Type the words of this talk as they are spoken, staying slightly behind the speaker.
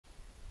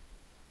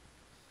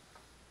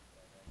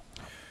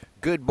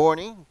Good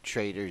morning,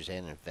 traders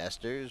and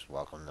investors.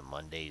 Welcome to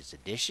Monday's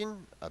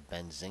edition of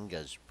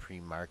Benzinga's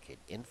pre-market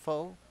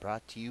info,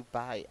 brought to you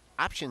by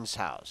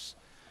OptionsHouse.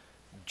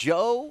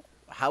 Joe,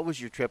 how was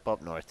your trip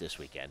up north this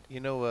weekend? You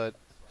know what?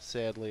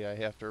 Sadly, I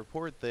have to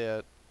report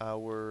that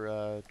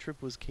our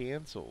trip was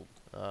canceled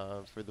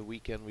for the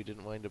weekend. We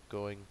didn't wind up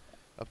going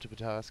up to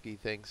Petoskey,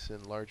 thanks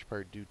in large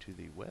part due to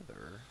the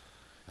weather.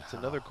 It's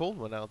another cold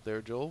one out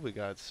there, Joel. We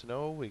got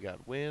snow, we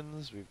got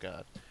winds, we've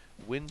got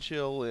wind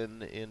chill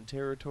in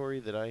territory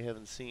that I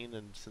haven't seen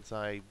and since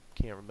I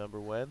can't remember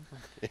when.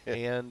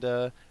 And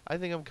I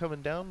think I'm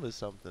coming down with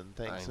something,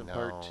 I thanks in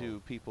part know. to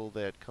people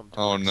that come to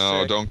Oh work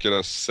no, sick. don't get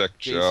us sick,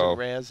 Jason Joe.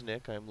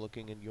 Raznick, I'm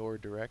looking in your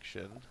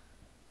direction.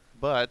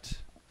 But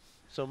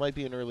so it might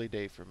be an early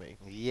day for me.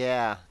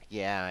 Yeah,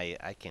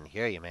 I can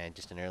hear you, man.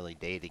 Just an early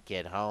day to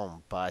get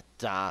home, but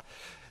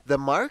the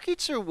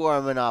markets are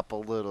warming up a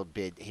little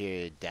bit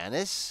here,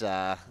 Dennis.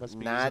 Must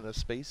be Not using a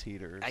space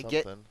heater or I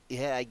get, something.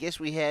 yeah, I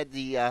guess we had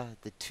the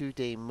 2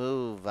 day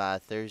move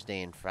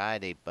Thursday and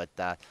Friday, but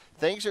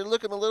things are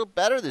looking a little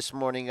better this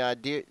morning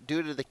due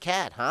to the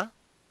cat, huh?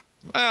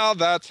 Well,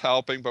 that's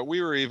helping, but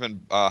we were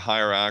even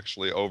higher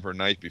actually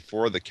overnight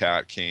before the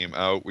cat came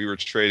out. We were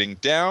trading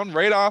down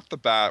right off the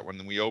bat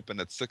when we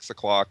opened at 6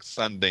 o'clock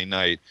Sunday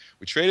night.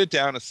 We traded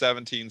down to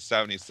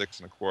 1776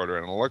 and a quarter,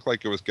 and it looked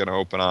like it was going to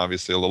open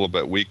obviously a little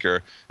bit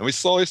weaker. And we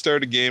slowly started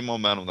to gain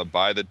momentum. The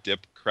buy the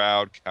dip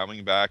crowd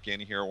coming back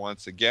in here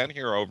once again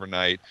here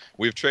overnight.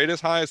 We've traded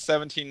as high as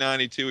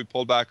 1792. We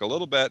pulled back a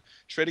little bit,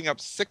 trading up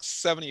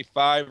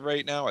 675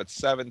 right now at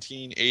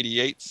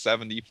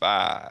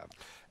 1788.75.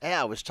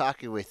 Yeah, I was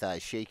talking with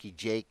Shaky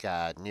Jake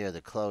near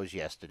the close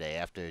yesterday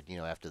after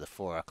the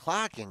 4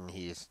 o'clock, and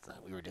we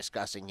were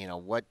discussing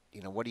what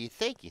do you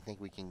think? You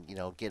think we can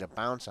get a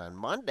bounce on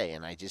Monday?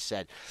 And I just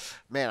said,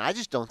 man, I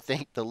just don't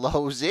think the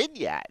low's in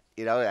yet.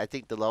 I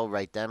think the low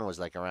right then was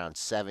like around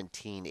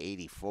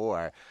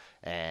 1784.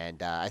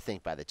 And I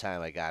think by the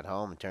time I got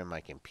home and turned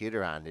my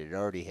computer on, it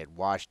already had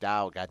washed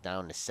out, got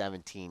down to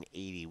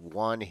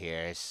 1781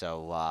 here.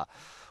 So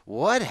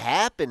what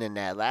happened in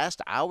that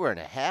last hour and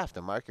a half?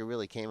 The market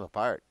really came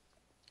apart.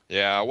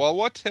 Yeah, well,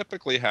 what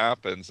typically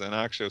happens, and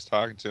actually I was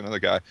talking to another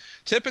guy,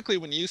 typically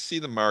when you see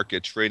the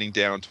market trading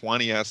down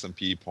 20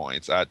 S&P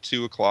points at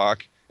 2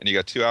 o'clock and you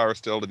got 2 hours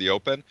still to the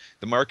open,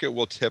 the market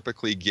will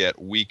typically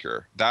get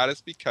weaker. That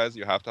is because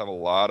you have to have a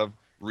lot of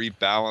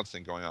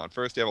rebalancing going on.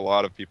 First, you have a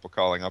lot of people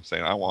calling up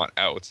saying, I want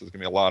outs. There's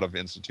going to be a lot of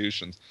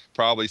institutions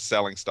probably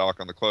selling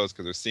stock on the close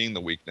because they're seeing the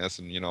weakness,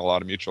 and, a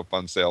lot of mutual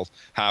fund sales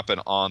happen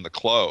on the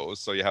close.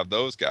 So you have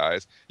those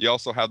guys. You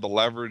also have the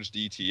leveraged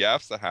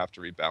ETFs that have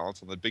to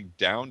rebalance. On the big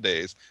down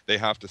days, they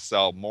have to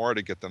sell more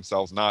to get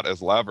themselves not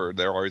as levered.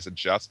 They're always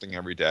adjusting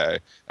every day,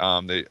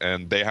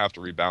 they have to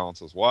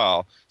rebalance as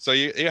well. So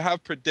you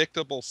have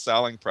predictable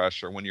selling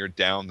pressure when you're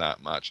down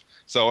that much.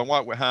 So and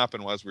what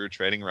happened was we were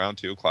trading around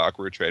 2 o'clock.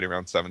 We were trading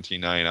around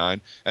 17.99,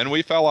 and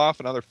we fell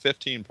off another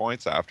 15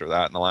 points after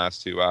that in the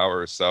last 2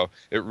 hours. So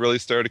it really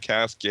started to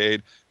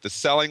cascade. The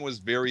selling was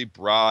very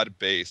broad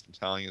based. I'm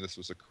telling you, this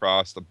was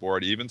across the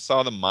board. You even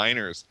saw the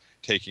miners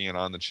taking it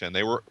on the chin.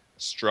 They were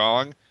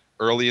strong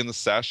early in the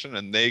session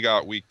and they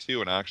got weak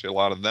too. And actually, a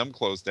lot of them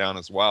closed down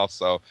as well.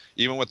 So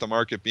even with the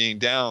market being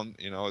down,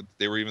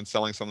 they were even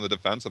selling some of the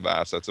defensive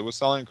assets. It was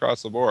selling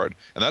across the board.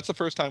 And that's the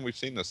first time we've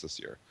seen this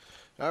year.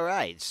 All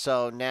right,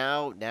 so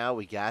now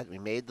we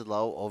made the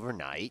low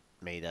overnight,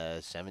 made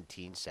a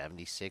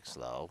 1776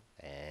 low,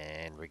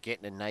 and we're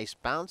getting a nice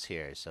bounce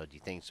here. So do you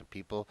think some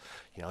people,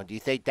 do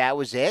you think that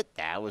was it?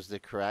 That was the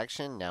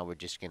correction. Now we're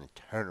just going to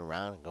turn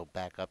around and go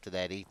back up to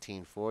that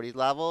 1840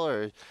 level,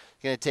 or it's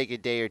going to take a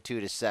day or two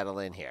to settle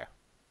in here?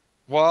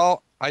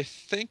 Well, I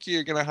think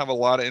you're going to have a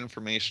lot of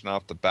information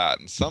off the bat.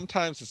 And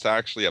sometimes it's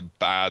actually a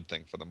bad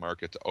thing for the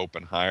market to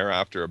open higher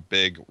after a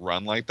big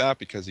run like that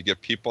because you get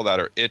people that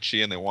are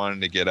itchy and they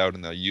wanted to get out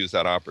and they'll use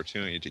that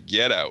opportunity to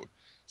get out.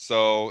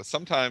 So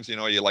sometimes,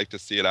 you like to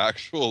see it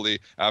actually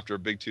after a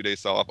big 2 day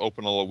sell off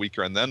open a little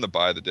weaker and then the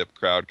buy the dip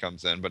crowd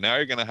comes in. But now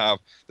you're going to have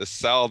the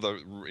sell the,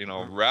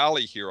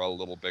 rally here a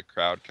little bit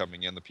crowd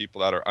coming in, the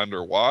people that are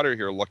underwater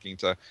here looking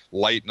to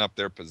lighten up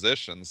their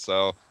positions.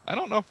 So I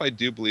don't know if I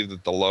do believe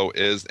that the low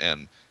is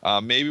in.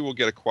 Maybe we'll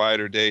get a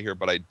quieter day here,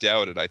 but I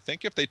doubt it. I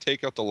think if they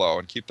take out the low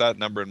and keep that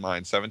number in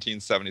mind,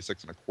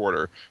 1776 and a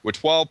quarter, we're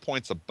 12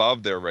 points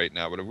above there right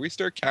now. But if we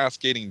start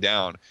cascading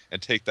down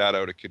and take that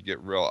out, it could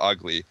get real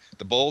ugly.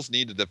 The Bulls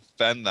need to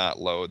defend that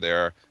low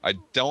there. I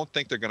don't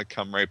think they're going to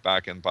come right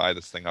back and buy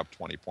this thing up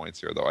 20 points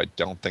here, though. I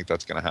don't think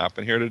that's going to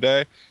happen here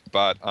today.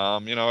 But,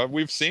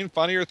 we've seen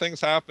funnier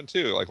things happen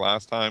too. Like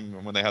last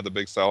time when they had the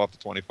big sell off to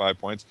 25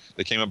 points,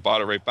 they came and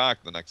bought it right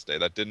back the next day.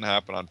 That didn't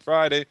happen on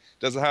Friday.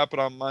 Does it happen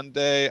on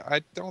Monday?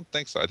 I don't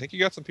think so. I think you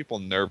got some people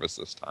nervous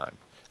this time.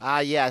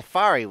 Yeah,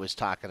 Fari was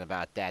talking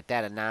about that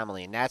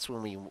anomaly, and that's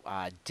when we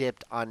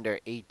dipped under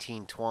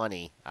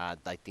 1820,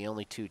 like the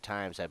only two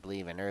times I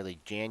believe in early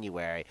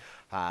January.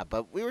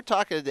 But we were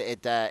talking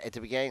at the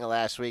beginning of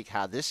last week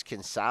how this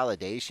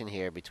consolidation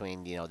here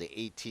between the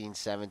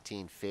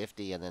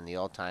 1817.50 and then the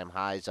all-time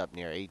highs up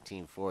near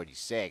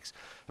 1846.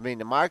 I mean,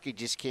 the market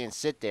just can't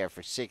sit there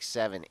for 6,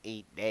 7,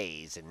 8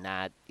 days and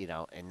not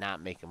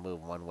make a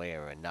move one way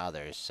or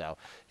another. So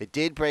it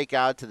did break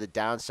out to the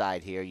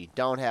downside here. You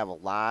don't have a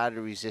lot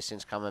of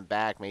resistance coming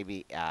back.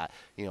 Maybe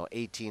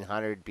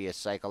 1800 be a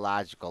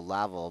psychological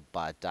level,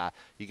 but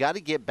you got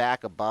to get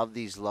back above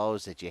these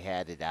lows that you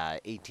had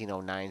at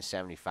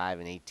 1809.75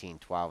 and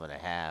 1812 and a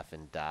half.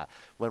 And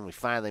when we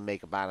finally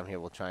make a bottom here,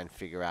 we'll try and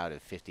figure out a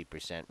 50%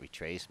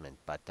 retracement.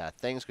 But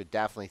things could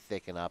definitely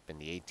thicken up in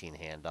the 18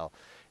 handle.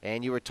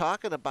 And you were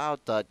talking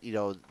about the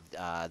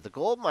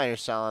gold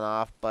miners selling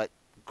off, but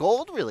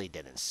gold really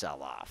didn't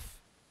sell off.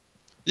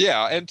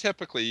 Yeah, and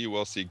typically you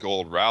will see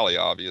gold rally,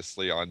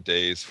 obviously, on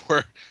days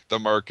where the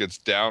market's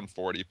down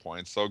 40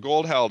 points. So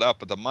gold held up,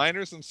 but the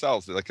miners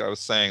themselves, like I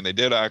was saying, they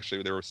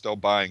were still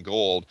buying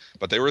gold,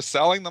 but they were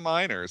selling the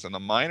miners, and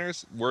the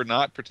miners were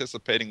not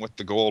participating with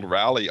the gold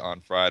rally on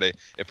Friday.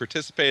 It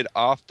participated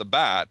off the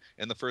bat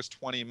in the first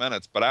 20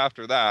 minutes, but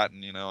after that,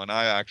 and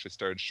I actually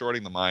started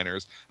shorting the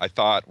miners. I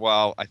thought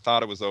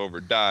it was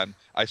overdone.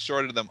 I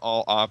shorted them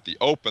all off the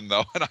open,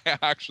 though, and I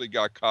actually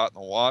got caught in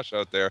the wash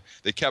out there.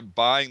 They kept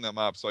buying them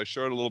up. So I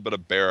shorted a little bit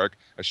of Barrick.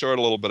 I shorted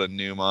a little bit of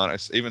Newmont. I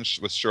even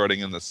was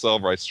shorting in the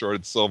silver. I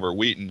shorted Silver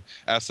Wheaton,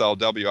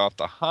 SLW off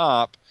the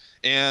hop.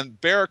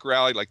 And Barrick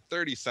rallied like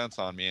 30 cents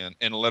on me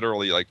in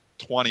literally like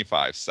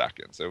 25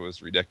 seconds. It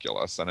was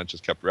ridiculous. And it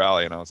just kept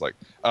rallying. I was like,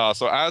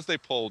 so as they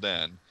pulled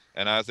in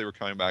and as they were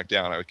coming back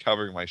down, I was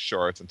covering my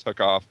shorts and took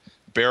off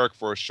Barrick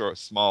for a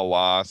small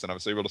loss, and I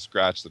was able to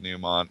scratch the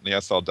Newmont. The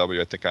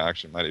SLW, I think I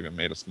actually might have even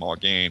made a small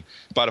gain.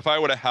 But if I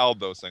would have held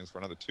those things for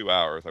another 2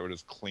 hours, I would have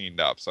just cleaned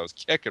up. So I was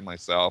kicking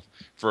myself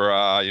for,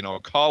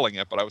 calling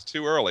it, but I was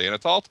too early. And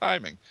it's all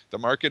timing. The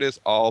market is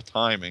all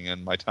timing,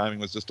 and my timing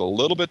was just a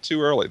little bit too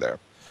early there.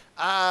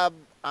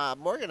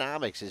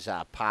 Morganomics is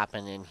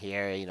popping in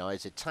here.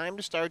 Is it time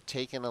to start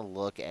taking a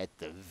look at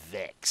the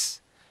VIX?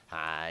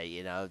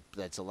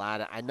 That's a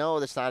lot. I know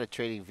that's not a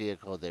trading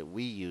vehicle that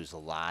we use a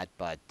lot,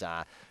 but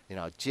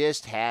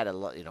just had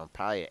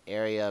probably an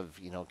area of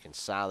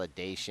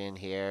consolidation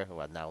here.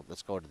 Well, now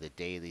let's go to the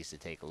dailies to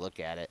take a look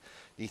at it.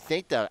 Do you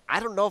think that? I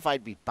don't know if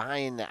I'd be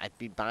buying that. I'd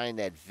be buying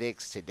that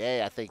VIX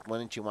today. I think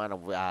wouldn't you want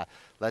to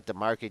let the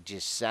market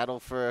just settle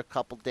for a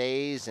couple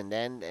days and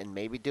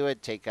maybe do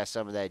it? Take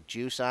some of that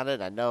juice on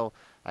it. I know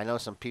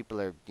some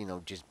people are,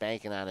 just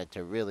banking on it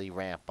to really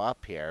ramp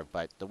up here,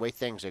 but the way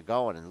things are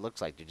going, it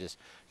looks like they're just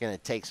going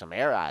to take some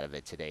air out of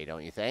it today,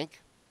 don't you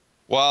think?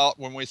 Well,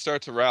 when we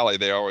start to rally,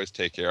 they always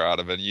take air out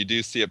of it. And you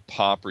do see it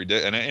pop, and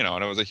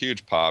it was a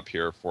huge pop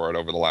here for it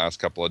over the last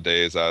couple of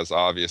days, as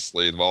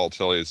obviously the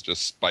volatility has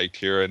just spiked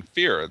here. And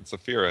it's a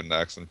fear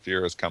index, and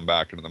fear has come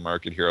back into the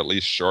market here, at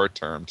least short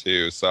term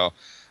too. So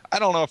I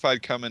don't know if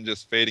I'd come in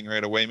just fading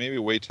right away. Maybe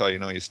wait till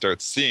you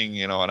start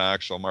seeing an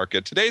actual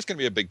market. Today's going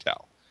to be a big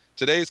tell.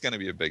 Today's going to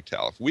be a big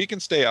tell. If we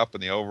can stay up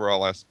in the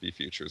overall S&P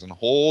futures and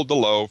hold the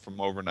low from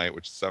overnight,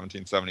 which is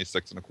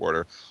 1776 and a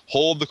quarter,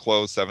 hold the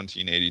close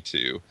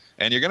 1782,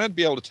 and you're going to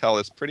be able to tell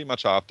this pretty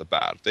much off the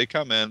bat. If they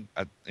come in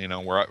at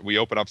we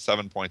open up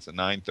 7 points at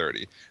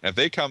 9:30, and if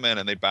they come in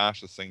and they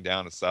bash this thing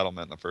down to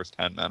settlement in the first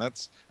 10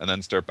 minutes and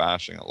then start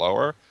bashing it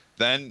lower,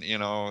 then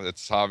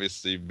it's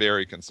obviously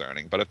very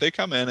concerning. But if they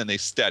come in and they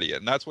steady it,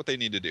 and that's what they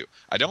need to do,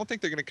 I don't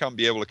think they're going to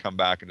be able to come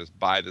back and just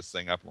buy this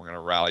thing up and we're going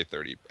to rally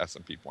 30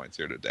 S&P points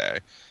here today.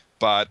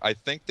 But I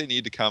think they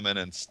need to come in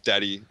and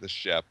steady the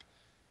ship,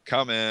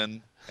 come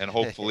in and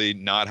hopefully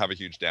not have a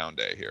huge down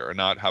day here or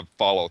not have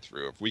follow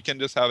through. If we can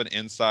just have an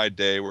inside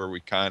day where we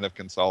kind of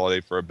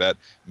consolidate for a bit,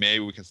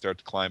 maybe we can start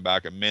to climb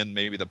back, and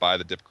maybe the buy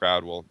the dip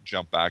crowd will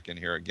jump back in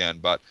here again.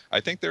 But I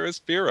think there is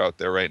fear out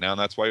there right now, and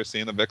that's why you're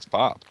seeing the VIX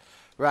pop.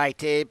 Right,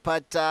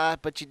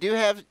 but you do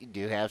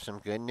have some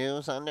good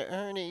news on the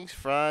earnings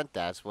front.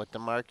 That's what the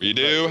market. We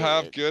do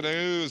have good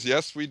news.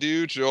 Yes, we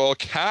do, Joel.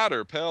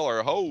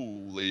 Caterpillar,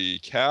 holy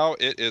cow,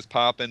 it is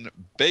popping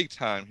big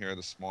time here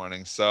this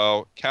morning.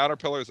 So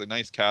Caterpillar is a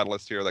nice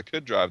catalyst here that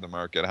could drive the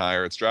market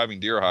higher. It's driving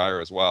Deere higher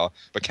as well.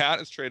 But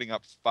Cat is trading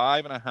up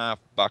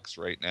 $5.50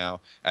 right now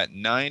at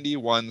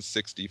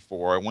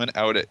 91.64. It went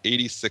out at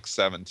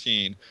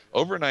 86.17.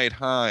 Overnight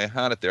high, I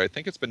had it there. I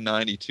think it's been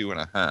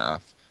 92.5.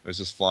 It was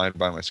just flying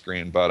by my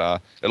screen,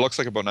 but it looks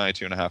like about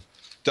 92.5.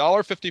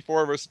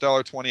 $1.54 versus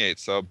 $1.28,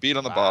 so beat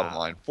on the bottom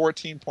line.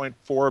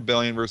 14.4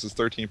 billion versus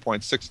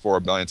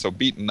 13.64 billion, so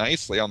beat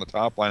nicely on the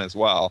top line as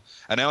well.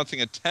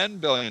 Announcing a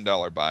 $10 billion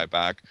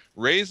buyback,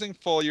 raising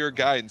full year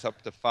guidance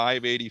up to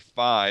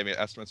 585.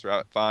 Estimates are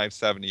at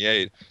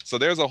 578. So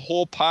there's a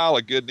whole pile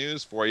of good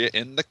news for you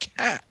in the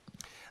cat.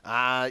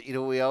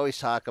 We always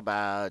talk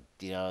about,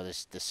 the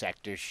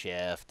sector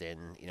shift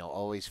and,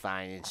 always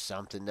finding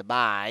something to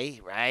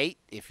buy, right?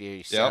 If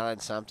you're selling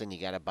something, you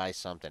got to buy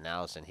something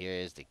else. And here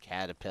is the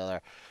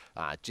Caterpillar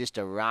Just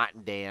a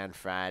rotten day on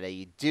Friday.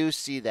 You do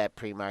see that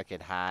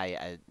pre-market high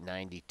at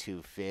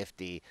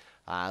 92.50.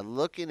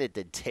 Looking at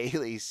the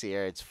dailies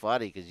here, it's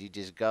funny because you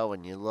just go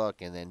and you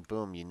look, and then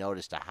boom, you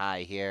notice the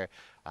high here.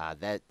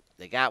 That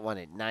they got one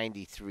at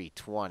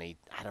 93.20.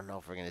 I don't know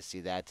if we're going to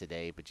see that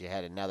today, but you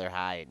had another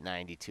high at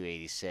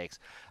 92.86.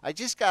 I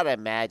just got to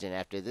imagine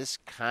after this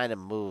kind of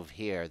move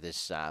here,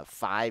 this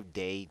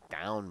 5-day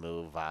down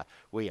move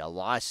where you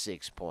lost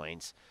 6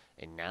 points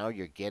and now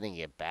you're getting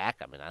it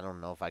back. I mean, I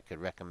don't know if I could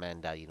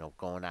recommend,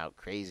 going out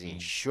crazy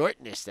and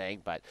shorting this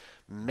thing, but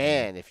Mm-hmm.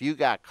 man, if you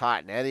got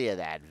caught in any of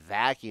that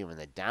vacuum in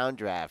the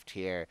downdraft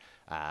here,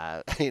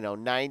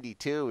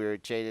 92, we were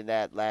trading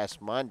that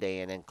last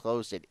Monday and then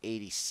closed at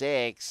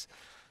 86.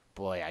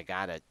 Boy,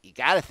 you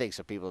gotta think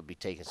some people would be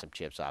taking some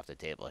chips off the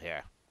table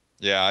here.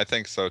 Yeah, I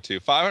think so too.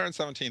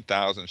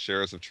 517,000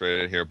 shares have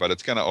traded here, but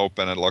it's going to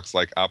open, it looks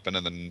like, up into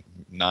the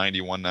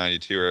 91,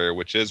 92 area,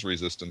 which is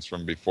resistance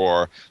from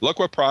before. Look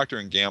what Procter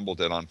and Gamble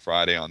did on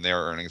Friday on their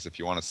earnings if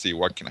you want to see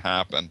what can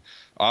happen.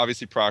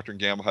 Obviously, Procter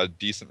and Gamble had a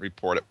decent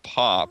report. It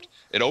popped.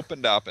 It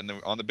opened up, and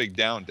on the big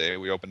down day,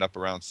 we opened up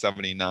around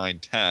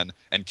 79.10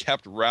 and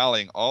kept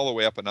rallying all the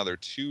way up another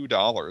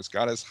 $2.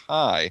 Got as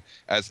high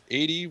as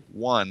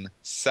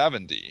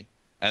 81.70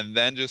 and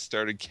then just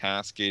started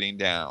cascading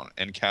down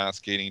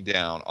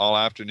all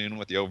afternoon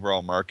with the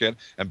overall market.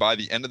 And by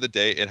the end of the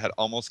day, it had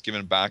almost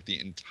given back the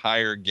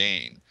entire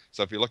gain.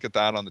 So if you look at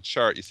that on the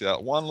chart, you see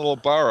that one little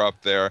bar up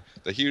there,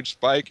 the huge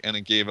spike, and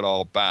it gave it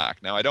all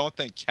back. Now, I don't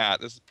think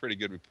this is a pretty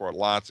good report,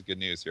 lots of good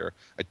news here.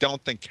 I don't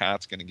think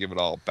Cat's going to give it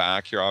all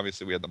back here.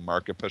 Obviously, we had the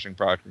market pushing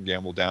Procter &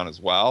 Gamble down as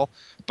well,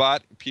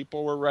 but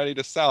people were ready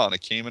to sell, and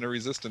it came in a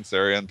resistance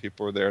area, and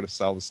people were there to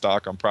sell the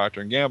stock on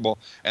Procter & Gamble,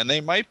 and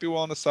they might be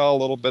willing to sell a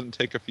little bit and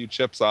take a few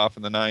chips off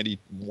in the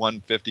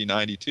 91.50,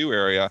 92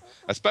 area,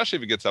 especially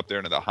if it gets up there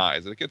into the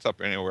highs. If it gets up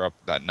anywhere up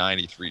to that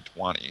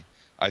 93.20.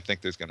 I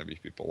think there's going to be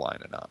people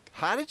lining up.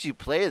 How did you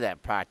play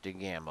that Procter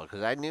Gamble?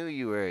 Because I knew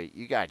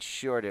you got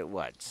short at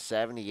what,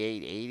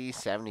 78, 80,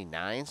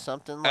 79,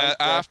 something like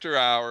that. After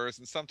hours,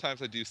 and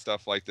sometimes I do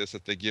stuff like this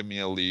if they give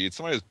me a lead.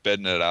 Somebody was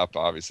bidding it up.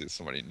 Obviously,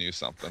 somebody knew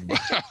something, but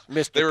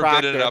Mr. they were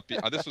bidding it Proctor.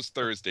 up. This was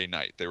Thursday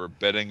night. They were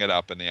bidding it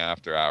up in the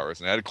after hours,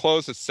 and it had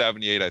closed at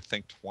 78, I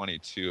think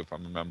 22, if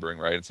I'm remembering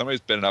right. And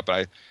somebody's bidding up,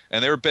 and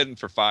they were bidding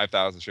for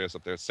 5,000 shares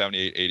up there,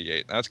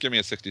 78.88. And that's giving me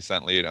a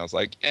 60-cent lead. And I was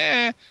like,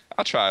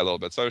 I'll try a little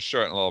bit. So I was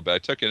shorting a little bit. I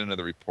took it into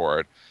the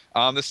report.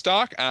 The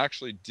stock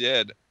actually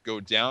did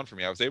go down for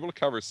me. I was able to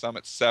cover some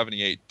at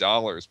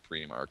 $78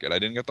 pre-market. I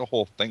didn't get the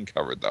whole thing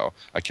covered, though.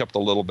 I kept a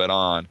little bit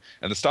on.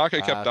 And the stock I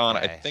kept on,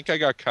 I Okay. think I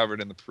got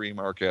covered in the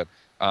pre-market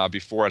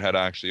before it had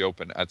actually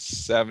opened at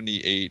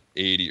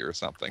 78.80 or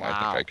something. I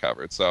think Wow. I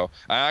covered. So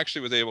I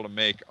actually was able to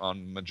make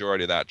on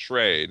majority of that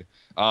trade.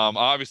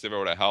 Obviously, if I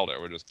would have held it,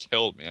 it would have just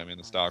killed me. I mean,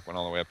 the stock went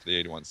all the way up to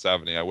the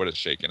 81.70. I would have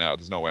shaken out.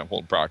 There's no way I'm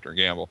holding Procter and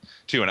Gamble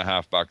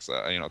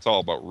 $2.50. It's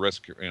all about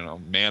risk,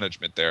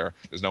 management there.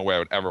 There's no way I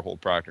would ever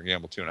hold Procter and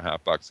Gamble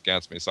 $2.50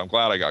 against me. So I'm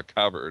glad I got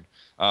covered.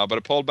 But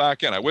it pulled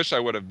back in. I wish I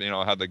would have,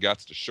 had the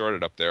guts to short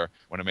it up there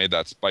when it made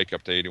that spike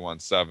up to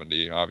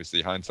 81.70.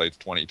 Obviously, hindsight's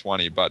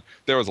 2020, but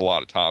there was a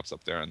lot of tops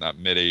up there in that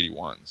mid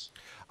 81s.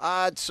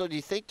 So do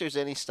you think there's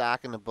any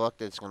stock in the book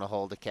that's going to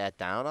hold the cat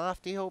down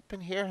off the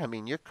open here? I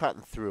mean, you're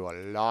cutting through a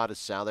lot of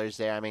sellers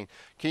there. I mean,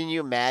 can you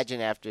imagine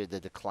after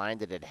the decline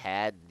that it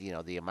had,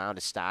 the amount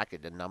of stock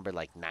at a number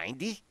like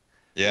 90?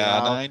 You Yeah,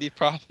 know, 90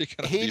 probably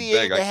gonna be 88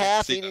 big. and I a can't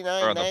half, see that far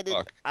 89, in the 90.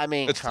 book. I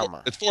mean, come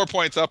on. It's 4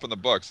 points up in the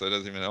book, so it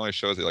doesn't even, it only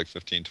shows you like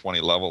 15, 20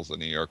 levels the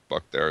New York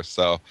book there.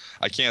 So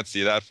I can't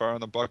see that far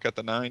in the book at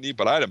the 90,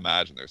 but I'd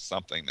imagine there's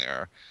something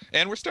there.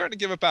 And we're starting to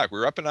give it back. We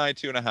were up at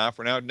 92.5.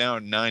 We're now at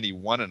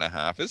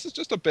 91.5. This is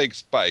just a big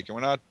spike, and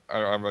we're not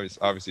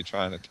obviously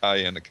trying to tie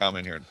you in to come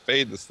in here and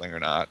fade this thing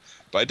or not.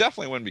 But I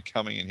definitely wouldn't be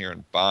coming in here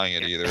and buying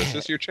it either. It's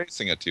just you're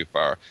chasing it too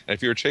far. And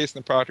if you're chasing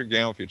the Procter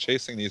Gamble, if you're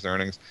chasing these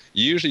earnings,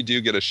 you usually do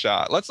get a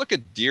shot. Let's look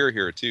at Deere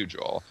here too,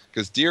 Joel,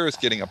 because Deere is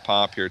getting a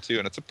pop here too,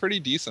 and it's a pretty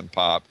decent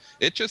pop.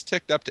 It just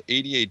ticked up to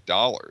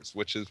 $88,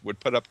 which would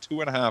put up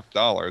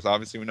 $2.50.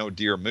 Obviously, we know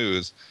Deere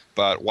moves,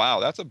 but wow,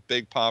 that's a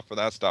big pop for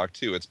that stock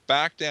too. It's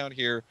back down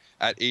here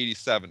at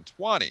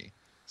 87.20.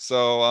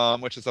 So,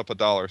 which is up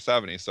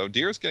 $1.70. So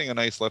Deere's getting a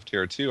nice lift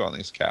here too on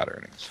these cat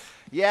earnings.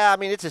 Yeah, I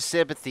mean, it's a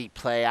sympathy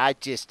play. I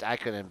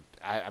couldn't.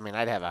 I mean,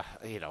 I'd have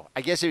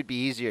I guess it would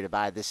be easier to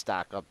buy this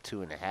stock up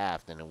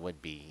 2.5 than it would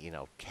be,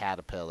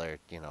 Caterpillar,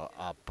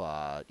 up,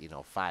 5.5,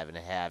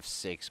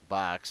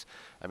 $6.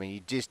 I mean, you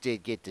just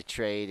did get the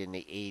trade in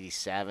the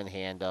 87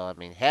 handle. I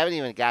mean, haven't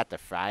even got the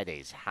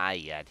Friday's high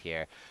yet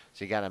here.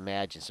 So you got to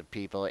imagine some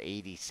people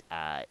 86,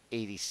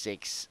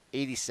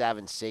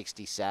 87,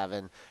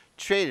 67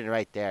 trading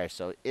right there,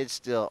 so it's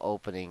still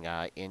opening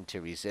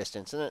into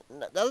resistance. And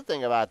the other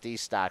thing about these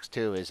stocks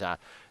too is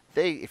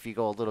if you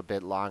go a little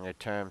bit longer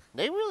term,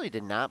 they really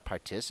did not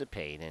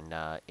participate in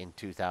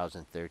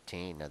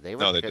 2013. They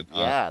were No, they did not.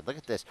 yeah.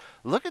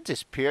 Look at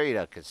this period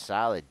of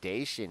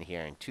consolidation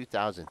here in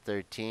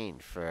 2013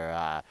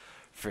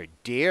 for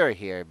deer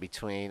here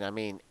between. I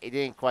mean, it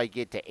didn't quite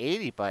get to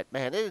 80, but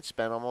man, it had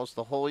spent almost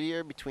the whole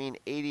year between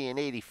 80 and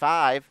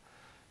 85.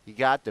 You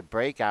got the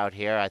breakout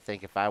here. I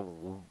think if I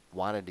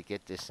wanted to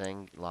get this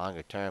thing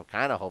longer term,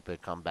 kind of hope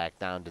it come back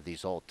down to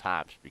these old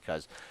tops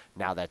because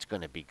now that's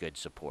going to be good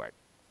support.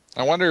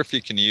 I wonder if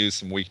you can use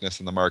some weakness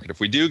in the market. If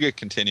we do get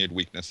continued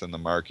weakness in the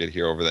market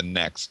here over the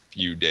next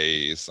few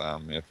days,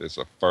 if there's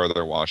a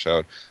further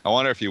washout, I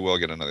wonder if you will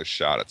get another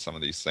shot at some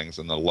of these things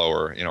in the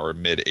lower, or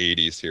mid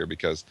 80s here,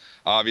 because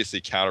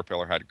obviously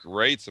Caterpillar had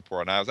great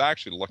support. And I was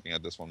actually looking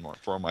at this one more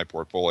for my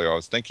portfolio. I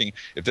was thinking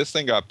if this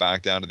thing got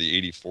back down to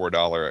the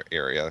 $84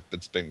 area,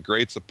 it's been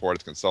great support.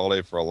 It's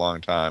consolidated for a long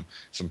time.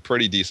 Some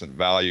pretty decent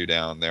value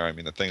down there. I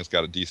mean, the thing's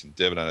got a decent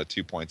dividend at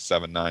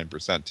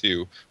 2.79%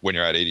 too when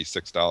you're at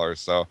 $86.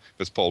 So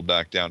if it's pulled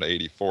back down to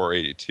 84,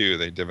 82,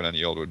 the dividend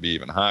yield would be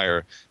even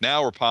higher.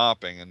 Now we're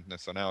popping, and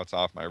so now it's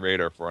off my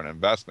radar for an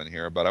investment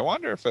here. But I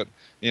wonder if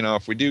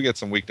if we do get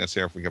some weakness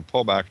here, if we can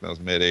pull back in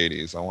those mid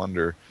 80s, I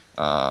wonder,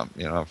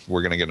 if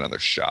we're going to get another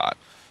shot.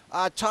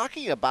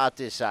 Talking about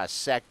this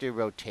sector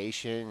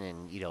rotation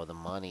and the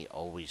money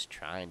always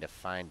trying to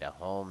find a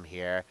home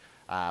here.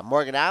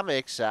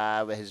 Morganomics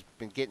has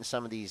been getting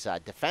some of these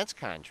defense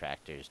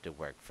contractors to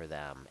work for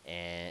them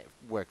and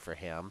work for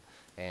him.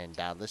 And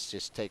let's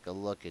just take a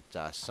look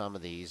at some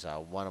of these.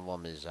 One of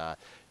them is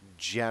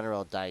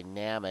General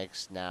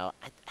Dynamics. Now,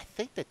 I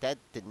think that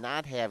did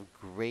not have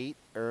great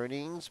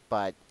earnings,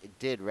 but it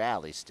did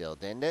rally still,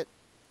 didn't it?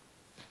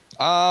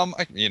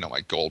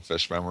 My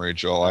goldfish memory,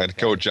 Joel. I can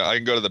go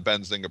to the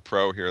Benzinga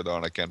Pro here though,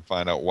 and I can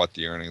find out what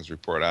the earnings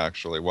report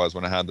actually was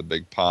when I had the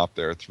big pop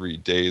there 3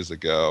 days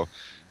ago.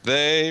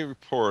 They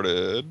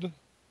reported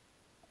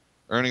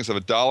earnings of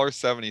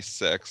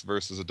 $1.76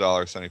 versus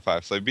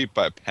 $1.75, so they beat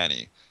by a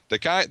penny. The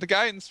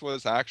guidance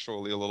was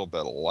actually a little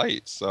bit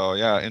light, so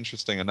yeah,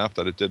 interesting enough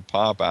that it did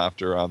pop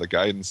after the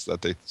guidance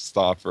that they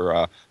saw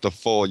for the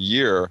full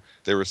year.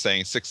 They were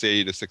saying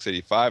 680 to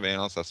 685.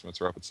 Analyst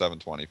estimates were up at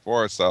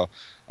 724. So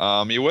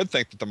you would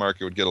think that the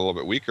market would get a little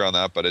bit weaker on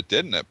that, but it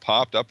didn't. It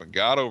popped up and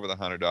got over the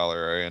 $100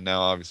 area, and now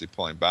obviously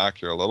pulling back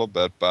here a little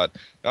bit. But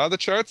the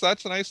charts,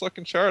 that's a nice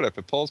looking chart. If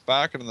it pulls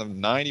back into the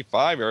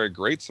 95 area,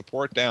 great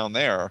support down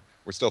there.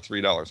 We're still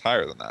 $3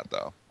 higher than that,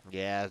 though.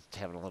 Yeah, it's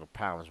having a little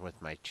problems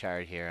with my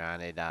chart here on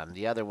it.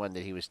 The other one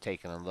that he was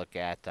taking a look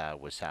at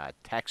was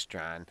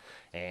Textron,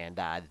 and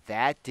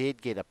that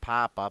did get a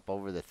pop up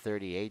over the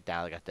 $38,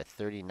 got to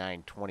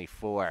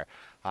 $39.24.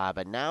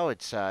 But now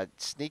it's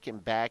sneaking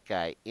back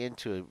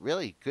into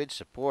really good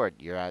support.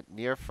 You're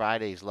near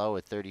Friday's low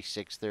at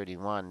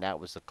 36.31. That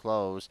was the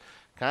close.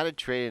 Kind of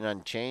trading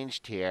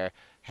unchanged here.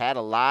 Had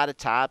a lot of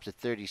tops at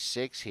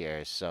 36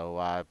 here,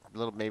 so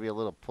maybe a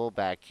little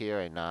pullback here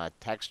in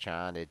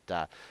Textron. It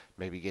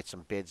maybe get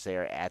some bids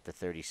there at the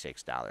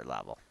 $36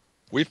 level.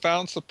 We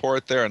found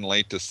support there in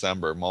late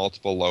December,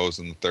 multiple lows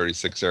in the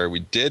 36 area.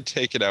 We did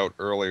take it out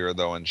earlier,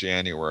 though, in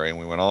January, and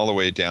we went all the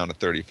way down to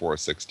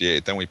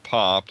 34.68. Then we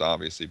popped,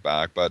 obviously,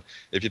 back. But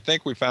if you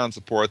think we found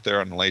support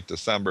there in late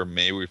December,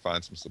 maybe we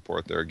find some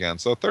support there again.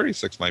 So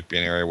 36 might be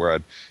an area where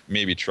I'd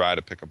maybe try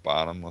to pick a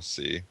bottom. We'll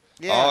see.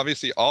 Yeah.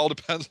 Obviously, all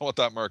depends on what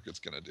that market's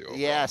going to do.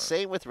 Yeah,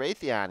 same with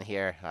Raytheon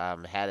here.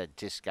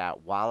 Just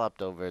got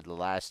walloped over the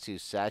last 2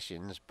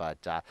 sessions,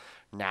 but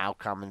now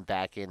coming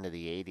back into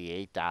the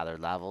 $88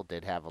 level.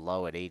 Did have a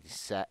low at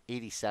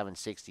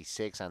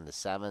 87.66 on the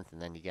 7th, and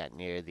then you got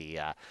near the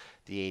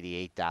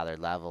 $88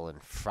 level in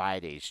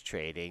Friday's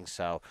trading.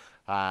 So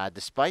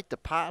despite the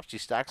pops,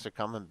 these stocks are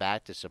coming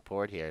back to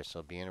support here. So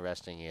it'll be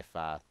interesting if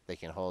they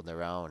can hold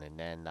their own. And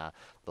then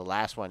the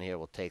last one here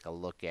we'll take a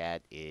look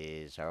at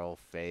is our old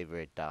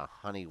favorite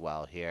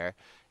Honeywell here.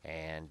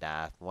 And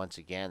once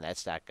again, that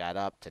stock got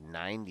up to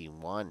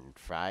 91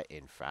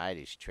 in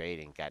Friday's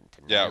trading, got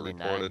into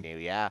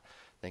 99. Yeah,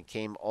 then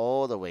came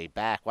all the way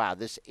back. Wow,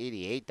 this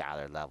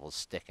 $88 level is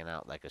sticking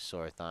out like a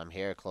sore thumb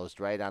here. Closed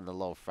right on the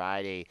low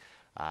Friday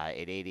at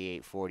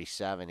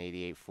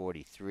 88.47,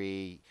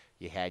 88.43.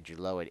 You had your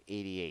low at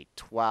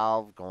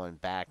 88.12 going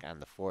back on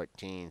the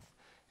 14th.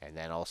 And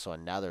then also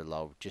another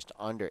low just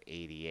under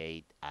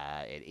 88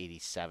 at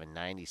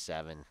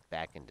 87.97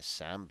 back in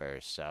December.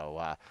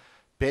 So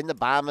been the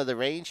bottom of the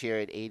range here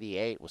at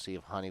 88. We'll see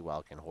if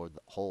Honeywell can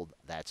hold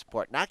that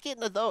support. Not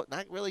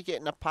really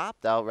getting a pop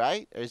though,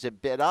 right? Or is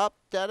it bid up,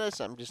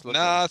 Dennis? I'm just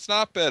looking. No, it's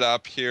not bid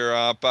up here,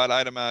 but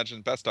I'd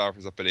imagine best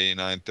offers up at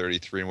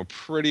 89.33, and we're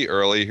pretty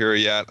early here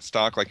yet. A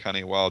stock like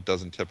Honeywell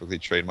doesn't typically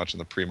trade much in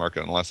the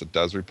pre-market unless it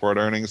does report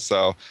earnings,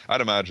 so I'd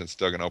imagine it's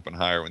still going to open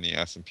higher when the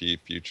S&P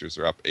futures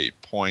are up 8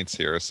 points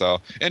here. So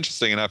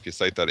interesting enough, you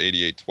cite that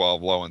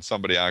 88.12 low, and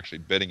somebody actually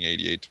bidding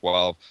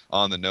 88.12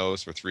 on the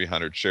nose for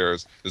 300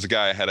 shares. There's a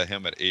guy ahead of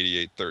him at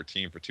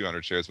 88.13 for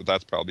 200 shares, but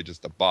that's probably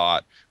just a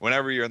bot.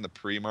 Whenever you're in the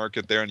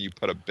pre-market there and you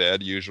put a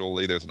bid,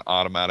 usually there's an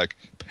automatic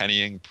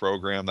pennying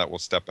program that will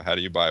step ahead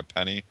of you by a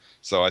penny.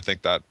 So I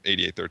think that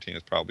 88.13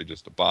 is probably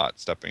just a bot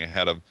stepping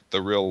ahead of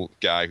the real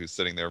guy who's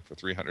sitting there for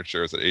 300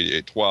 shares at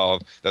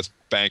 88.12. That's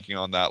banking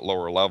on that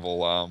lower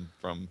level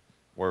from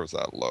where was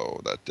that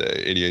low that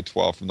day?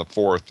 88.12 from the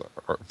 4th,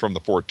 or from the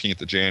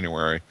 14th of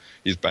January.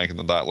 He's banking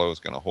that low is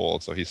going to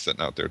hold, so he's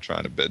sitting out there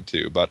trying to bid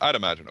too. But I'd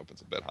imagine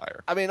opens a bit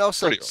higher. I mean,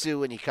 also Pretty early. too,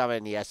 when you come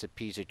in, the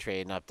S&Ps are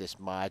trading up this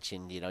much,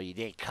 and you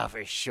didn't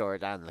cover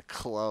short on the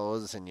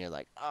close, and you're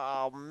like,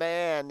 oh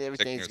man, Taking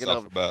everything's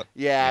yourself gonna, a bet.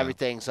 yeah, Yeah.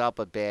 everything's up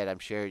a bit. I'm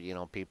sure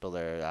people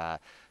are,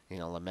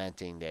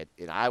 lamenting that.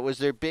 I was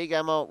there big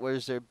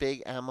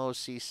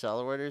MOC sell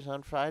orders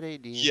on Friday?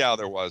 Do you? Yeah,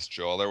 there was,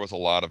 Joel. There was a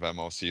lot of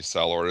MOC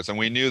sell orders, and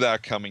we knew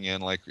that coming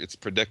in. Like, it's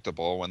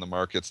predictable when the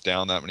market's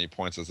down that many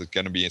points, there's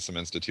going to be some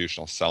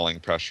institutional selling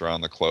pressure on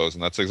the close,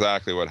 and that's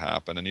exactly what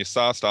happened. And you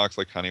saw stocks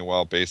like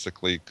Honeywell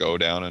basically go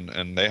down,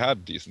 and they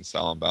had decent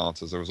sell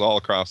imbalances. It was all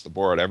across the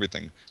board.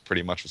 Everything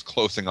pretty much was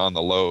closing on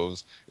the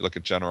lows. You look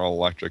at General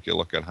Electric, you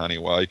look at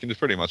Honeywell, you can just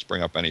pretty much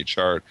bring up any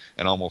chart,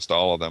 and almost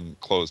all of them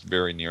closed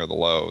very near the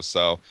lows.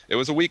 So it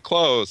was a weak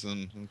close,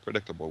 and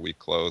predictable weak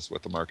close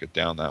with the market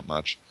down that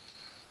much.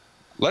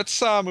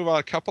 Let's move on.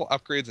 A couple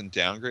upgrades and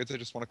downgrades I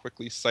just want to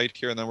quickly cite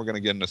here, and then we're going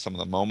to get into some of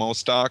the Momo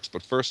stocks.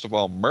 But first of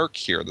all, Merck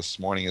here this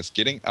morning is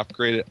getting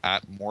upgraded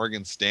at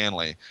Morgan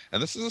Stanley.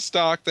 And this is a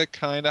stock that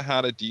kind of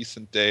had a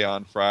decent day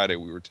on Friday.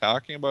 We were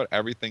talking about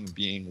everything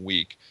being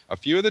weak. A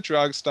few of the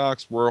drug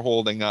stocks were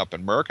holding up,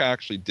 and Merck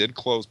actually did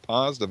close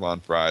positive on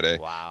Friday.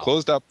 Wow.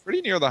 Closed up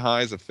pretty near the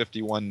highs of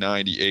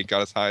 51.98,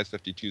 got as high as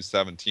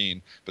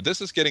 52.17. But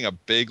this is getting a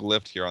big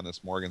lift here on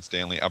this Morgan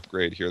Stanley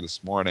upgrade here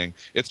this morning.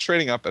 It's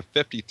trading up at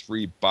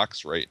 53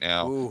 bucks right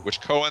now. Ooh. Which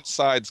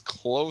coincides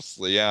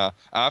closely,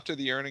 after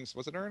the earnings.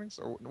 Was it earnings,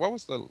 or what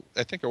was the?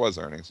 I think it was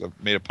earnings. It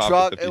made a pop.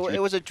 Drug. At 53. It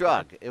was a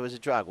drug. It was a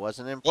drug,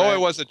 wasn't it? Oh, Brent? it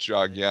was a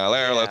drug. Yeah,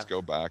 there. Yeah. Let's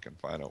go back and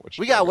find out which.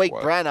 We drug gotta it wake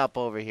was. Brent up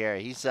over here.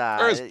 He's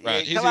Where's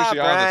Brent? He's come on, usually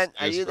on this Brent.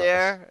 Are news you for us.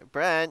 there,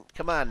 Brent?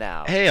 Come on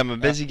now. Hey, I'm a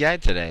busy guy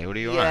today. What do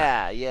you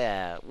want?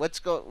 Yeah. What's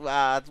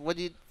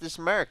this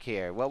Merc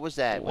here? What was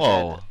that?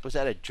 Whoa. Was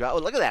that a drug? Oh,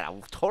 look at that.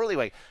 I'm totally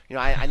like,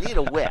 I need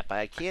a whip.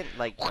 I can't,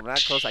 I'm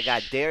not close. I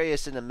got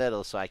Darius in the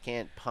middle, so I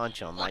can't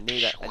punch him. I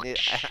need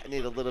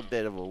a little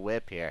bit of a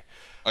whip here.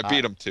 I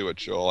beat him to it,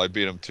 Joel. I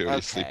beat him to it. Okay.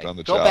 He's sleeping on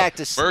the Go job. back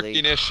to Merck sleep.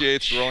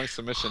 initiates rolling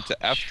submission to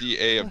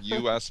FDA of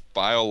U.S.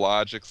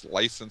 Biologics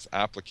license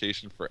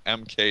application for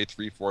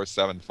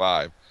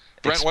MK3475.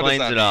 Brent, what does Explains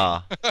that it mean?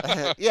 all.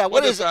 Yeah, What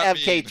what does is that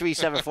mean?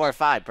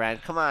 MK3745,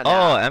 Brent? Come on Oh,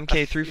 now.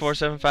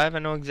 MK3475. I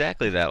know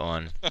exactly that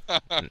one.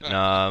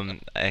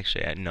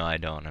 Actually, no, I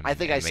don't. I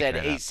think I said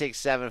making it up.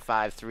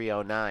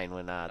 8675309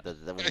 when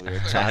when we were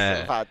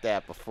talking about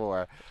that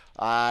before.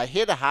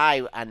 Hit a high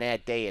on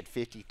that day at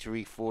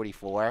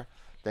 53.44,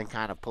 then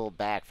kind of pulled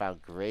back,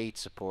 found great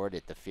support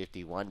at the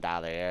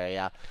 $51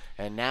 area,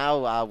 and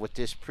now with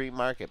this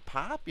pre-market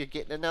pop, you're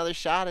getting another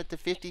shot at the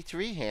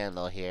 53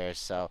 handle here.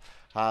 So,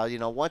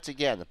 once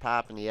again, the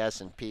pop in the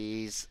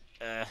S&Ps.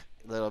 A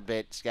little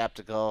bit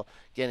skeptical,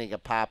 getting a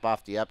pop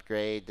off the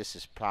upgrade. This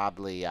is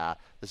probably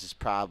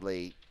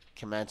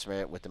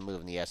commensurate with the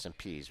move in the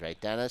S&Ps, right,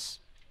 Dennis?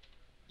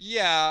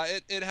 Yeah,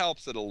 it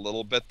helps it a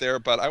little bit there,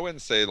 but I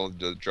wouldn't say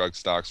the drug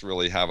stocks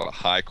really have a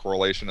high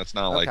correlation. It's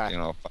not like,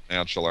 Okay.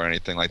 financial or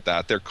anything like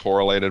that. They're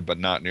correlated, but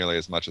not nearly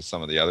as much as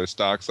some of the other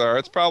stocks are.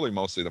 It's probably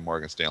mostly the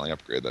Morgan Stanley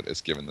upgrade that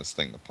is giving this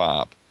thing the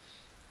pop.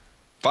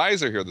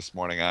 Pfizer here this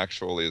morning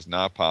actually is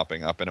not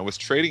popping up, and it was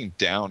trading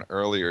down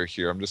earlier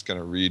here. I'm just going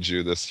to read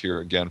you this here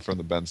again from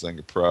the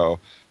Benzinga Pro.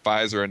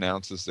 Pfizer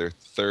announces their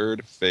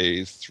third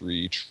phase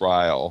 3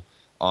 trial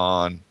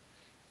on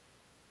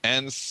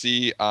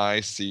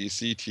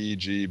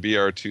NCIC-CTG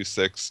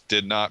BR26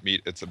 did not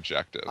meet its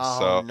objectives. Oh,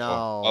 so no.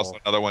 Also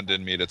another one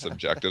didn't meet its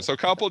objectives. So a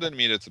couple didn't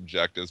meet its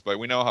objectives, but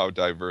we know how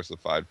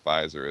diversified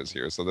Pfizer is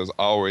here. So there's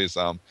always,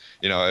 when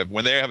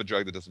they have a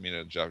drug that doesn't meet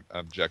an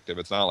objective,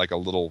 it's not like a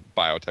little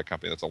biotech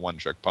company that's a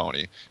one-trick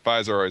pony.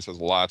 Pfizer always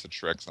has lots of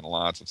tricks and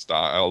lots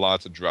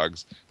of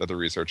drugs that they're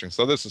researching.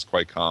 So this is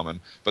quite common.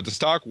 But the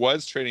stock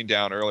was trading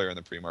down earlier in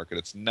the pre-market.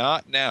 It's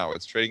not now.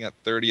 It's trading at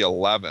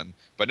 30.11.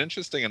 But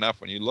interesting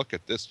enough, when you look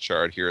at this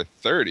chart here,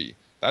 30,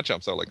 that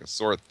jumps out like a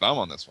sore thumb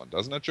on this one,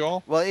 doesn't it,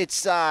 Joel? Well,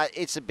 it's a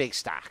big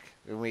stock.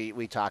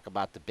 We talk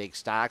about the big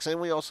stocks, and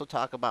we also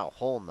talk about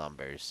whole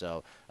numbers.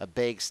 So a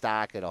big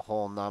stock at a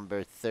whole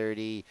number,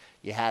 30.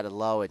 You had a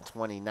low at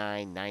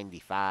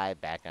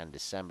 29.95 back on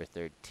December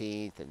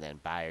 13th, and then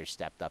buyers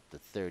stepped up to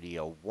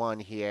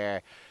 30.01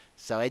 here.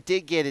 So it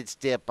did get its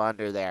dip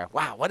under there.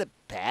 Wow, what a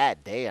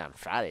bad day on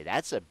Friday.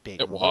 That's a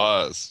big It move.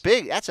 was.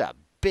 That's a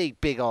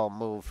big old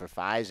move for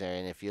Pfizer.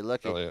 And if you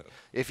look Really at is.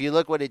 if you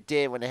look what it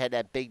did when it had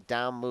that big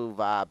down move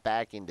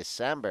back in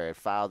December, it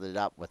followed it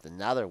up with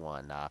another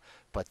one.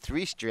 But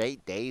 3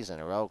 straight days in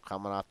a row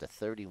coming off the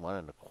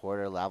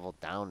 31.25 level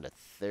down to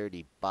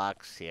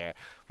 $30 here.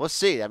 We'll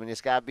see. I mean,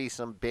 there's got to be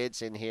some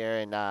bids in here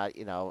and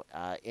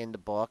in the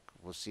book.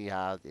 We'll see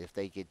if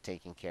they get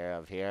taken care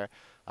of here.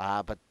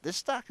 But this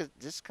stock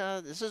this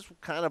is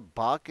kind of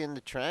bucking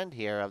the trend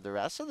here of the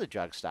rest of the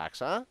drug stocks,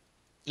 huh?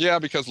 Yeah,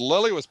 because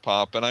Lilly was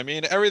popping. I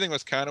mean, everything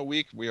was kind of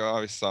weak. We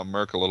always saw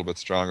Merck a little bit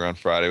stronger on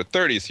Friday, but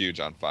 30 is huge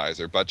on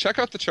Pfizer. But check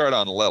out the chart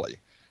on Lilly.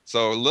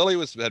 So Lilly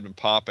had been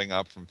popping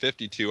up from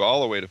 52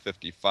 all the way to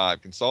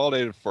 55,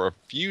 consolidated for a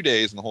few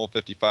days in the whole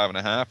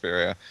 55.5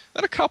 area,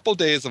 then a couple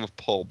days of a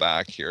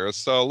pullback here.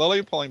 So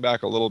Lilly pulling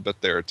back a little bit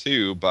there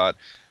too, but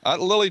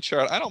Lilly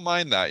chart, I don't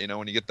mind that.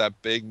 When you get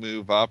that big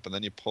move up and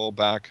then you pull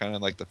back, kind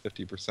of like the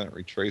 50%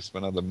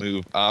 retracement of the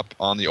move up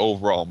on the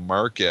overall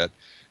market.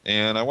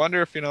 And I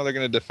wonder if they're going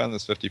to defend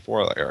this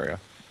 54 area.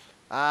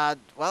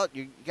 Well,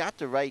 you got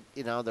the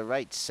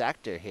right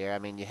sector here. I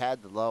mean, you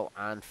had the low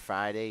on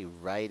Friday,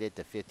 right at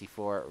the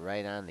 54,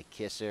 right on the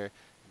kisser,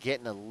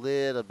 getting a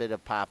little bit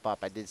of pop up.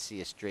 I did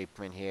see a straight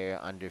print here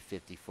under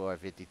 54,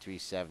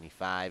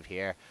 53.75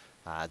 here.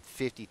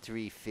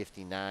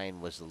 53.59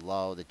 was the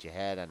low that you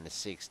had on the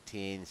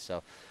 16th.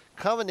 So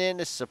coming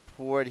into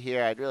support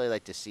here, I'd really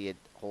like to see it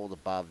hold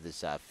above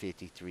this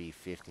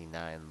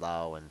 53.59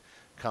 low and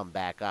come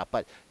back up.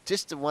 But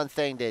just the one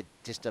thing that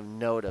just a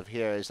note of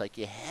here is like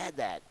you had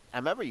that. I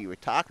remember you were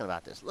talking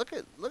about this. Look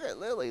at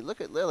Lilly. Look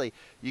at Lilly.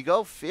 You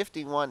go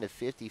 51 to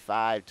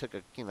 55. Took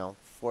a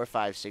 4,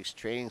 5, 6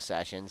 trading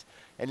sessions,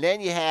 and then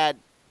you had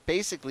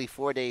basically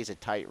 4 days of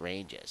tight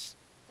ranges.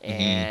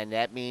 And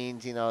that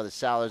means, the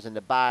sellers and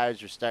the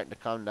buyers are starting to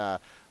come to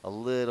a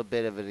little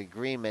bit of an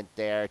agreement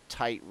there.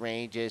 Tight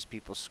ranges,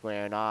 people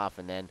squaring off.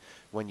 And then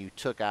when you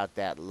took out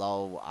that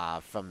low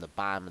from the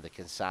bottom of the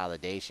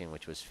consolidation,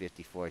 which was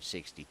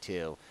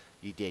 54.62,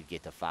 you did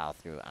get the follow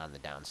through on the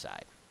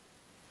downside.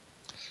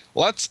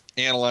 Let's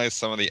analyze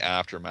some of the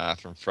aftermath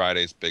from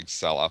Friday's big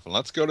sell-off, and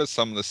let's go to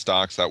some of the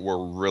stocks that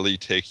were really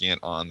taking it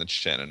on the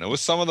chin. And it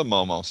was some of the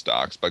Momo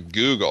stocks, but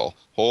Google,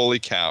 holy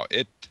cow,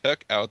 it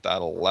took out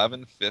that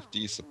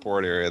 1150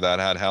 support area that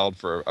had held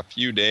for a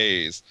few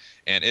days,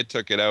 and it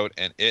took it out,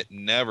 and it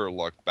never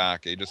looked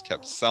back. They just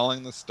kept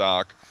selling the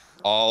stock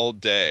all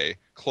day.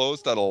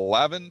 Closed at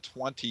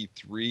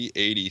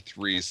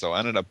 1123.83, so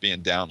ended up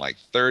being down like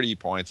 30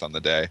 points on the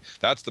day.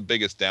 That's the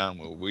biggest down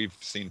move we've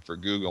seen for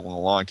Google in a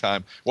long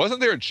time. Wasn't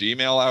there a Gmail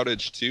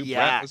outage too,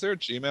 Yeah. Brent? Was there a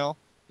Gmail?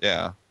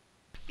 Yeah.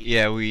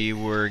 Yeah, we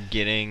were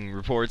getting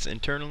reports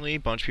internally. A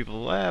bunch of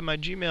people, my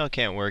Gmail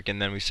can't work, and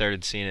then we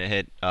started seeing it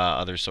hit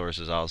other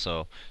sources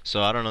also.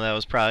 So I don't know. That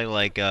was probably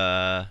like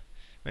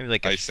maybe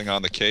like Icing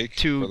on the cake.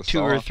 two for the two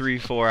or sell-off. 3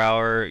 4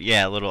 hour,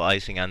 yeah, little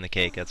icing on the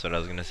cake. That's what I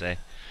was gonna say.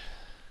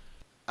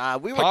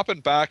 We were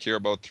Popping back here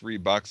about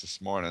 $3 this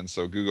morning,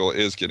 so Google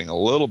is getting a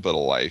little bit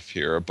of life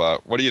here.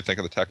 But what do you think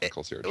of the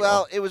technicals here, Joel?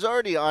 Well, it was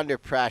already under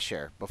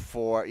pressure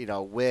before,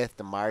 with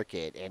the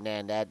market, and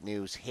then that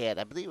news hit.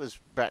 I believe it was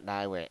Brett and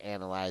I were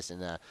analyzing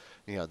the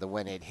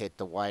when it hit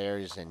the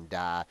wires, and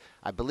I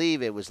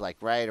believe it was like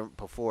right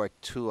before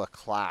 2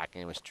 o'clock,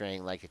 and it was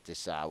trading like at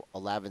this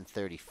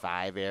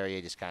 11:35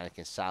 area, just kind of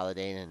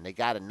consolidating, and they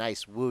got a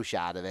nice whoosh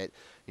out of it.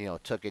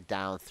 Took it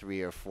down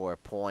 3 or 4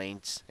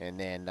 points, and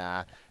then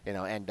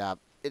end up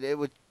it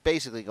would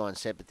basically go in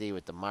sympathy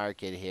with the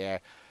market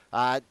here.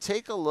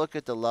 Take a look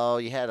at the low.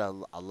 You had a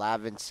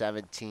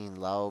 11.17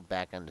 low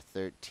back on the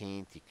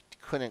 13th. You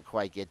couldn't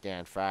quite get there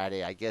on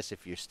Friday. I guess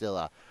if you're still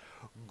a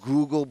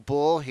Google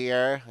bull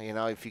here,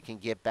 if you can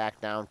get back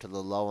down to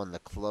the low in the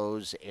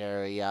close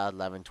area,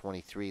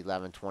 11.23,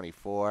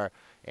 11.24,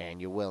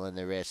 and you're willing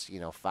to risk,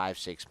 5,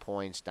 6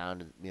 points down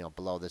to,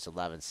 below this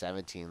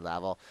 11.17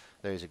 level,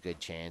 there's a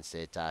good chance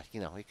that,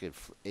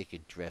 it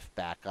could drift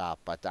back up.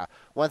 But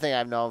one thing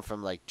I've known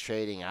from like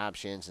trading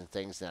options and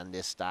things on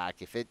this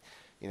stock, if it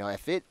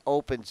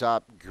opens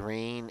up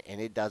green and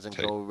it doesn't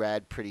go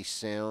red pretty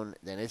soon,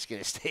 then it's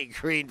going to stay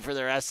green for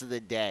the rest of the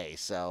day.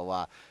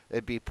 So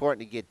it'd be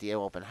important to get the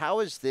open. How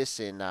is this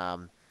in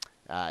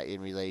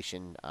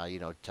relation,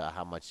 to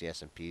how much the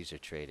S&Ps are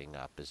trading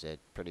up? Is it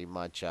pretty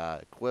much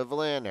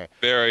equivalent or?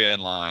 Very in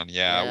line.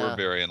 Yeah, Yeah. we're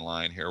very in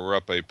line here. We're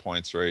up 8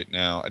 points right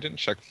now. I didn't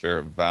check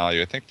fair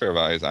value. I think fair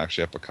value is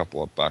actually up a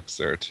couple of bucks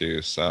there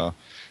too. So,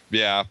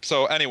 yeah.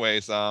 So,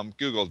 anyways,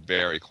 Google's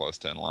very close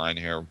to in line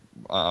here.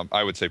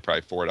 I would say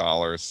probably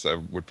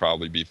 $4 would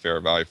probably be fair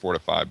value, $4 to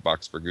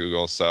 $5 for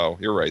Google. So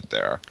you're right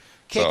there.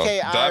 So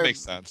that makes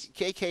sense.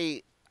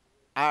 KKR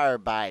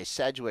by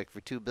Sedgwick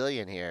for $2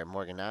 billion here.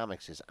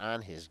 Morganomics is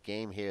on his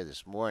game here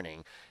this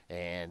morning,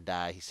 and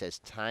he says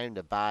time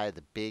to buy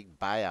the big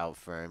buyout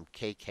firm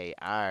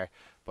KKR.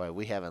 Boy,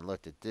 we haven't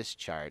looked at this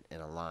chart in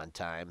a long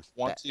time.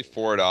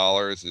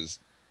 $24 is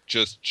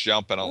just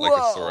jumping out like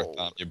a sore Whoa.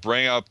 thumb. You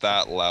bring up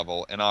that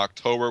level. In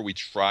October, we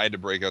tried to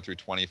break out through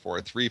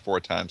 24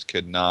 3-4 times,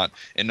 could not.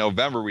 In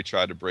November, we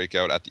tried to break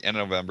out at the end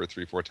of November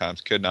 3-4 times,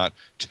 could not.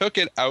 Took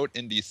it out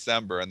in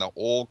December, and the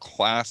old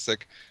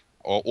classic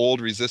old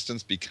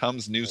resistance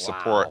becomes new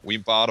support. Wow. We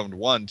bottomed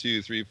 1,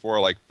 2, 3, 4,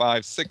 like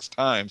 5, 6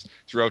 times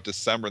throughout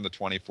December in the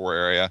 24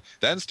 area,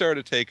 then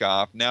started to take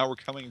off. Now we're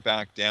coming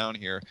back down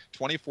here.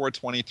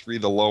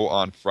 24.23 the low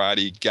on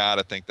Friday.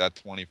 Gotta think that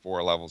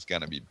 24 level is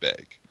gonna be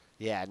big.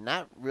 Yeah,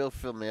 not real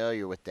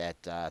familiar with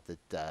that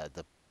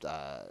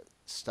the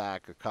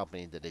stock or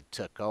company that it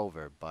took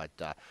over, but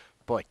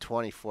boy,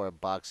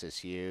 $24 is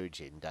huge,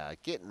 and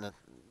getting a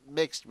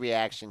mixed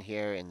reaction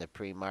here in the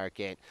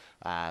pre-market.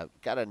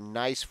 Got a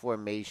nice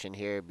formation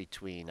here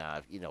between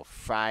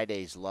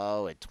Friday's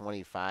low at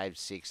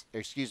 25.6,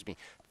 or excuse me,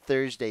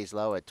 Thursday's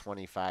low at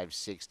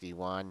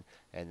 25.61,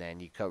 and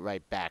then you cut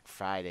right back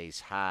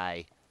Friday's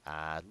high,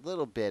 a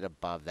little bit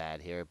above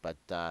that here, but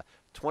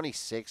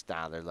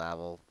 $26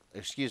 level.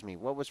 Excuse me,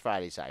 what was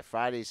Friday's high?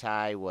 Friday's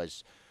high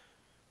was,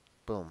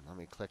 boom, let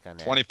me click on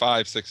that.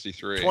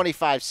 25.63.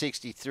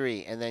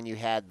 25.63, and then you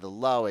had the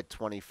low at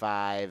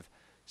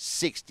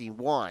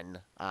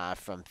 25.61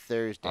 from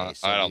Thursday.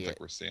 So I don't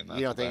think we're seeing that.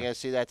 You don't think you're gonna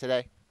see that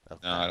today?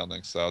 Okay. No, I don't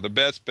think so. The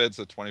best bid's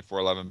at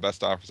 24.11.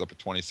 Best offers up at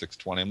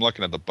 26.20. I'm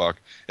looking at the book.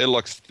 It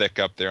looks thick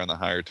up there in the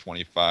higher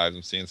 25s.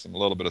 I'm seeing some a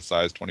little bit of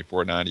size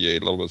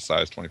 24.98, a little bit of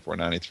size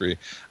 24.93.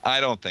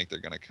 I don't think they're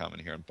going to come in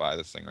here and buy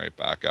this thing right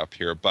back up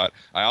here. But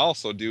I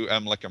also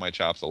am licking my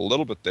chops a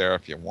little bit there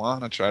if you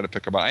want to try to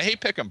pick a bottom. I hate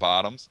picking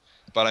bottoms.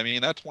 But I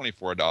mean, that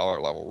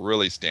 $24 level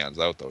really stands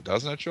out, though,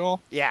 doesn't it, Joel?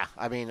 Yeah,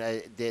 I mean,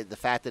 the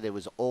fact that it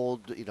was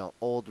old,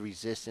 old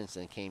resistance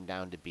and came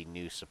down to be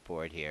new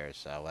support here.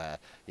 So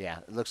yeah,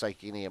 it looks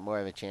like you're gonna get more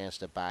of a chance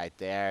to buy it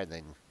there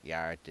than you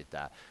are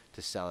to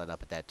sell it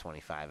up at that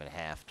 25.5,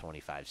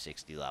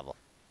 25.60 level.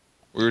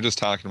 We were just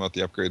talking about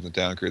the upgrades and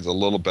downgrades a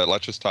little bit.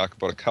 Let's just talk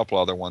about a couple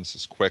other ones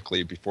just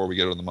quickly before we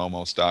get to the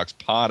Momo stocks.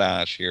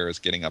 Potash here is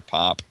getting a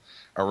pop.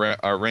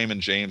 Our Raymond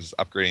James is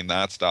upgrading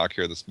that stock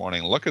here this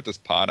morning. Look at this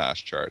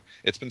potash chart.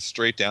 It's been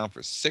straight down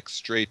for 6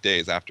 straight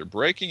days after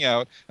breaking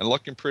out and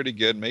looking pretty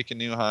good, making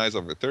new highs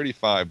over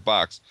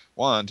 $35.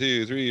 1,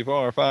 2, 3,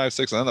 4, 5,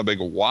 6, and then the big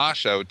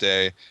washout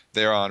day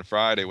there on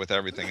Friday with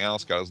everything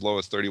else got as low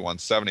as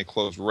 31.70,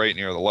 closed right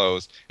near the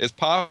lows. Is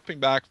popping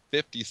back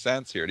 50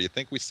 cents here. Do you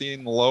think we've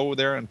seen low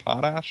there in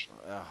potash?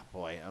 Oh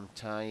boy, I'm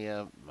telling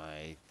you,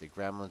 the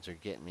gremlins are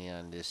getting me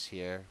on this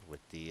here with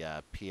the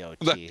POT.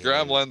 The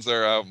gremlins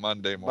are out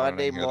Monday morning.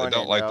 They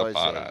don't like the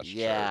potash.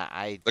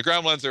 Yeah, the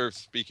gremlins are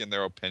speaking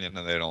their opinion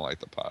and they don't like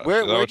the potash.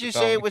 Where'd you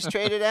say it was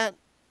traded at?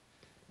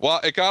 Well,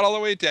 it got all the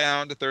way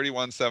down to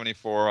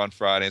 31.74 on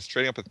Friday. It's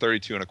trading up at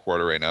 32 and a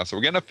quarter right now. So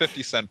we're getting a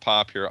 50-cent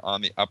pop here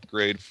on the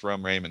upgrade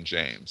from Raymond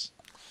James.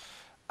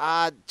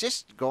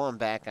 Just going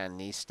back on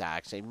these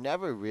stocks, they've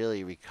never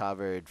really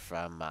recovered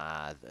from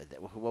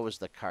what was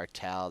the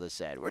cartel that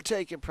said we're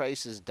taking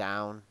prices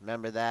down?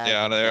 Remember that?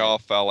 Yeah, they all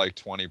fell like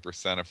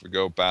 20% if we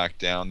go back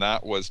down.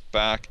 That was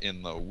back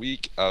in the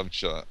week of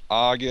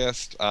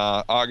August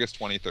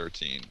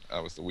 2013.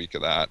 That was the week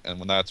of that, and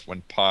that's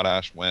when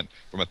potash went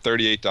from a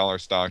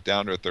 $38 stock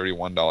down to a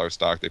 $31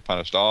 stock. They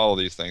punished all of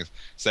these things,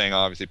 saying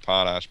obviously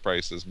potash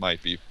prices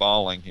might be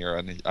falling here,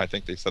 and I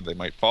think they said they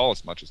might fall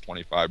as much as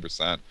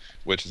 25%,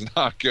 which is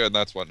not good.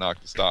 That's what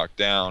knocked the stock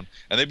down.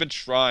 And they've been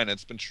trying.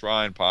 It's been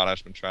trying.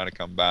 Potash been trying to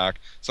come back.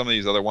 Some of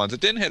these other ones,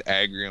 it didn't hit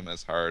Agrium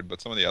as hard,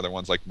 but some of the other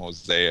ones like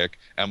Mosaic,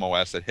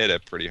 MOS, it hit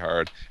it pretty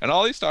hard. And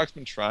all these stocks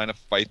been trying to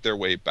fight their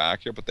way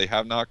back here, but they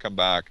have not come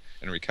back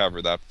and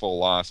recovered that full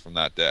loss from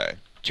that day.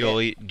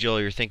 Joel,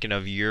 you're thinking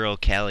of Euro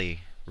Cali,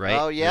 right?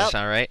 Oh, yeah. Does that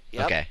sound right?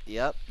 Yep, Okay.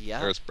 Yep.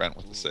 There's Brent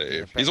with the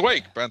save. Yeah, He's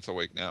awake. Brent's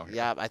awake now. Here.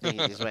 Yeah, I think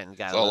he just went and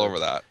got It's all over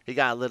that. He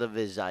got a little of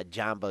his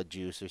Jumbo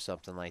juice or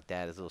something like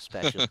that, his little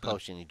special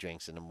potion he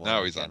drinks in the morning.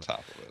 Now he's on top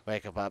of it.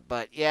 Wake him up.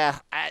 But yeah,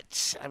 I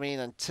mean,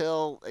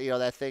 until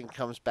that thing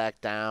comes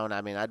back down, I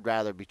mean, I'd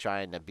rather be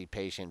trying to be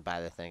patient by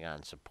the thing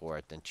on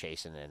support than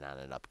chasing it on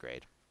an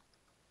upgrade.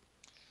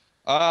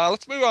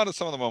 Let's move on to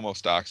some of the Momo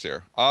stocks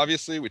here.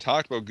 Obviously, we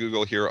talked about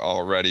Google here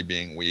already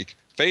being weak.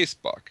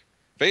 Facebook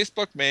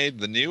made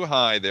the new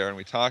high there, and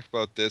we talked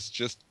about this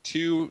just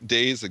 2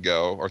 days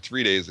ago or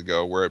 3 days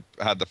ago, where it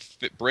had the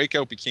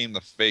breakout became the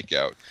fake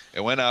out.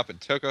 It went up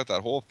and took out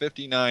that whole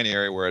 59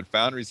 area where it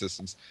found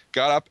resistance,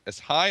 got up as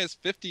high as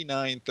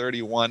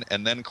 59.31,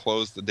 and then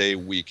closed the day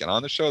weak. And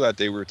on the show that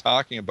day, we were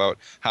talking about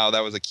how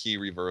that was a key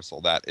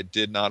reversal, that it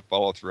did not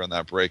follow through on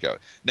that breakout.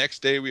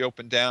 Next day, we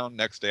opened down.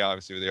 Next day,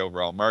 obviously, the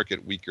overall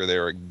market weaker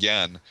there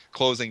again,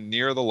 closing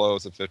near the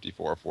lows of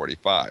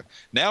 54.45.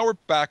 Now we're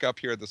back up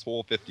here at this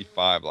whole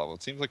 55 level.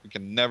 It seems like we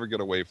can never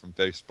get away from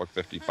Facebook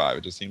 55.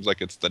 It just seems like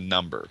it's the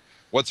number.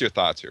 What's your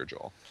thoughts here,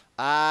 Joel?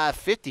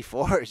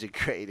 54 is a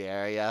great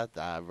area,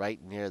 right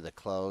near the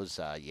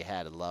close. You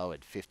had a low at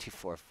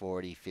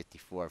 54.40,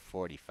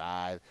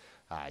 54.45.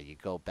 You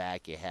go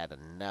back, you had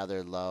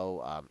another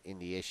low in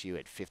the issue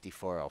at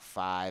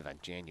 54.05 on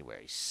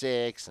January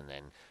 6th, and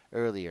then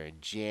earlier in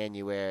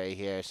January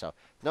here. So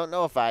don't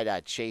know if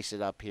I'd chase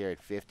it up here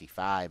at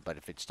 55, but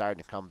if it's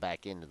starting to come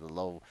back into the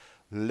low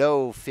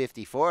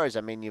 54s,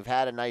 I mean, you've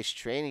had a nice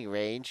trading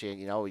range. And,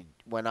 we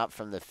went up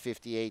from the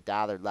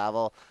 $58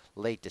 level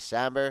late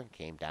December,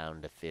 came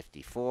down to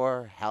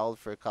 54, held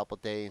for a couple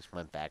days,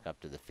 went back up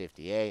to the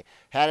 58,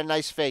 had a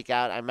nice fake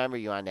out. I remember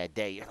you on that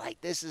day. You're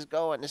like, this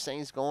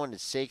thing's going to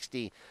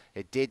 60.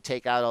 It did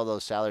take out all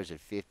those sellers at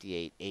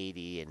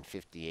 58.80 and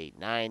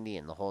 58.90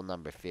 and the whole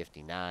number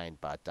 59.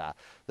 But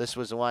this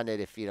was the one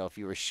that if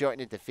you were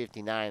shorting it to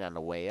 59 on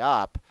the way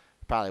up,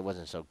 probably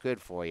wasn't so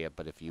good for you,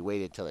 but if you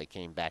waited till it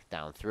came back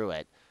down through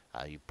it,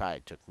 you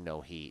probably took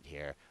no heat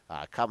here.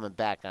 Coming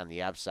back on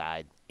the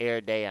upside,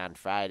 air day on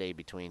Friday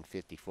between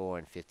 54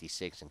 and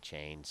 56 and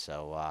change.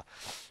 So,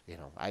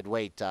 I'd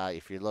wait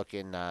if you're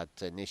looking to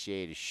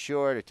initiate a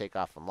short or take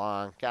off a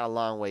long. Got a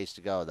long ways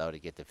to go, though, to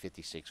get to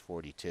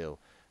 56.42.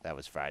 That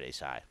was Friday's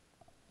high.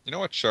 You know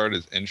what chart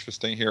is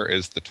interesting here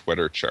is the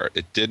Twitter chart.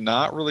 It did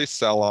not really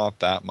sell off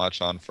that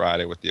much on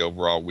Friday with the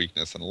overall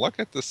weakness. And look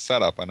at this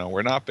setup. I know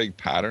we're not big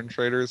pattern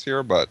traders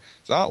here, but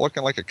it's not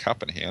looking like a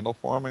cup and handle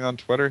forming on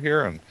Twitter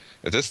here. And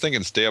if this thing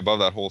can stay above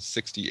that whole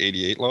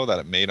 60.88 low that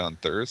it made on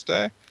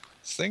Thursday,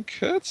 this thing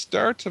could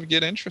start to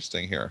get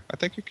interesting here. I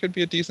think it could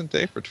be a decent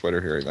day for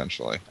Twitter here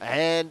eventually.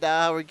 And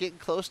we're getting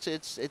close to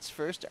its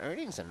first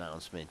earnings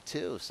announcement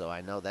too, so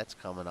I know that's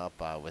coming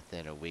up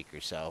within a week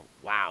or so.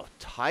 Wow,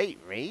 tight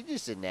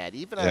ranges in that.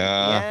 Even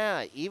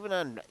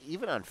on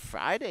even on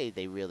Friday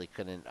they really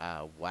couldn't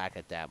whack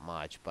it that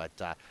much. But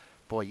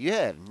boy, you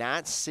have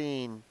not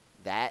seen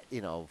that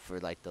for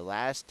like the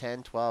last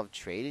 10, 12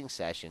 trading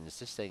sessions.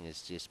 This thing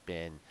has just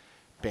been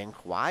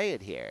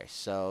quiet here.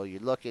 So you're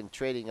looking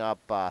trading up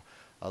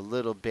a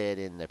little bit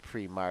in the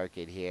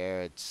pre-market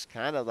here. It's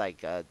kind of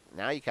like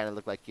now you kind of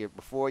look like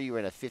before you were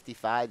in a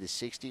 55 to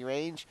 60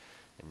 range,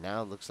 and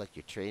now it looks like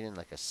you're trading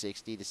like a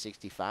 60 to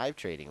 65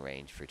 trading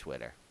range for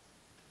Twitter.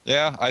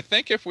 Yeah, I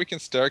think if we can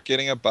start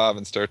getting above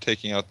and start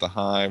taking out the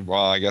high,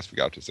 well, I guess we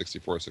got to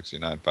 64,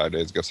 69 5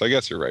 days ago. So I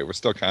guess you're right. We're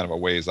still kind of a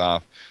ways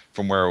off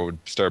from where it would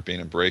start being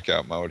in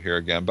breakout mode here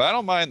again. But I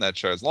don't mind that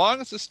chart. As long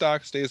as the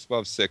stock stays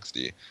above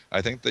 60,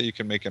 I think that you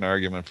can make an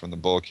argument from the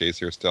bull case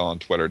here still on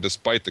Twitter,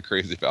 despite the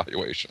crazy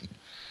valuation.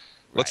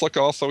 Let's look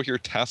also here,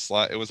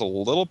 Tesla. It was a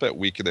little bit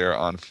weak there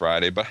on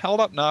Friday, but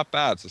held up not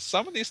bad. So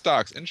some of these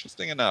stocks,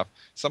 interesting enough,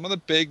 some of the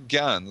big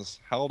guns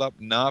held up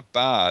not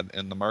bad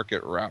in the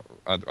market,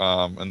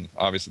 and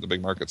obviously the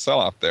big market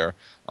sell-off there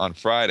on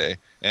Friday.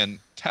 And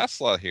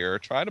Tesla here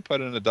tried to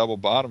put in a double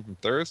bottom from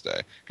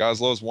Thursday. Got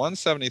as low as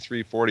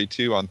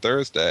 173.42 on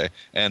Thursday,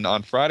 and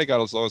on Friday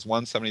got as low as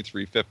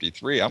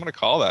 173.53. I'm going to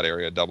call that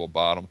area a double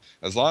bottom.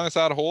 As long as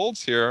that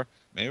holds here,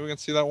 maybe we can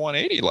see that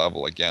 180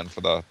 level again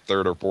for the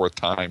third or fourth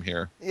time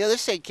here.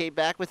 This thing came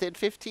back within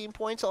 15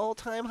 points of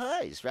all-time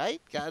highs,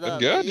 right? Got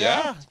good,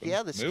 yeah.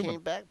 This moving. Came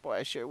back. Boy,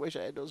 I sure wish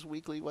I had those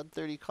weekly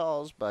 130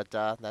 calls, but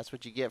that's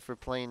what you get for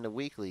playing the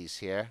weeklies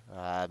here.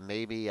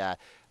 Maybe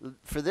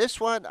for this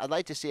one, I'd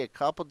like to see a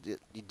couple.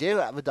 You do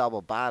have a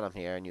double bottom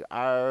here, and you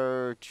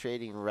are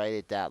trading right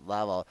at that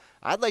level.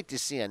 I'd like to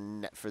see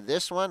for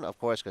this one, of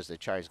course, because the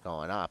chart's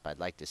going up. I'd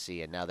like to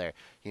see another,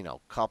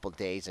 couple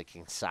days of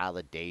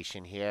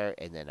consolidation here,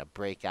 and then a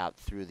breakout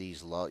through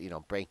these low,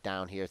 break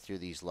down here through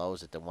these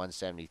lows at the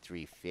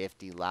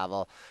 173.50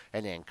 level,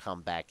 and then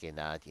come back and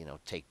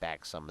take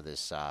back some of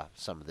this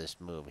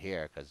move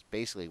here, because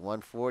basically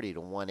 140 to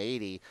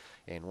 180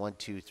 in 1,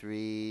 2,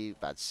 3,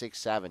 about 6,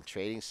 7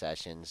 trading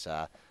sessions.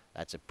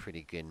 That's a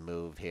pretty good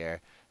move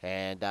here.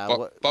 And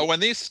but when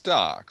these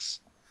stocks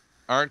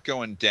aren't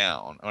going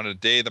down on a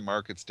day the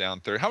market's down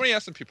 30. How many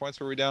S&P points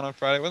were we down on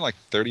Friday? Wasn't like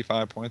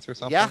 35 points or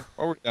something? Yeah.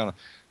 Or were we down?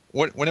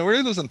 When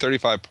we're losing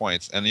 35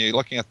 points, and you're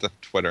looking at the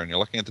Twitter and you're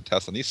looking at the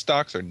Tesla, and these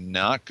stocks are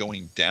not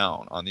going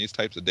down on these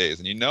types of days.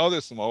 And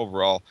there's some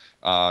overall,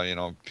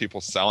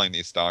 people selling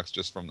these stocks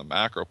just from the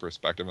macro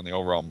perspective and the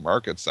overall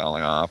market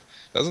selling off.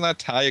 Doesn't that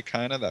tell you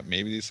kind of that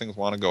maybe these things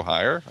want to go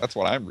higher? That's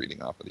what I'm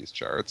reading off of these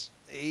charts.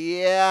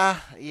 Yeah,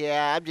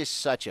 I'm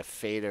just such a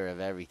fader of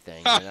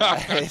everything.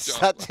 If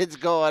something's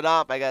going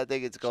up, I gotta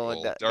think it's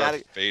going down.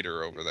 Darth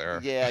Vader over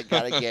there. Yeah,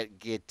 gotta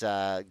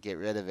get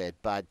rid of it.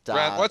 But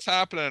Brent, what's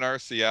happening in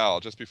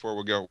RCL? Just before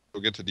we'll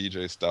get to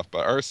DJ stuff,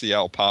 but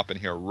RCL popping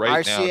here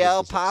right now.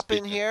 RCL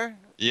popping here.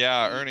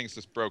 Yeah, earnings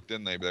just broke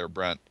in there,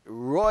 Brent.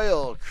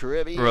 Royal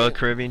Caribbean. Royal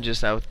Caribbean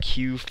just out with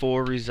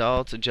Q4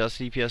 results.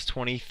 Adjusted EPS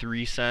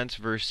 23 cents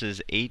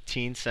versus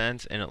 18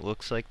 cents, and it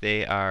looks like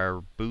they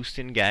are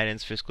boosting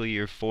guidance fiscal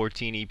year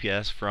 14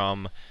 EPS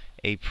from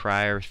a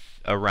prior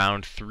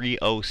around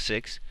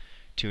 306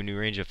 to a new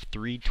range of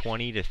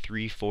 320 to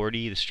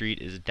 340. The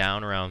street is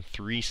down around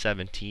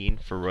 317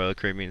 for Royal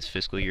Caribbean's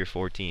fiscal year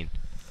 14.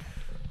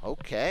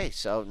 Okay,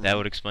 so that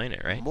would explain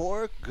it, right?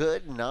 More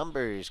good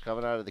numbers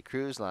coming out of the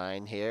cruise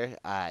line here.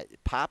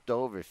 Popped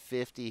over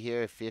 50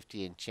 here,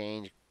 50 and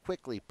change.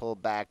 Quickly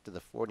pulled back to the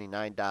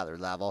 $49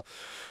 level.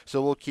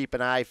 So we'll keep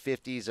an eye.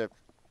 50's a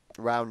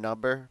round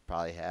number.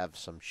 Probably have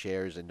some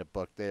shares in the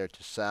book there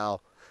to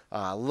sell.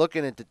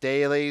 Looking at the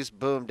dailies,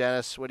 boom,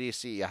 Dennis. What do you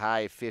see? A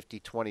high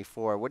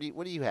 50.24.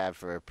 What do you have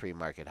for a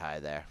pre-market high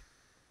there?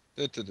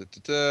 I'll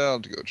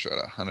go try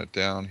to hunt it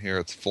down here.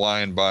 It's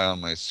flying by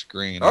on my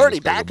screen. Already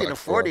back in the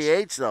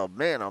 48s, though.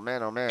 Man, oh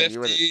man, oh man.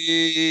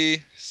 50-17?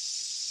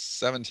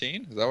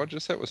 Is that what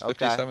just hit? Was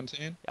 50-17?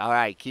 Okay. All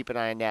right, keep an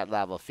eye on that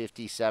level.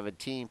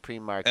 50.17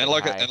 pre-market and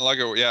look high.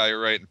 Yeah,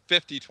 you're right.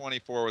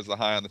 50.24 was the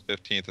high on the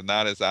 15th, and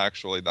that is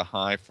actually the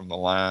high from the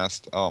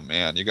last. Oh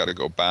man, you got to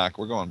go back.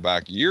 We're going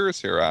back years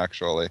here,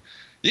 actually.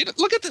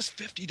 Look at this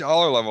 $50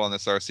 level on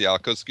this RCL,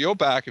 because if you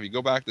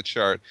go back the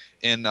chart,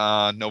 in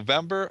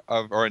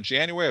in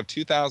January of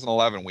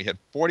 2011, we had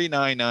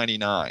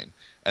 $49.99.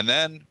 And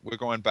then we're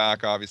going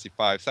back, obviously,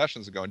 5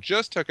 sessions ago and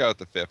just took out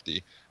the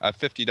 50 at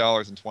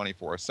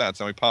 $50.24.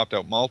 And we popped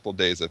out multiple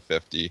days at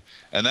 50.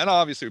 And then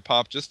obviously we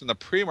popped just in the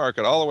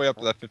pre-market all the way up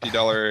to that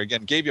 $50 area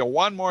again. Gave you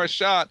one more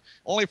shot,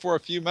 only for a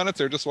few minutes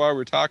there, just while we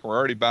were talking. We're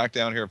already back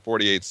down here at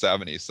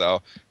 48.70.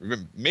 So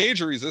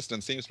major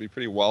resistance seems to be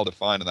pretty well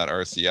defined in that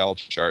RCL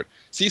chart.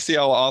 CCL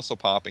also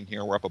popping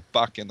here. We're up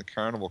 $1 in the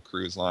Carnival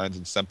Cruise Lines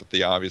and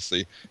Sympathy,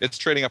 obviously. It's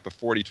trading up at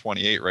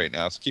 40.28 right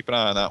now. So keep an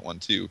eye on that one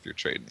too if you're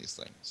trading these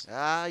things.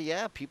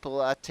 Yeah,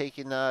 people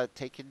taking to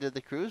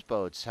the cruise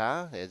boats,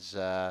 huh?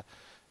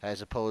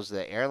 As opposed to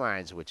the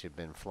airlines, which have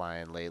been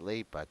flying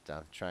lately. But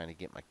I'm trying to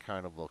get my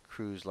Carnival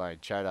Cruise Line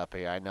chart up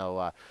here. I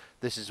know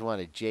this is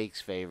one of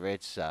Jake's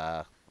favorites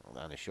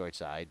on the short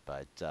side,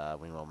 but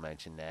we won't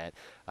mention that.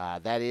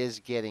 That is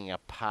getting a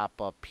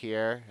pop up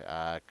here.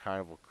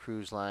 Carnival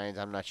Cruise Lines.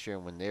 I'm not sure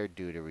when they're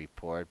due to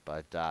report,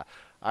 but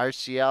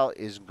RCL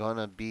is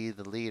gonna be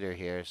the leader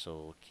here, so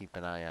we'll keep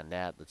an eye on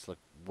that. Let's look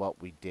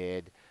what we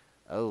did.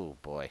 Oh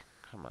boy,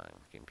 come on,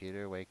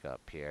 computer, wake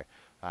up here.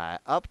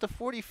 Up to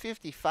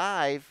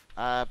 40.55,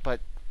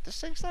 but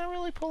this thing's not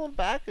really pulling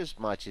back as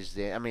much as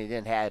I mean, it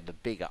didn't have a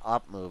big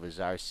up move as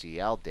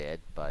RCL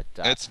did, but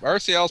it's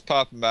RCL's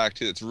popping back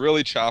too. It's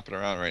really chopping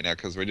around right now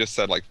because we just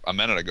said like a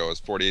minute ago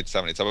it's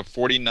 48.70. It's up at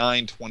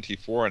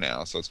 49.24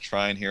 now, so it's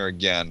trying here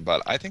again.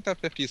 But I think that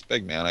 50 is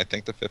big, man. I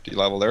think the 50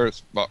 level there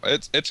is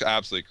it's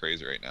absolutely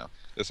crazy right now.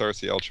 This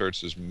RCL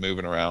church is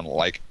moving around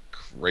like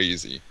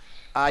crazy.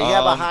 You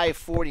have a high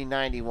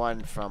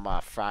 40.91 from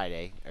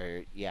Friday,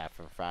 or yeah,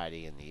 from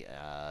Friday in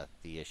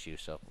the issue.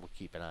 So we'll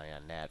keep an eye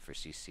on that for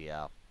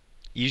CCL.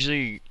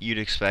 Usually, you'd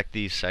expect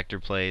these sector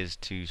plays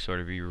to sort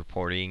of be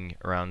reporting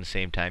around the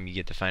same time. You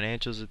get the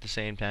financials at the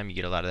same time. You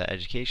get a lot of the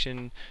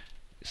education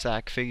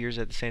stock figures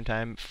at the same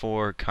time.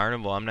 For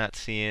Carnival, I'm not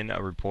seeing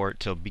a report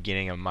till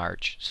beginning of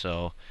March.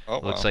 So Oh,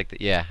 looks wow. like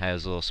yeah, I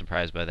was a little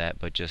surprised by that.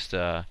 But just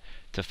to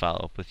follow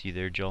up with you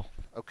there, Joel.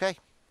 Okay.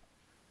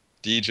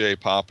 DJ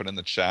popping in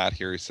the chat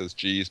here. He says,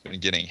 G's been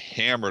getting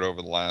hammered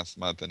over the last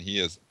month, and he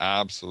is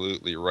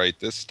absolutely right.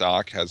 This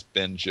stock has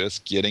been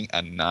just getting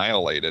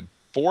annihilated.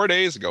 5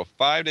 days ago,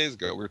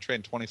 we were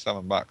trading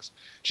 $27.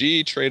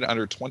 GE traded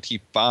under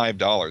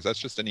 $25. That's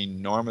just an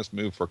enormous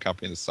move for a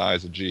company the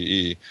size of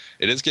GE.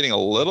 It is getting a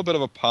little bit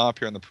of a pop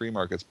here in the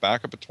pre-markets,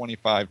 back up at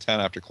 25.10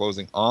 after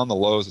closing on the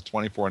lows at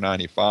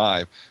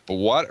 24.95. But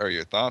what are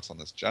your thoughts on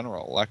this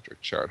General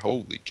Electric chart?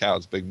 Holy cow,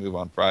 it's a big move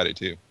on Friday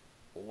too.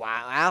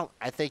 Wow,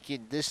 I think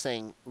this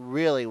thing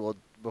really will.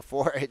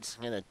 Before it's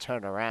gonna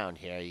turn around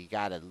here, you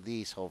got to at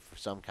least hope for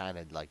some kind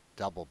of like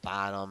double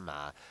bottom.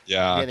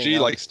 Yeah, Getting G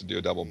up, likes to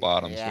do double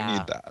bottoms. We yeah,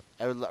 need that.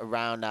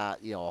 around a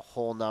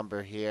whole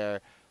number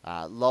here.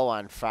 Low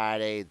on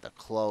Friday, the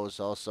close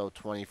also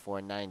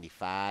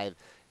 24.95.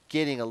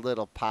 Getting a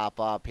little pop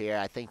up here.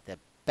 I think the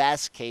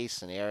best case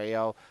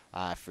scenario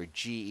for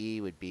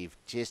GE would be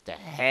just to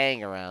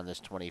hang around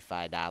this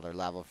 $25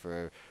 level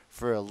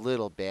for a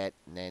little bit,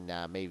 and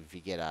then maybe if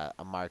you get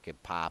a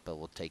market pop, it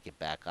will take it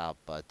back up.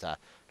 But I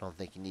don't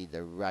think you need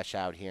to rush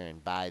out here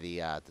and buy the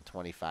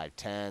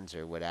 25.10s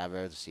or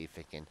whatever to see if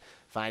it can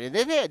find it.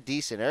 They had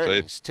decent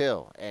earnings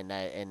too, and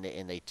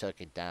they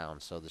took it down.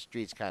 So the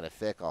street's kind of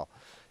fickle.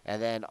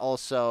 And then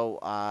also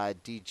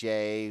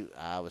DJ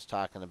was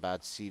talking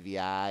about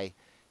CVI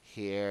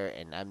here,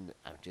 and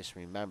I just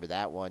remember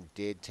that one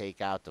did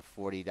take out the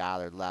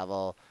 $40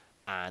 level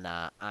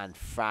on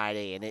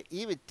Friday, and it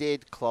even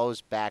did close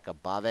back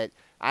above it.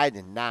 I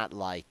did not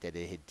like that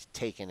it had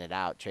taken it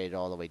out, traded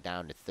all the way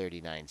down to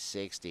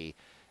 39.60.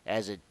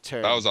 As it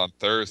turned, That was on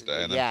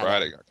Thursday, and then yeah,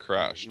 Friday got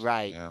crushed.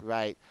 right, Yeah.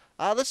 right.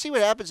 Let's see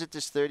what happens at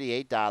this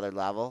 $38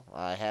 level.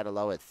 I had a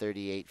low at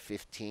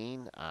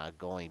 38.15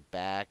 going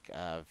back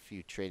a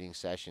few trading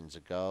sessions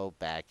ago,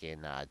 back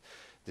in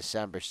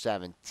December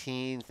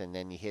 17th, and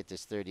then you hit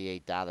this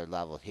 $38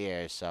 level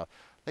here. So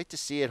like to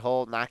see it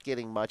hold, not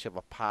getting much of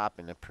a pop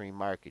in the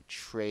pre-market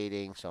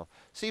trading. So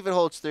see if it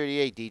holds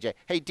 38, DJ.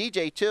 Hey,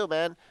 DJ too,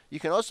 man. You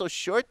can also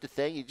short the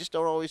thing. You just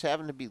don't always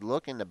happen to be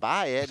looking to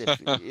buy it, if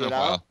you know,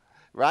 Well,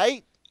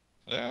 right?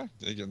 yeah,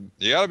 you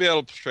got to be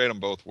able to trade them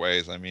both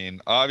ways. I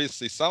mean,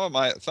 obviously, some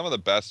of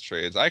the best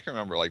trades I can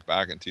remember, like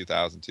back in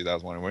 2000,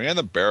 2001, when you're in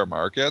the bear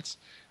markets,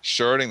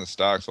 shorting the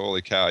stocks.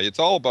 Holy cow! It's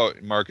all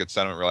about market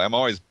sentiment, really. I'm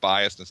always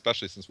biased,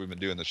 especially since we've been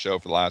doing the show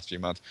for the last few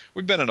months.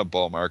 We've been in a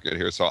bull market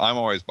here, so I'm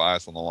always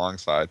biased on the long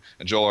side.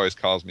 And Joel always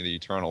calls me the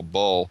eternal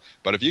bull.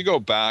 But if you go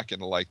back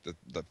into like the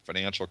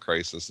financial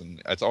crisis,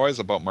 and it's always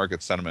about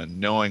market sentiment,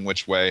 knowing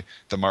which way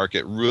the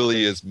market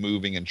really is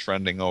moving and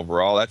trending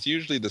overall. That's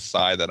usually the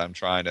side that I'm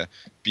trying to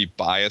be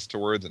biased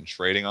towards and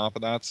trading off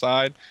of that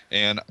side.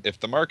 And if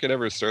the market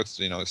ever starts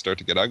to, start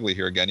to get ugly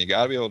here again, you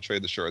got to be able to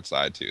trade the short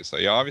side too. So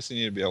you obviously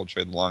need to be able to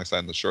trade the long side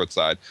and the short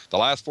side. The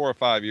last 4 or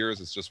 5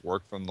 years, it's just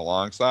worked from the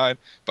long side.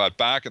 But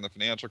back in the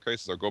financial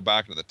crisis, or go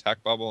back into the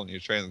tech bubble and you're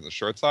trading the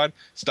short side,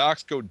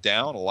 stocks go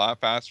down a lot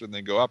faster than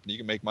they go up, and you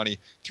can make money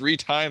 3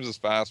 times as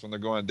fast when they're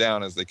going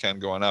down as they can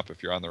going up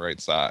if you're on the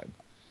right side.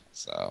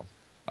 So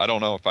I don't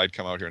know if I'd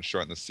come out here and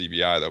shorten the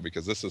CBI though,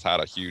 because this has had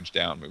a huge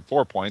down move.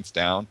 4 points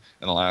down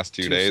in the last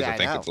 2 days. I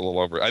think it's a little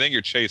over. I think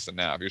you're chasing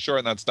now. If you're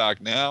shorting that stock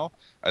now,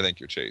 I think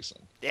you're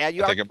chasing. Yeah, I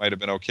think it might have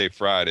been okay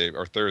Friday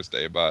or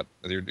Thursday, but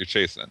you're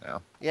chasing it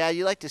now. Yeah,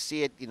 you like to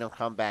see it,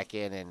 come back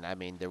in, and I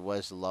mean, there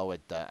was a low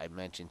at I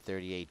mentioned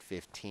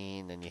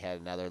 38.15, then you had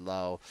another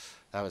low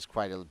that was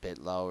quite a bit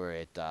lower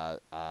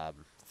at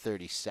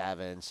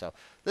 37. So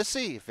let's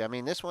see. I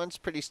mean, this one's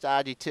pretty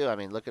stodgy too. I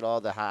mean, look at all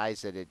the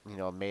highs that it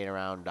made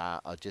around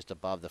just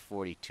above the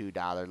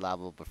 $42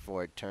 level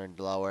before it turned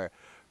lower,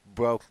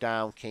 broke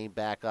down, came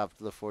back up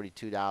to the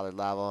 $42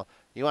 level.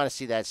 You want to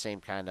see that same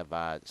kind of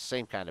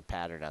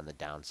pattern on the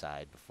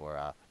downside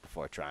before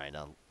trying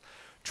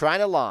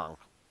along.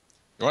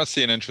 You want to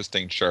see an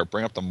interesting chart?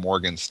 Bring up the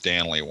Morgan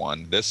Stanley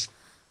one. This.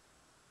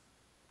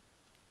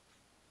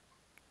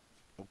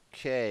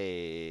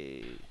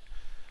 Okay.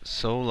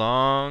 So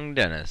long,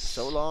 Dennis.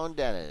 So long,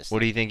 Dennis. What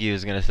do you think he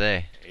was gonna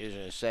say? He was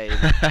gonna say,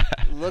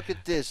 look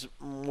at this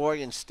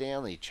Morgan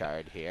Stanley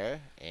chart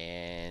here,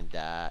 and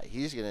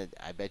he's gonna.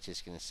 I bet you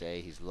he's gonna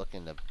say he's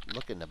looking to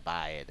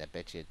buy it. I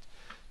bet you.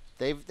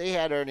 They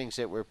had earnings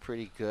that were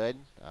pretty good.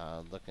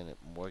 Looking at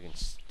Morgan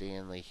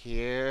Stanley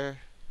here.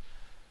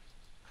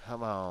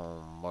 Come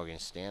on, Morgan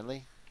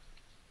Stanley.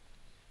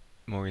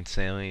 Morgan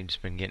Stanley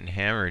just been getting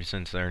hammered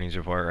since the earnings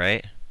report,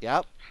 right?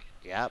 Yep,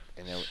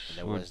 and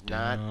it was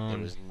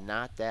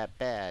not that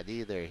bad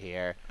either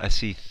here. I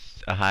see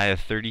a high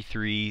of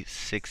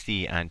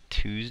 33.60 on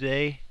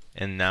Tuesday,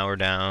 and now we're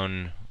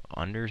down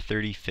under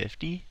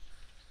 30.50.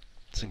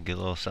 It's a good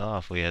little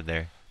sell-off we had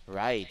there.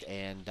 Right,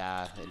 and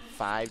in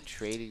 5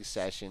 trading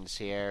sessions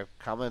here,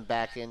 coming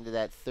back into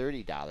that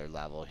 $30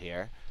 level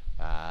here.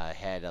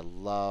 Had a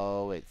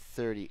low at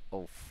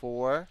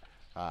 30.04,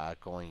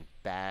 going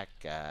back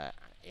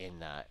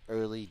in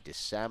early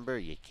December.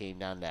 You came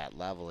down to that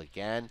level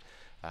again,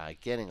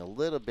 getting a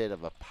little bit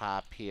of a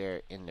pop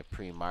here in the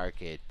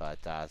pre-market, but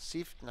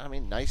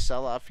nice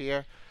sell-off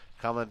here.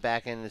 Coming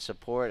back into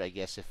support, I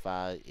guess if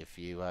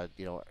you are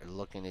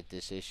looking at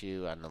this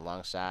issue on the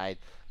long side,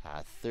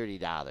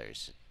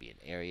 $30 would be an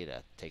area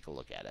to take a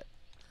look at it.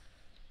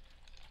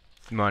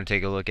 You want to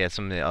take a look at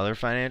some of the other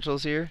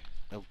financials here?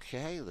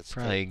 Okay, let's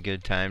probably a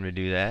good time to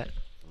do that.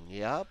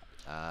 Yep.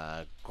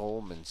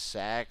 Goldman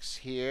Sachs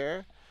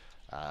here.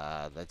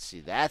 Let's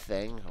see, that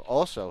thing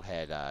also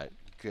had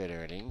good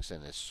earnings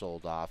and has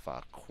sold off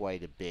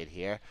quite a bit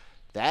here.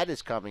 That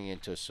is coming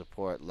into a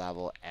support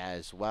level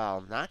as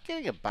well. Not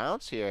getting a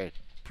bounce here.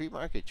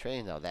 Pre-market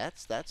trading though,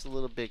 that's a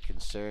little bit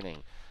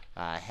concerning.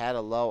 Had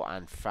a low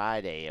on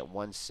Friday at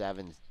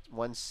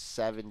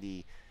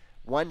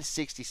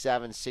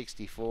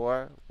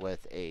 167.64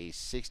 with a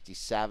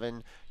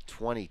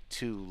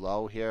 67.22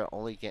 low here.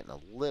 Only getting a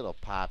little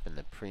pop in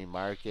the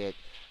pre-market.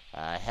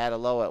 Had a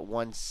low at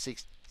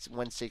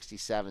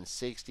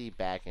 167.60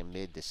 back in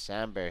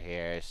mid-December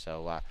here.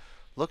 So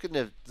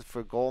looking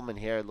for Goldman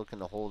here, looking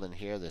to hold in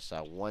here this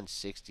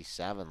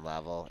 167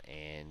 level,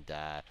 and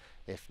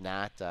if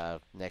not,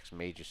 next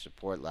major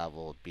support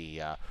level would be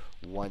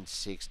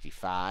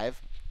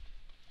 165.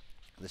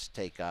 Let's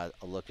take a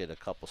look at a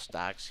couple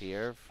stocks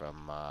here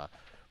from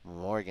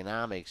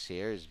Morganomics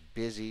here. Is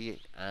busy,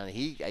 and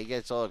he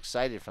gets all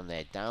excited from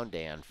that down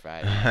day on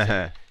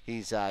Friday.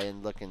 He's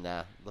in looking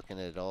at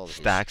all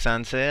stocks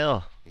on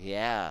sale.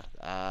 Yeah,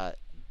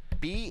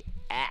 BX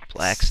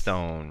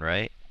Blackstone,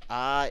 right?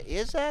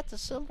 Is that the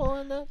symbol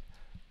on that?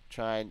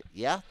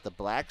 The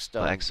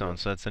Blackstone. Blackstone.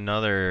 So that's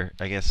another.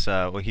 I guess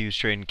he was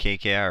trading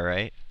KKR,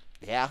 right?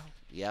 Yeah.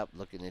 Yep.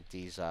 Looking at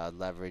these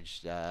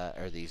leveraged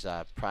or these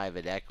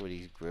private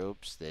equity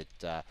groups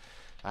that.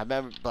 I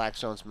remember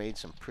Blackstone's made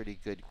some pretty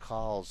good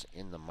calls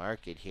in the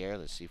market here.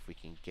 Let's see if we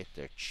can get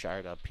their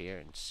chart up here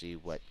and see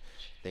what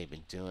they've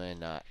been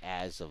doing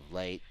as of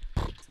late.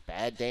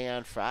 Bad day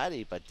on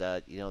Friday, but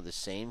the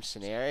same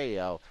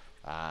scenario.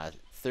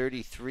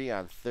 33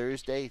 on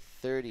Thursday,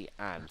 30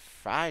 on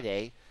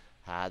Friday.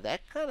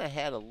 That kind of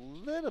had a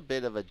little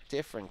bit of a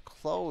different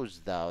close,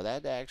 though.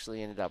 That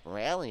actually ended up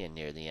rallying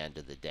near the end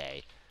of the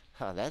day.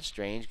 That's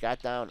strange.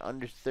 Got down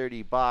under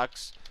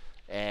 $30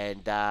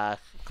 and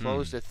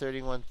closed at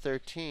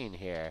 31.13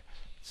 here.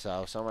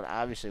 So someone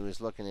obviously was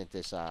looking at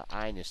this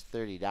minus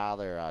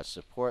 $30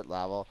 support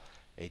level.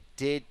 It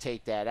did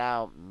take that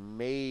out,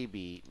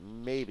 maybe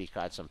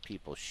caught some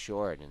people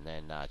short, and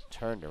then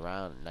turned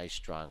around. A nice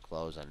strong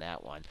close on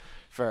that one.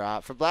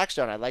 For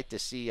Blackstone, I'd like to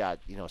see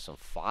some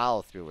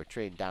follow through. We're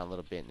trading down a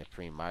little bit in the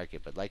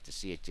pre-market, but I'd like to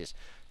see it just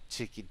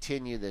to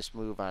continue this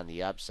move on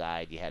the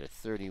upside. You had a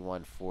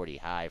 31.40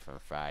 high from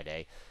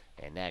Friday,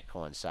 and that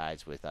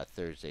coincides with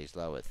Thursday's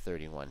low at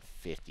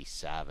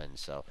 31.57.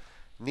 So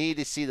need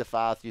to see the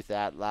follow through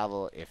that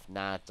level. If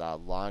not,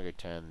 longer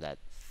term, that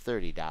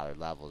 $30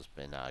 level has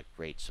been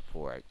great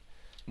support.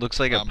 Looks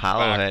like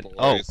Apollo had.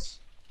 Boys.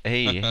 Oh,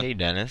 hey,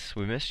 Dennis,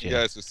 we missed you. You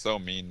guys are so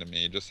mean to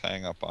me. Just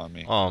hang up on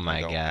me. Oh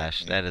my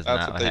gosh, that is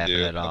not what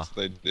happened at all. That's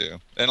what they do.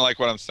 And like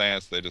what I'm saying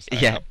is they just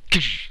hang up.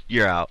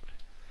 You're out.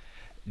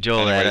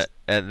 Joel, Anyways.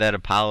 that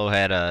Apollo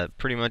had a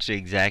pretty much the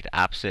exact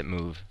opposite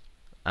move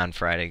on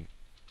Friday.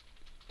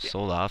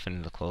 sold off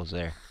into the close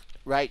there.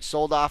 Right,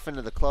 sold off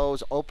into the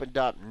close, opened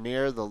up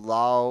near the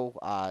low,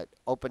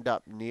 opened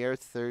up near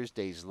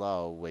Thursday's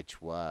low,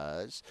 which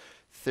was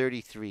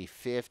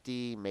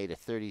 33.50, made a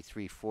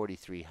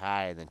 33.43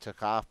 high, and then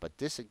took off. But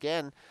this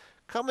again,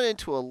 coming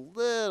into a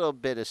little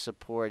bit of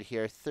support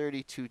here.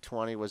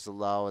 32.20 was the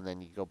low, and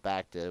then you go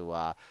back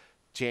to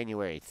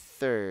January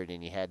 3rd,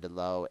 and you had the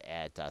low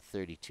at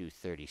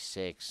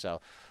 32.36.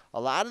 So a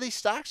lot of these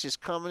stocks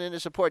just coming into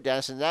support,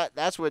 Dennis, and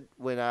that's what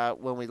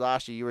when we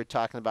lost you, you were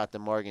talking about the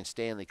Morgan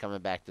Stanley coming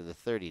back to the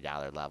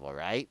 $30 level,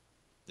 right?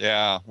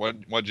 Yeah.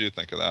 What do you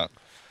think of that?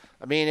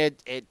 I mean,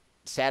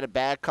 it's had a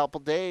bad couple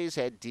days,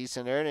 had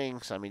decent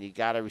earnings. I mean, you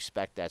got to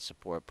respect that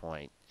support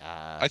point.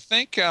 I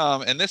think,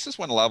 and this is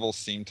when levels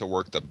seem to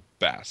work the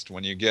best.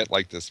 When you get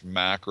like this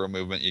macro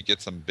movement, you get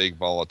some big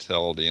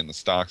volatility, and the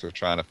stocks are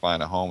trying to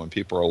find a home, and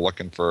people are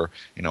looking for,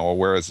 well,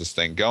 where is this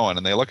thing going?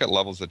 And they look at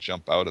levels that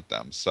jump out at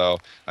them. So,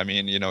 I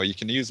mean, you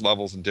can use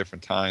levels in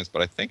different times,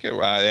 but I think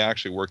they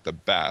actually work the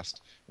best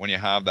when you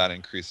have that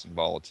increase in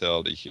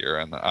volatility here.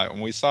 And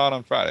we saw it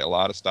on Friday. A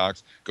lot of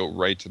stocks go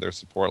right to their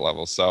support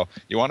levels. So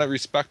you want to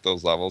respect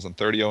those levels. And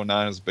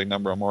 30.09 is a big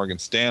number on Morgan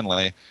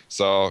Stanley.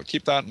 So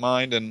keep that in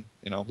mind. And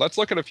let's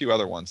look at a few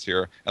other ones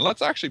here. And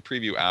let's actually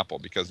preview Apple,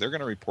 because they're going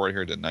to report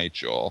here tonight,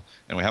 Joel.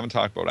 And we haven't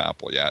talked about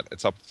Apple yet.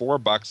 It's up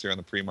 $4 here in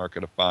the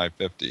pre-market of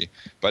 5.50.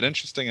 But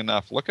interesting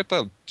enough, look at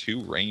the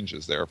two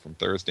ranges there from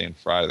Thursday and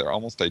Friday. They're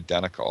almost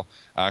identical.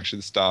 Actually,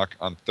 the stock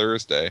on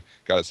Thursday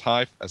got as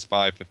high as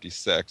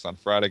 5.56. On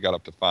Friday, got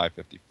up to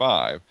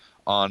 5.55.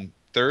 On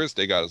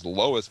Thursday got as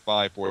low as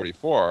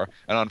 5.44,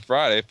 and on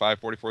Friday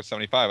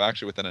 5.44.75,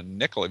 actually within a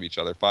nickel of each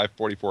other,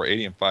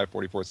 5.44.80 and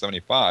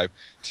 5.44.75,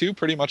 two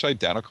pretty much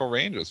identical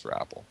ranges for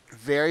Apple.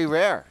 Very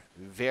rare.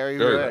 Very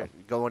Very rare rare.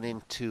 going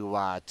into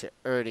to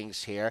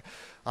earnings here.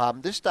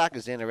 This stock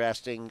is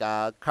interesting.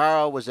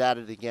 Carl was at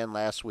it again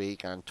last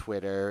week on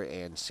Twitter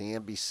and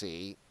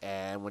CNBC,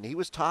 and when he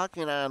was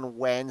talking on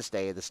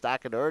Wednesday, the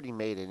stock had already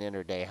made an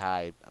intraday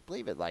high, I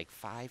believe at like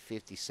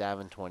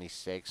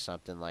 557.26,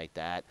 something like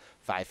that,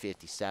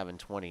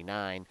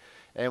 557.29.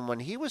 And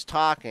when he was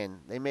talking,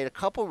 they made a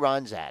couple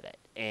runs at it,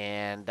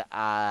 and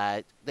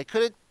they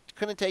couldn't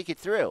take it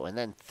through. And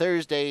then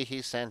Thursday,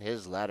 he sent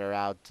his letter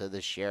out to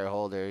the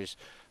shareholders,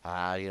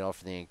 for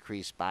the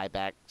increased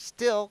buyback.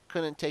 Still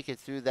couldn't take it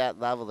through that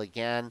level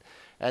again.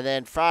 And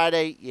then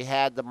Friday, you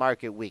had the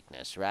market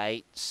weakness,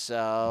 right?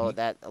 So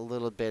that a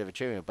little bit of a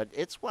tribute. But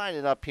it's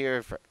winding up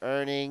here for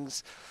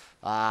earnings.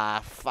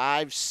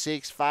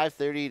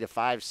 530 to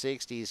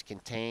 560 is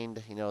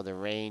contained, the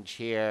range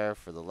here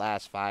for the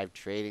last 5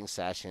 trading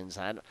sessions.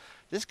 I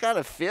just kind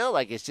of feel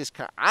like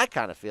I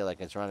kind of feel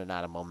like it's running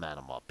out of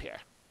momentum up here.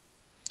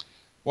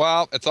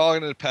 Well, it's all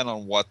going to depend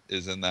on what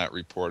is in that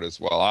report as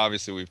well.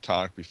 Obviously, we've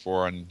talked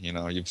before, and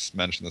you've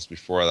mentioned this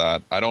before,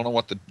 that I don't know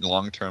what the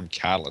long-term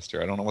catalyst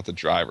here. I don't know what the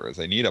driver is.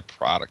 They need a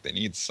product. They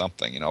need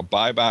something.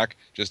 Buyback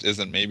just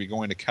isn't maybe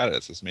going to cut it.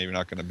 It's just maybe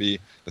not going to be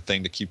the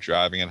thing to keep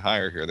driving it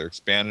higher here. They're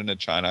expanding to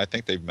China. I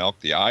think they've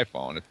milked the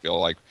iPhone. I feel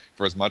like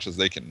for as much as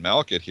they can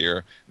milk it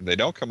here, if they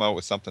don't come out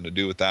with something to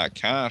do with that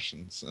cash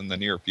in the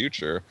near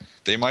future,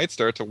 they might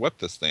start to whip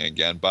this thing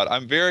again. But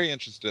I'm very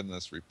interested in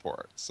this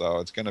report. So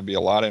it's going to be a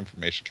lot of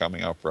information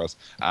coming out for us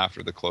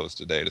after the close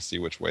today to see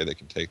which way they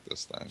can take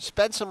this thing.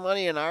 Spend some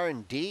money in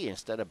R&D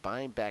instead of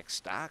buying back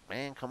stock,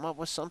 man. Come up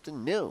with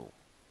something new.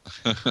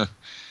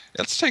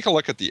 Let's take a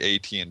look at the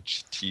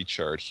AT&T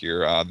chart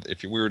here.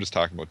 We were just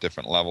talking about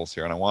different levels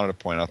here, and I wanted to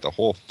point out the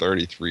whole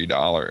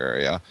 $33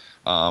 area,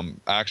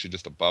 actually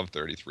just above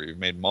 33. We've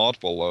made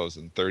multiple lows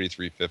in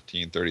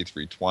 33.15,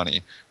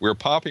 33.20. We were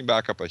popping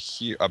back up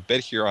a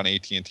bit here on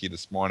AT&T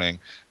this morning.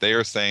 They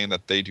are saying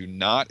that they do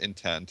not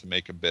intend to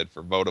make a bid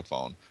for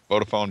Vodafone.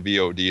 Vodafone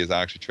VOD is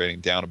actually trading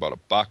down about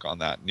 $1 on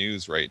that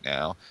news right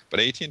now, but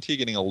AT&T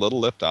getting a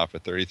little lift off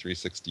at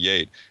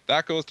 33.68.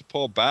 That goes to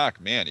pull back.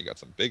 Man, you got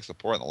some big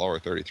support in the lower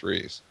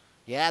 33s.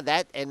 Yeah,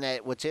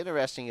 what's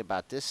interesting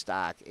about this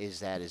stock is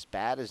that as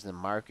bad as the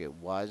market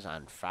was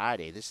on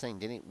Friday, this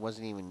thing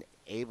wasn't even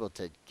able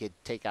to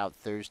take out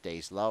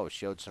Thursday's low. It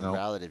showed some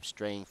relative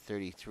strength,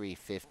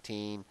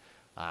 33.15.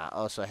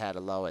 Also had a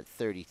low at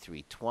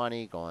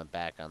 33.20 going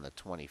back on the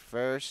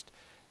 21st.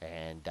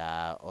 And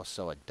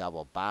also a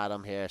double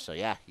bottom here. So,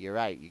 yeah, you're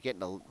right. You're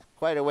getting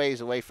quite a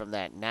ways away from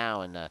that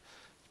now in the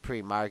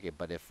pre-market.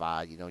 But if,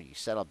 you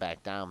settle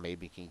back down,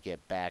 maybe you can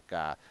get back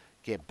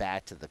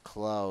to the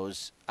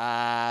close.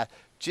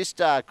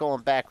 Just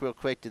going back real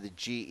quick to the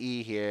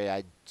GE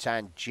here. It's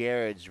on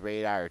Jared's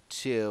radar,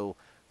 too.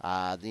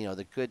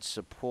 The good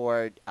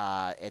support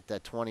at the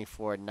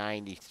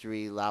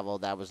 24.93 level.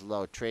 That was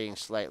low, trading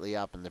slightly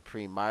up in the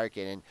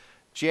pre-market. And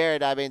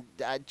Jared, I mean,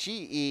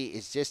 GE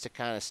is just a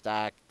kind of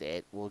stock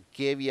that will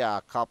give you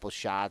a couple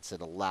shots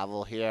at a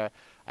level here.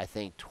 I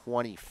think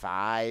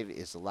 25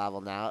 is the level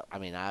now. I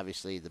mean,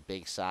 obviously the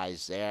big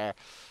size there.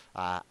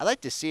 I'd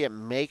like to see it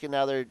make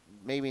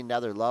maybe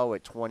another low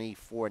at 24.95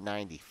 or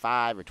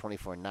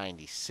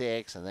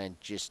 24.96, and then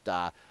just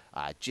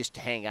just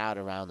to hang out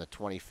around the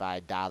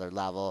 $25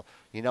 level.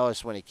 You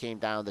notice when it came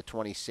down to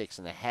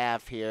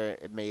 26.5 here,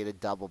 it made a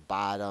double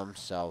bottom.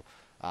 So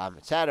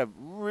it's had a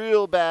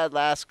real bad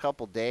last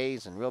couple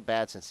days, and real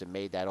bad since it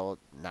made that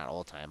not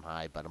all-time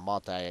high, but a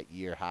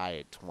multi-year high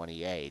at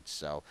 28.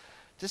 So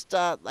just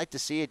like to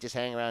see it just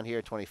hang around here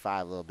at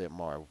 25 a little bit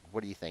more.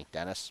 What do you think,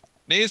 Dennis?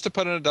 Needs to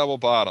put in a double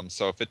bottom.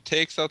 So if it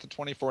takes out the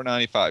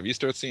 24.95, you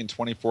start seeing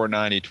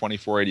 24.90,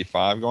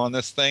 24.85 go on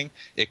this thing,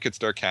 it could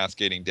start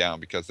cascading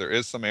down because there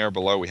is some air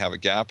below. We have a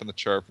gap in the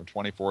chart from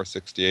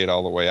 24.68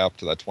 all the way up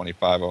to that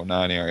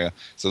 25.09 area.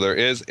 So there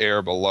is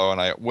air below, and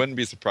I wouldn't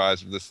be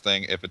surprised if this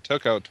thing, if it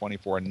took out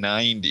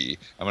 24.90,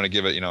 I'm going to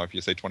give it, if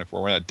you say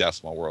 24, we're in a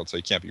decimal world, so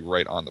you can't be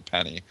right on the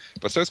penny.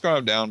 But starts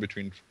going down below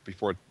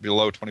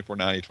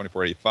 24.90,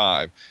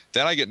 24.85,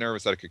 then I get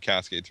nervous that it could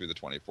cascade through the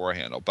 24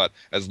 handle. But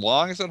as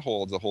long as it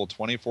holds the whole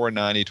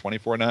 24.90,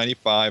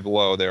 24.95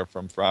 low there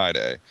from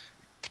Friday,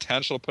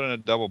 potential to put in a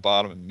double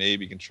bottom, and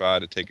maybe you can try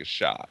to take a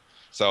shot.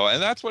 So,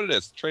 and that's what it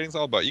is. Trading's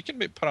all about. You can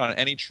put on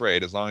any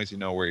trade as long as you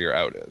know where your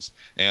out is.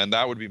 And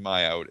that would be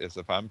my out, is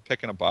if I'm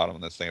picking a bottom on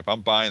this thing, if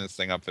I'm buying this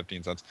thing up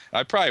 15 cents,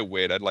 I'd probably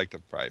wait. I'd like to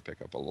probably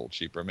pick up a little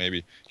cheaper,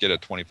 maybe get a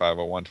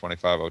 25.01,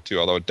 25.02,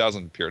 although it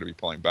doesn't appear to be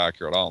pulling back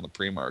here at all in the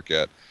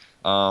pre-market.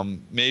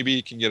 Maybe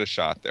you can get a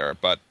shot there.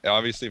 But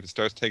obviously, if it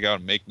starts to take out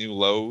and make new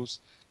lows,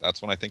 that's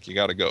when I think you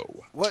got to go.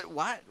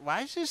 Why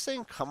does this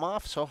thing come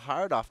off so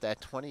hard off that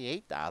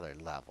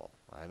 $28 level?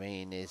 I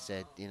mean, is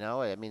it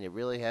it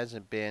really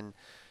hasn't been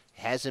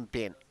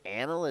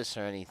analysts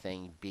or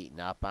anything beating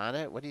up on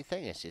it. What do you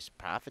think? It's just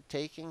profit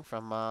taking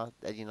from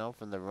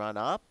from the run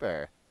up,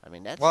 or I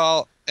mean that's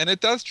Well, and it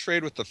does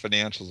trade with the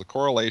financials. The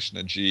correlation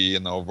to GE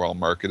in the overall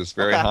market is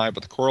very okay. high,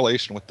 but the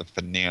correlation with the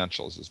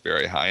financials is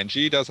very high. And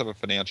GE does have a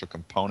financial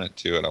component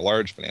to it, a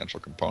large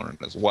financial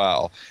component as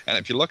well. And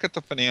if you look at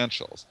the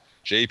financials,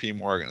 JP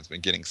Morgan has been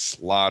getting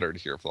slaughtered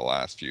here for the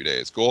last few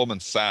days.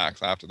 Goldman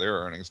Sachs, after their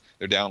earnings,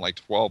 they're down like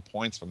 12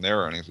 points from their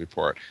earnings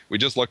report. We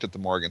just looked at the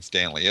Morgan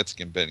Stanley. It's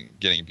been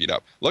getting beat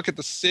up. Look at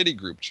the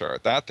Citigroup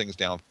chart. That thing's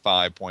down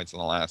 5 points in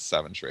the last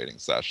 7 trading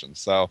sessions.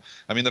 So,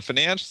 I mean, the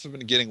financials have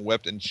been getting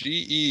whipped, and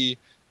GE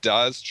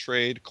does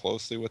trade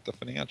closely with the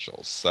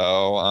financials.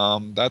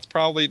 So that's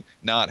probably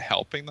not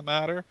helping the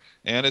matter.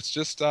 And it's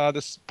just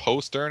this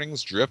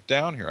post-earnings drift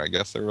down here. I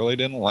guess they really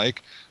didn't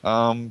like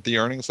the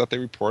earnings that they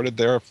reported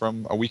there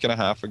from a week and a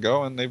half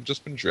ago, and they've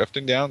just been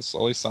drifting down,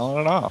 slowly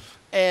selling it off.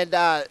 And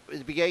at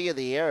the beginning of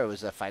the year, it was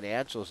the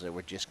financials that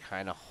were just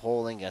kind of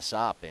holding us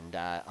up, and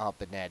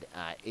up in that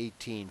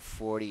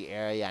 1840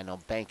 area. I know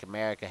Bank of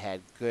America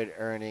had good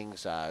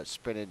earnings,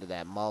 sprinted to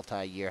that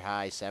multi-year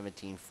high,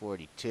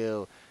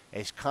 1742.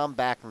 It's come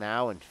back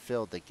now and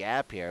filled the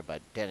gap here,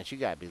 but Dennis, you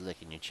got to be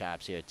licking your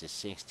chops here at the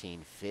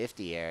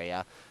 1650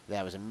 area.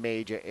 That was a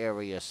major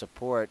area of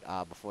support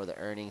before the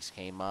earnings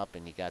came up,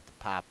 and you got the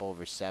pop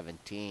over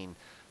 17.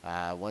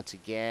 Once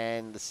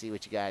again, let's see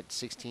what you got.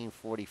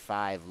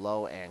 1645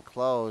 low and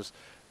close,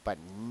 but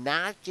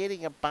not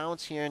getting a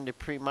bounce here in the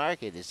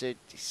pre-market. Is it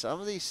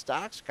some of these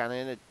stocks kind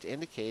of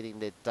indicating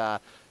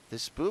that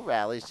this boo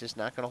rally is just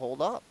not going to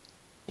hold up?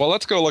 Well,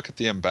 let's go look at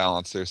the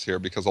imbalances here,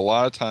 because a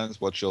lot of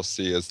times what you'll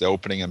see is the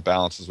opening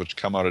imbalances, which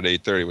come out at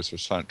 8:30, which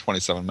was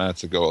 27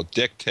 minutes ago, will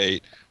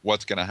dictate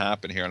what's going to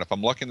happen here. And if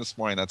I'm looking this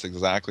morning, that's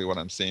exactly what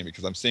I'm seeing,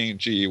 because I'm seeing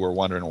GE. We're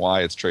wondering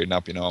why it's trading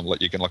up.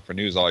 You can look for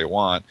news all you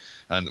want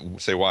and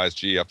say, why is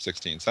GE up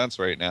 16 cents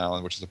right now,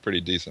 and which is a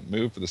pretty decent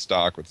move for the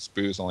stock, with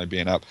SPOOs only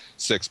being up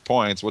 6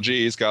 points. Well,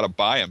 GE's got a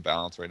buy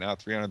imbalance right now,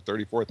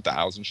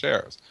 334,000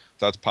 shares.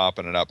 So that's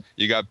popping it up.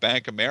 You got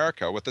Bank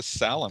America with a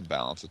sell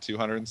imbalance of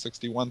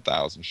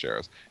 261,000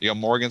 shares. You got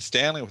Morgan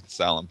Stanley with a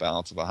sell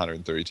imbalance of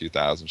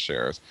 132,000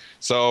 shares.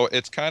 So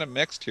it's kind of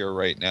mixed here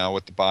right now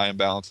with the buy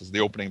imbalances, the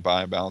opening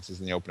buy imbalances,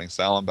 and the opening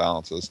sell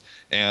imbalances.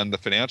 And the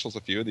financials,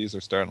 a few of these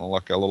are starting to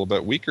look a little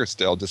bit weaker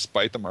still,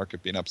 despite the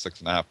market being up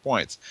 6.5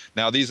 points.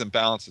 Now, these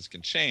imbalances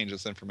can change.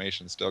 This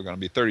information is still going to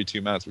be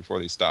 32 minutes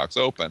before these stocks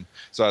open.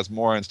 So as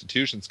more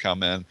institutions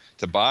come in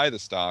to buy the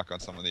stock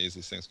on some of these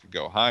things could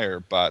go higher.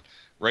 But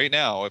right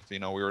now, if we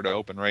were to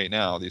open right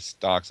now, these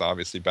stocks,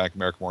 obviously Bank of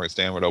America, Morgan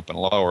Stanley would open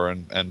lower,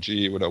 and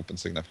GE would open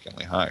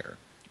significantly higher.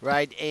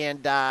 Right,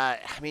 and I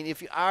mean,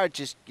 if you are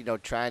just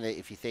trying to,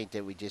 if you think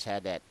that we just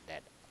had that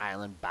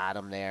island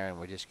bottom there and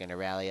we're just going to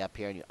rally up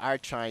here, and you are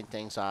trying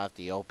things off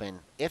the open,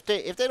 if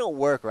they don't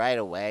work right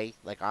away,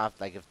 like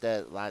if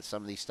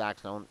some of these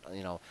stocks don't,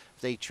 if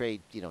they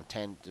trade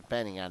 10,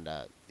 depending on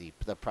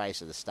the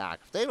price of the stock,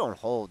 if they don't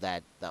hold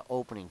the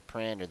opening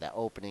print or the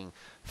opening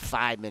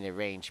 5-minute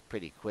range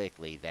pretty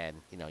quickly, then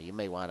you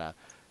may want to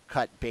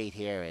cut bait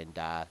here and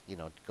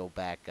go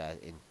back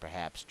and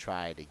perhaps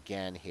try it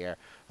again here.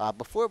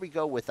 Before we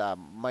go with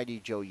Mighty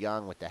Joe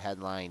Young with the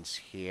headlines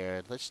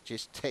here, let's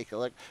just take a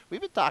look. We've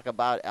been talking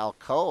about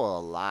Alcoa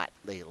a lot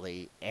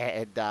lately,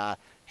 and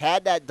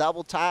had that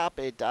double top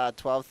at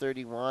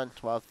 1231,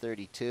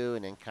 1232,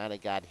 and then kind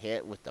of got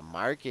hit with the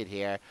market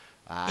here.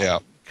 Yeah.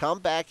 Come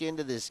back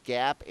into this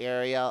gap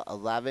area,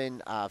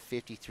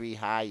 1153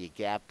 high. You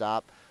gapped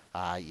up.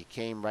 You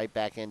came right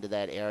back into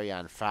that area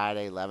on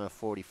Friday,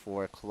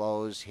 11:44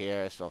 close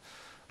here. So,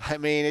 I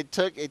mean, it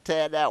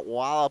had that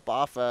wallop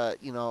off of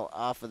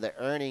off of the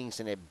earnings,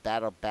 and it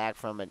battled back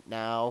from it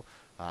now.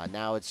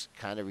 Now it's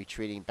kind of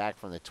retreating back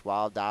from the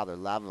 $12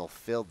 level,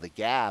 filled the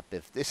gap.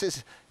 If this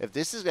is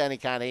any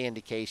kind of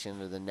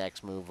indication of the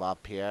next move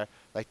up here,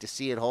 I'd like to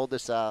see it hold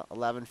this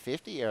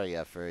 1150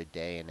 area for a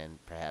day, and then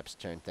perhaps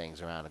turn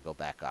things around and go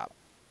back up.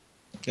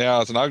 Yeah, it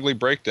was an ugly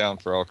breakdown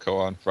for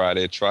Alcoa on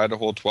Friday. It tried to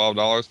hold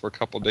 $12 for a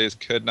couple of days,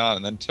 could not,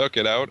 and then took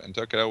it out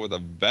with a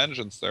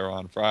vengeance there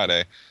on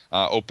Friday.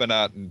 Open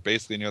at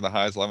basically near the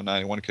highs,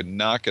 1191, could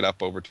not get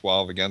up over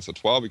 12 again. So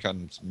 12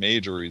 becomes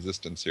major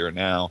resistance here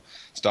now.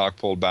 Stock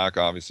pulled back,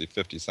 obviously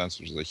 50 cents,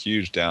 which is a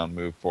huge down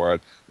move for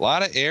it. A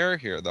lot of air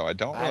here, though. I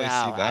don't really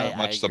see that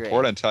much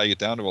support until you get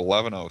down to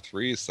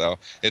 1103. So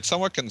it's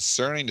somewhat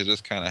concerning to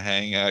just kind of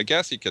hang. I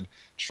guess you could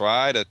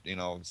try to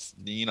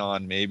lean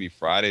on maybe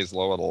Friday's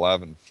low at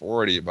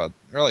 1140, but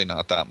really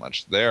not that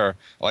much there.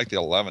 I like the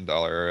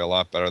 $11 area a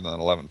lot better than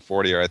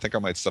 1140 area. I think I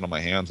might sit on my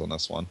hands on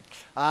this one.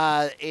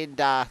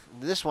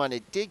 This one,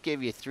 it did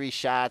give you three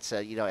shots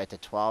at the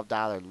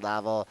 $12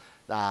 level.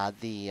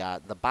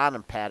 The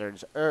bottom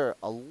patterns are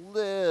a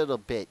little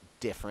bit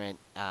different.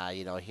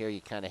 Here you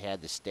kind of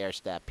had the stair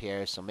step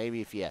here, so maybe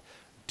if you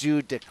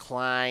do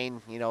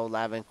decline,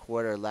 11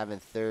 quarter,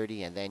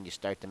 11:30, and then you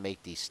start to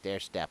make these stair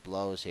step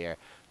lows here,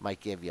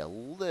 might give you a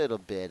little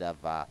bit of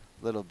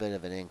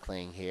an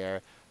inkling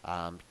here.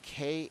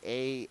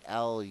 KALU,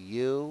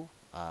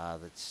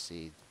 let's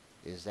see,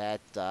 is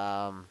that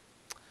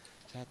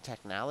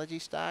technology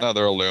stock?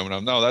 Another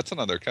aluminum. No, that's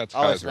another. That's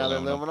it's another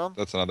aluminum.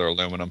 That's another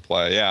aluminum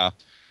play. Yeah.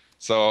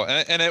 So,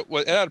 and it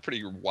had a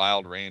pretty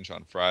wild range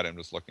on Friday. I'm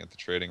just looking at the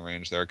trading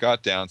range there. It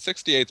got down.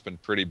 68's been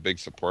pretty big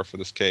support for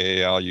this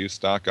KALU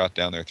stock. Got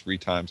down there 3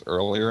 times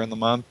earlier in the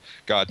month.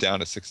 Got down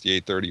to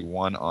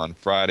 68.31 on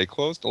Friday.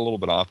 Closed a little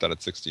bit off that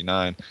at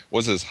 69.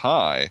 Was as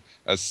high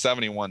as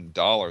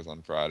 $71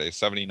 on Friday,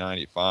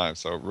 70.95.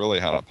 So it really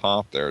had a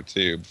pop there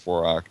too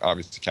before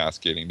obviously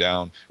cascading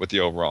down with the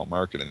overall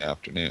market in the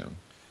afternoon.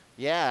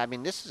 Yeah, I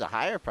mean, this is a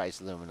higher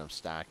price aluminum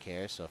stock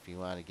here, so if you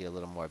want to get a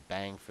little more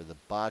bang for the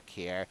buck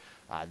here,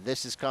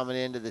 this is coming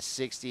into the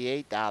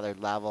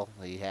 $68 level.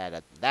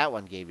 That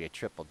one gave you a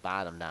triple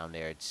bottom down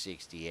there at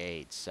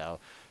 68, so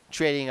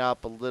trading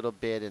up a little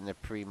bit in the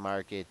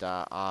pre-market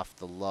off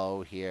the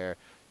low here.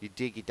 You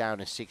did get down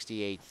to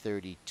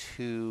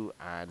 68.32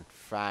 on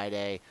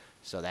Friday,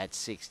 so that's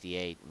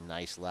 68,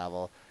 nice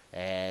level.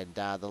 And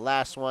the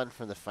last one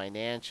from the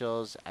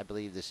financials, I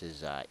believe this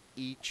is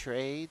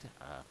E-Trade.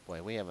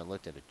 Boy, we haven't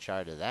looked at a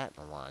chart of that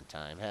in a long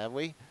time, have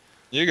we?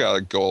 You got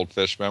a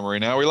goldfish memory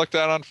now. We looked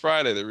at it on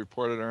Friday. They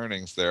reported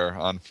earnings there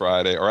on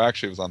Friday, or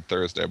actually it was on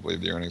Thursday. I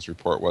believe the earnings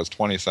report was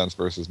 20 cents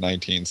versus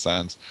 19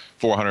 cents,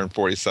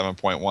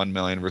 447.1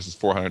 million versus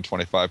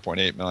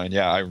 425.8 million.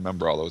 Yeah, I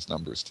remember all those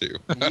numbers too.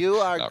 You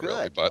are Not good.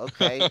 really, but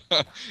okay.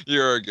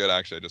 You're good.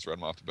 Actually, I just read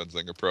them off the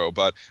Benzinga Pro.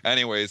 But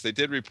anyways, they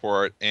did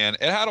report, and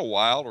it had a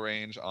wild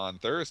range on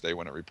Thursday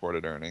when it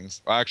reported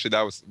earnings. Well, actually,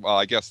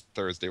 I guess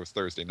Thursday was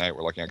Thursday night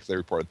we're looking at because they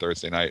reported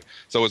Thursday night.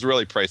 So it was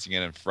really pricing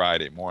in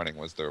Friday morning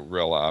was the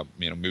real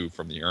move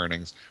from the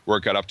earnings, where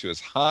it got up to as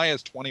high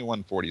as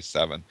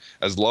 21.47,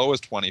 as low as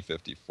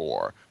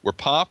 20.54. We're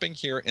popping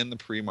here in the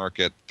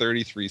pre-market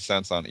 33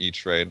 cents on each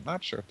trade. I'm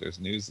not sure if there's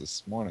news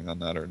this morning on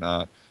that or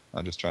not.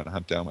 I'm just trying to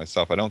hunt down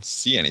myself. I don't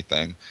see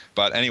anything.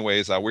 But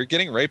anyways, we're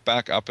getting right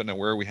back up into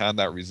where we had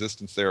that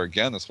resistance there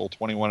again, this whole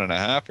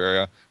 21.5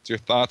 area. What's your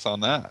thoughts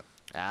on that?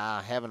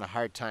 Having a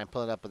hard time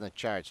pulling up on the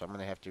chart, so I'm going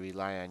to have to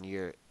rely on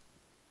your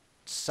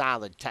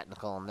solid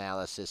technical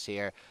analysis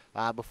here.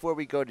 Before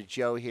we go to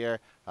Joe here,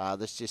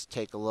 let's just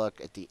take a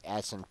look at the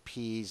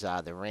S&Ps,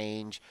 the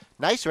range.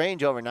 Nice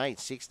range overnight,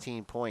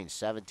 16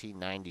 points,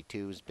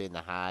 1792 has been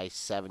the high,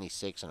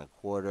 76 and a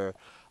quarter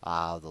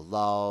the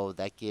low.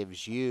 That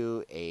gives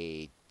you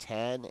a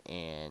 10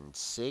 and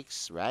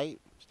 6, right?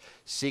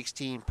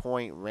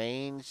 16-point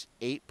range,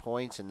 8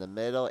 points in the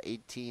middle,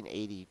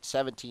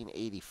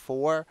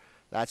 1784.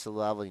 That's the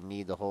level you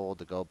need to hold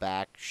to go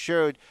back.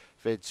 If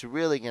it's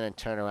really going to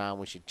turn around,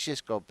 we should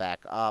just go back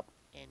up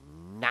and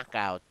knock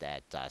out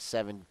that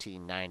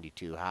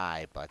 1792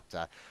 high. But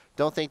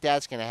don't think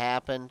that's going to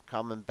happen.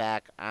 Coming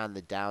back on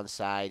the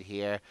downside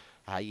here.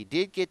 You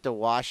did get the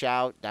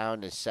washout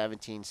down to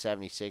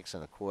 1776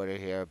 and a quarter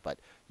here, but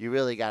you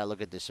really got to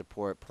look at the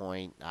support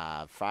point.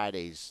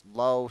 Friday's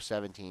low,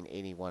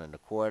 1781 and a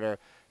quarter,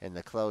 and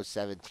the close,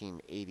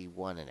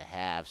 1781 and a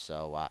half.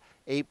 So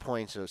 8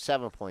 points or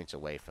 7 points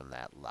away from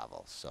that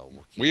level. So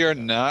we are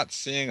not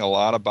seeing a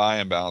lot of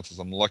buy imbalances.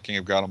 I'm looking.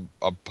 I've got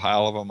a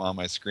pile of them on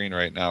my screen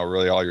right now.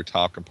 Really, all your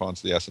top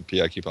components of the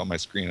S&P I keep on my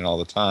screen all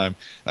the time.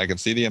 And I can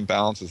see the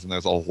imbalances, and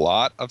there's a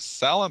lot of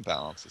sell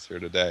imbalances here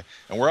today.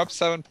 And we're up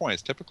 7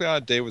 points. Typically on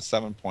a day with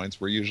 7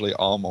 points, we're usually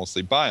all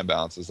mostly buy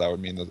imbalances. That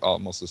would mean that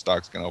most of the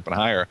stock's going to open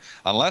higher,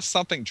 unless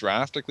something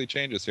drastically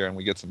changes here and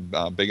we get some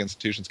big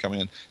institutions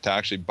coming in to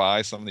actually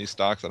buy some of these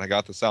stocks that I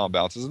got the sell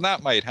imbalances, and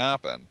that might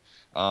happen.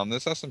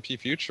 this S&P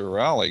future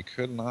rally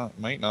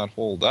might not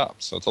hold up.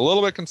 So it's a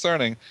little bit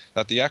concerning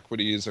that the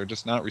equities are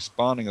just not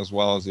responding as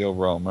well as the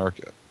overall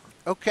market.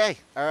 Okay,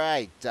 all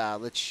right.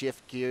 Let's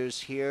shift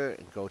gears here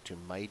and go to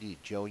Mighty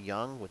Joe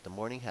Young with the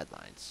morning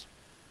headlines.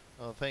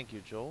 Thank you,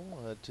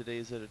 Joel.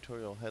 Today's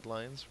editorial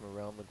headlines from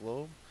around the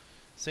globe.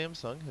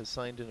 Samsung has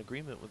signed an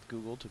agreement with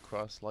Google to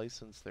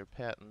cross-license their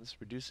patents,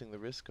 reducing the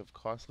risk of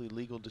costly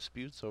legal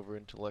disputes over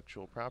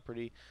intellectual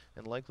property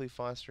and likely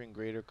fostering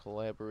greater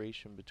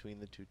collaboration between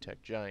the two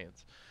tech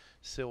giants.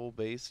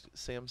 Seoul-based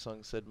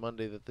Samsung said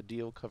Monday that the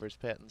deal covers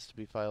patents to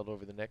be filed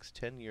over the next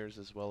 10 years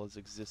as well as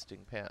existing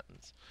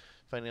patents.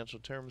 Financial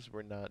terms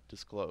were not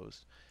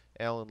disclosed.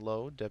 Alan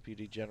Lowe,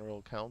 Deputy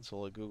General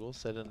Counsel at Google,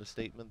 said in a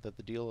statement that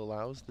the deal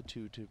allows the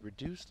two to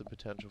reduce the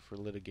potential for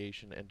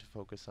litigation and to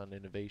focus on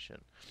innovation.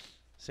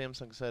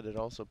 Samsung said it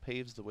also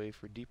paves the way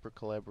for deeper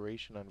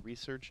collaboration on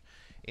research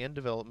and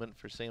development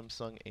for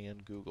Samsung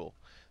and Google.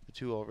 The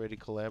two already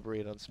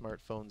collaborate on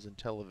smartphones and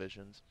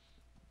televisions.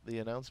 The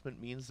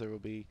announcement means there will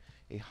be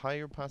a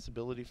higher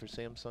possibility for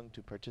Samsung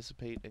to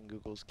participate in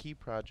Google's key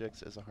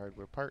projects as a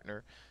hardware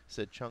partner,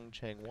 said Chung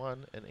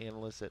Chang-won, an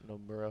analyst at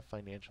Nomura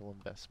Financial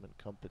Investment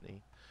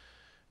Company.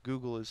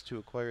 Google is to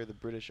acquire the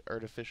British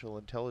artificial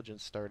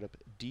intelligence startup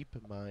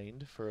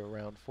DeepMind for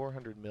around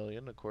 400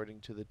 million,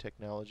 according to the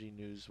technology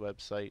news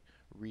website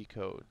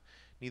Recode.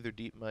 Neither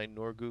DeepMind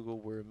nor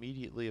Google were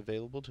immediately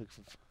available to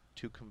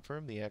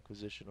confirm the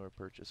acquisition or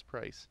purchase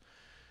price.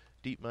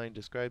 DeepMind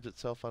describes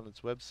itself on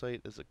its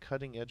website as a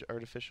cutting-edge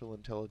artificial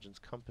intelligence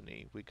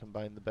company. We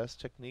combine the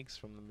best techniques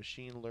from the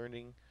machine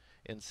learning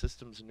and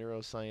systems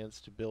neuroscience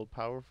to build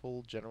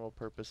powerful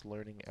general-purpose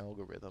learning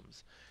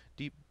algorithms.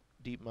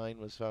 DeepMind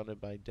was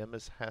founded by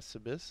Demis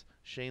Hassabis,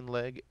 Shane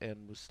Legg,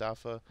 and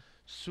Mustafa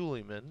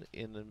Suleiman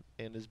and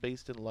is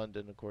based in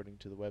London, according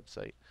to the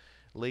website.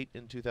 Late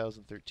in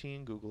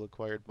 2013, Google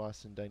acquired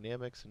Boston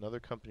Dynamics, another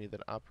company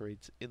that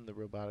operates in the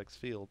robotics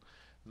field.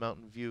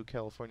 Mountain View,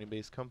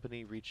 California-based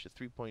company reached a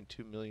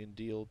 $3.2 million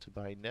deal to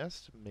buy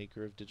Nest,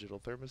 maker of digital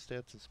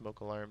thermostats and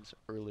smoke alarms,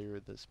 earlier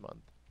this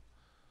month.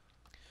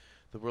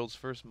 The world's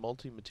first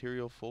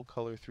multi-material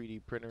full-color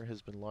 3D printer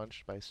has been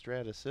launched by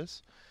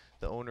Stratasys,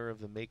 the owner of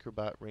the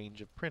MakerBot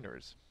range of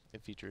printers.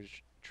 It features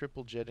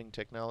triple jetting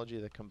technology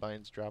that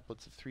combines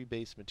droplets of three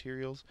base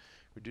materials,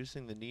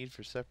 reducing the need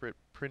for separate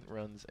print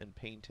runs and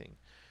painting.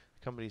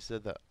 The company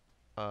said that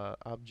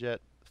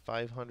Objet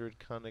 500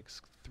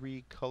 Connex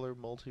 3 color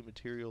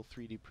multi-material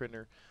 3D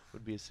printer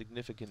would be a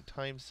significant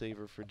time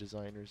saver for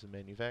designers and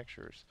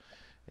manufacturers.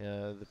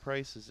 The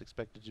price is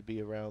expected to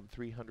be around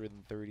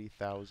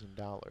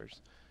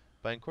 $330,000.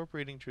 By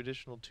incorporating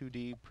traditional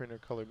 2D printer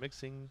color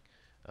mixing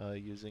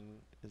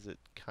using, is it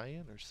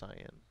cyan or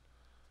cyan?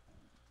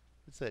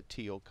 It's that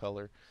teal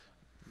color.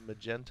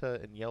 Magenta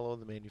and yellow,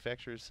 the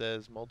manufacturer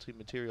says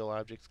multi-material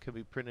objects can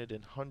be printed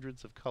in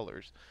hundreds of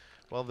colors.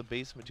 While the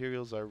base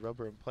materials are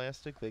rubber and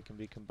plastic, they can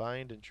be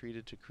combined and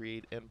treated to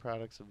create end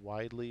products of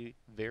widely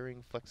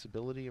varying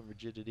flexibility and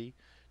rigidity,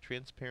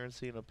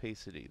 transparency and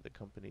opacity, the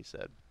company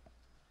said.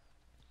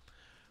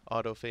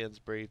 Auto fans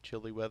brave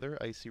chilly weather,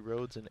 icy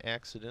roads, and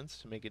accidents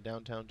to make it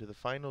downtown to the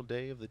final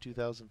day of the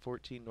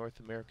 2014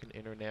 North American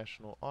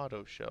International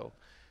Auto Show,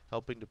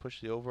 helping to push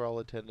the overall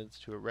attendance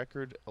to a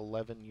record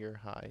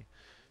 11-year high.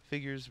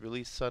 Figures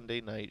released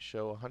Sunday night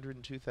show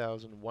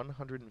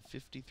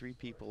 102,153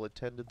 people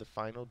attended the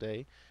final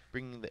day,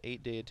 bringing the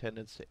 8-day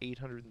attendance to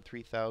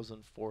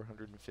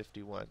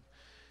 803,451. It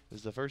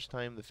was the first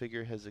time the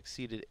figure has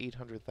exceeded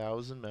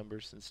 800,000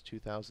 members since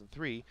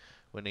 2003,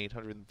 when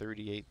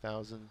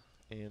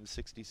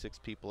 838,066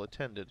 people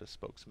attended, a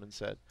spokesman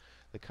said.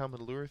 The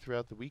common lure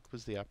throughout the week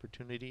was the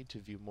opportunity to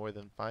view more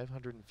than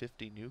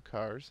 550 new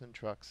cars and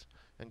trucks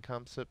and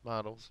concept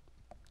models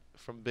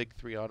from big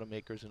three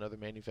automakers and other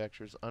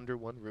manufacturers under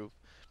one roof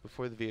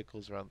before the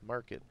vehicles are on the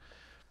market.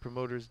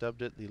 Promoters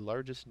dubbed it the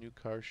largest new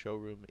car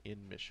showroom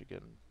in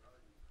Michigan.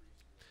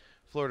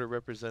 Florida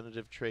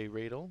Representative Trey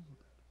Radel,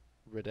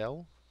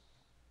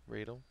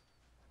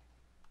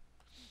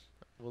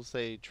 we'll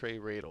say Trey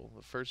Radel,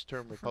 the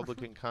first-term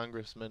Republican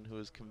congressman who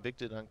is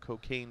convicted on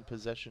cocaine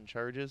possession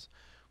charges,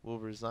 will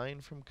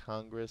resign from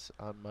Congress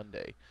on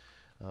Monday.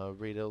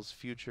 Radel's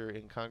future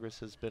in Congress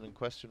has been in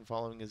question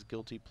following his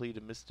guilty plea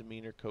to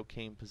misdemeanor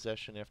cocaine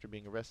possession after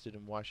being arrested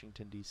in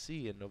Washington,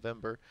 D.C. in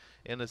November,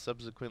 and a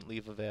subsequent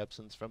leave of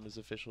absence from his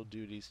official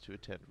duties to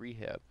attend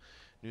rehab.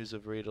 News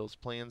of Radel's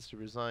plans to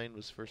resign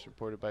was first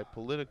reported by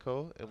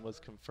Politico and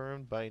was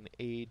confirmed by an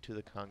aide to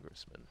the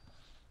congressman.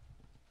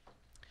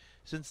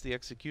 Since the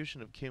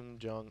execution of Kim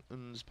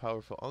Jong-un's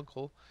powerful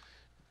uncle,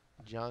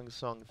 Jang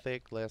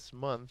Song-thaek, last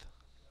month,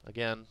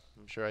 again,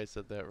 I'm sure I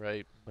said that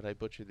right, but I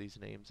butcher these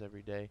names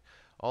every day,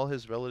 all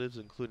his relatives,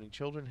 including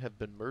children, have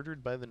been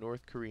murdered by the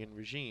North Korean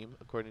regime,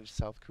 according to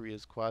South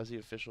Korea's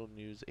quasi-official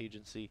news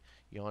agency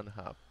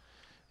Yonhap.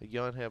 The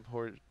Yonhap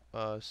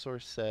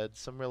source said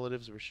some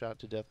relatives were shot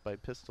to death by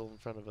pistol in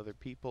front of other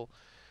people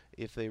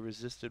if they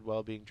resisted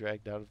while being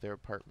dragged out of their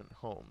apartment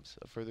homes.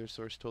 A further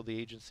source told the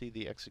agency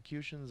the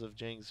executions of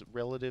Jang's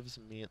relatives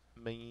mean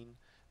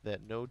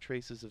that no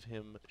traces of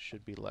him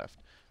should be left.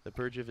 The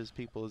purge of his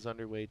people is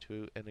underway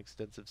to an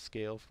extensive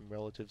scale, from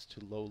relatives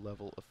to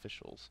low-level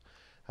officials.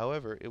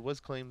 However, it was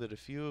claimed that a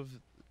few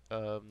of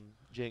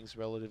Jiang's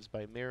relatives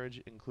by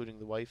marriage, including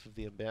the wife of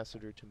the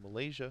ambassador to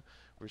Malaysia,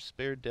 were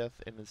spared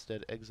death and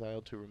instead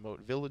exiled to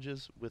remote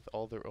villages with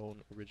all their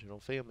own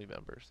original family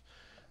members.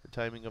 The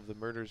timing of the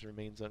murders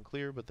remains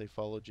unclear, but they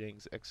followed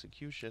Jiang's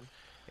execution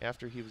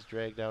after he was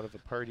dragged out of a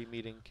party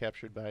meeting,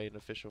 captured by an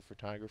official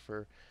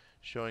photographer,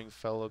 showing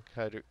fellow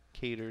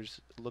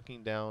cadres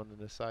looking down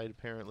and aside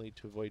apparently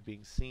to avoid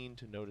being seen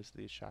to notice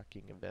the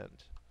shocking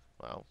event.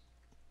 Wow.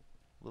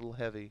 A little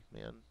heavy,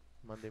 man.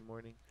 Monday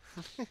morning.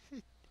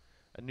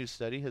 A new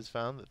study has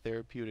found that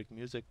therapeutic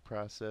music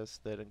process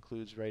that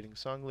includes writing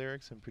song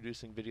lyrics and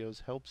producing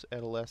videos helps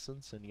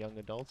adolescents and young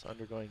adults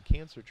undergoing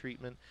cancer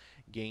treatment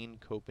gain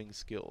coping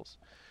skills.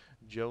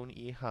 Joan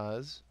E.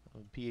 Haas, a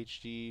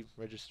PhD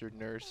registered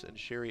nurse, and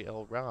Sherry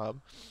L. Robb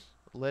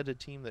led a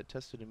team that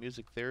tested a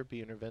music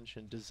therapy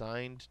intervention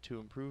designed to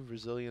improve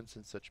resilience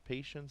in such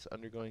patients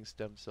undergoing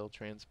stem cell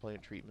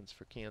transplant treatments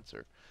for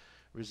cancer.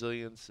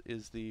 Resilience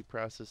is the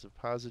process of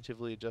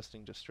positively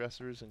adjusting to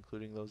stressors,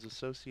 including those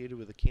associated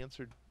with a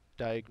cancer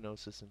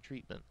diagnosis and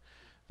treatment.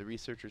 The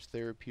researchers'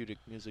 therapeutic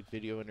music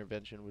video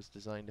intervention was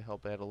designed to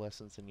help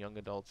adolescents and young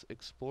adults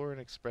explore and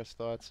express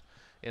thoughts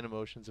and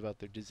emotions about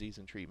their disease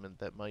and treatment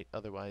that might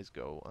otherwise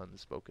go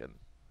unspoken.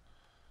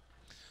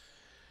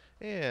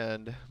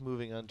 And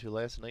moving on to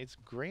last night's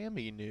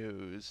Grammy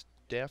news.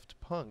 Daft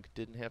Punk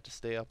didn't have to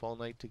stay up all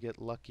night to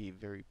get lucky.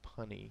 Very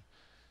punny.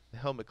 The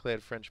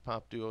helmet-clad French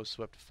pop duo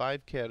swept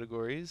 5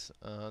 categories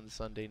on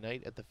Sunday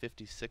night at the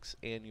 56th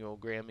Annual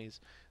Grammys.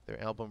 Their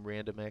album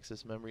Random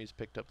Access Memories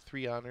picked up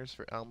 3 honors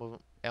for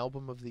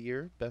Album of the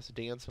Year, Best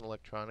Dance and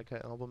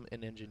Electronica Album,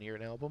 and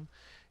Engineered Album.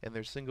 And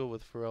their single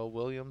with Pharrell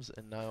Williams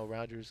and Nile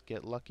Rodgers,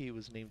 Get Lucky,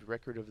 was named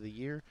Record of the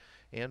Year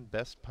and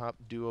Best Pop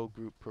Duo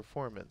Group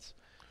Performance.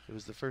 It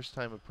was the first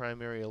time a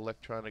primary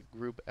electronic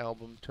group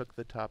album took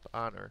the top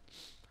honor.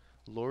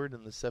 Lorde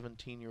and the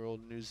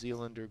 17-year-old New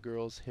Zealander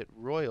girls hit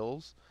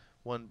Royals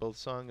won both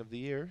Song of the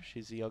Year,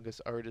 she's the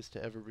youngest artist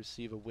to ever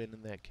receive a win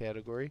in that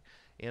category,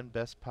 and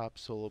Best Pop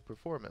Solo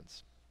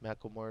Performance.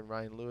 Macklemore and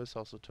Ryan Lewis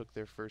also took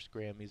their first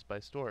Grammys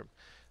by storm.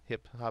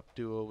 Hip-hop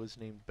duo was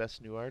named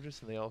Best New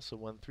Artist, and they also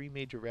won 3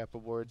 major rap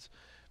awards,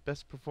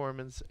 Best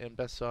Performance and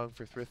Best Song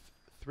for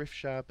Thrift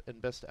Shop,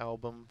 and Best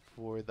Album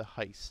for The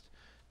Heist.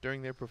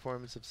 During their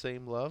performance of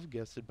Same Love,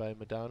 guested by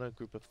Madonna, a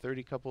group of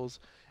 30 couples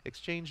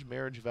exchanged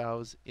marriage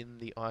vows in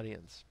the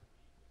audience.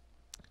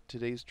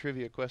 Today's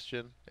trivia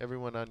question,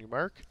 everyone on your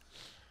mark.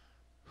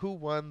 Who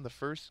won the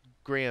first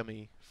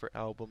Grammy for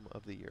Album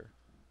of the Year?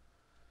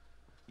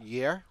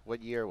 Year?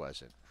 What year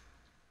was it?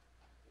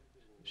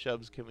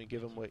 Shubs, can we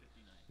give him what?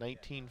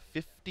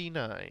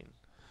 1959.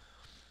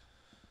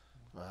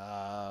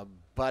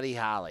 Buddy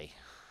Holly.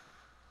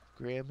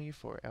 Grammy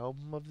for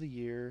Album of the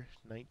Year,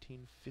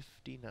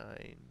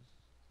 1959.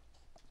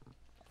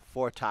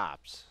 4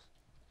 Tops.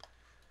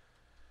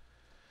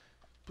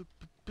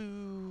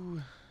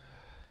 Boo.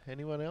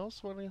 Anyone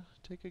else want to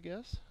take a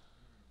guess?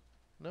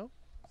 No?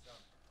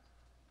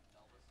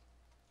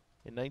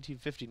 In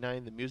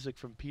 1959, the music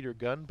from Peter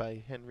Gunn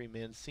by Henry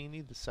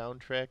Mancini, the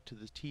soundtrack to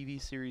the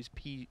TV series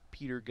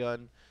Peter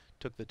Gunn,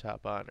 took the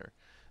top honor.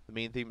 The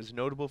main theme is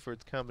notable for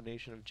its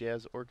combination of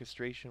jazz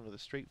orchestration with a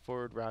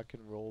straightforward rock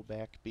and roll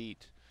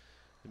backbeat.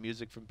 The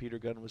music from Peter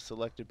Gunn was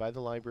selected by the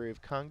Library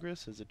of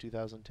Congress as a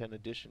 2010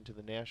 addition to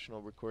the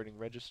National Recording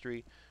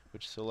Registry,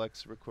 which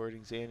selects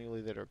recordings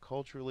annually that are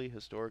culturally,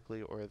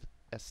 historically, or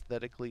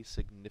aesthetically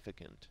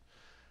significant.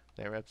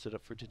 That wraps it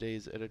up for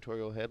today's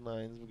editorial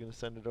headlines. We're going to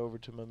send it over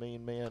to my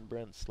main man,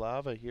 Brent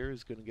Slava here,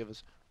 who's going to give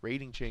us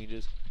rating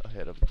changes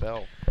ahead of the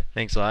bell.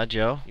 Thanks a lot,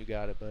 Joe. You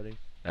got it, buddy.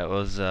 That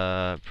was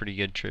a pretty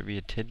good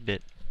trivia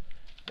tidbit.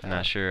 I'm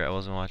not sure. I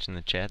wasn't watching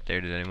the chat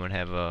there. Did anyone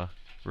have a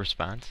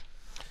response?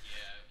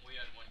 Yeah, we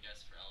had one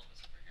guess for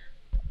Elvis over here.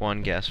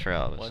 One guess for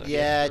Elvis. Okay.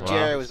 Yeah, Well,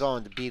 Jerry was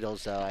going with the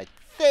Beatles, though. I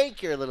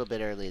think you're a little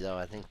bit early, though.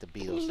 I think the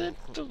Beatles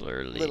Little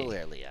early. little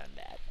early on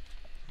that.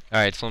 All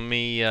right, so let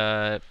me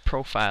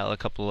profile a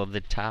couple of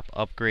the top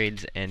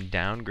upgrades and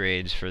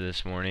downgrades for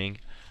this morning.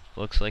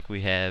 Looks like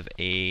we have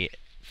a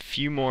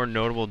few more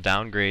notable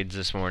downgrades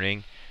this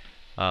morning.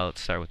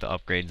 Let's start with the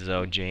upgrades,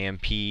 though.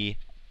 JMP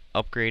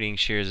upgrading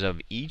shares of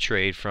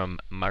E-Trade from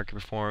Market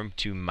Perform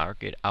to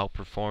Market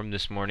Outperform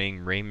this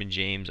morning. Raymond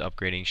James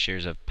upgrading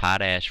shares of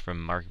Potash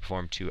from Market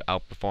Perform to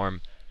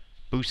Outperform,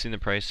 boosting the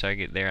price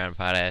target there on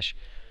Potash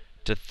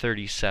to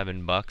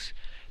 $37.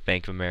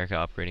 Bank of America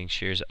upgrading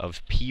shares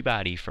of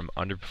Peabody from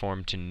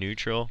underperform to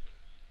neutral.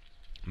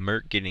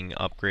 Merck getting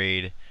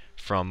upgrade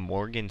from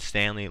Morgan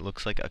Stanley. It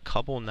looks like a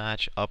couple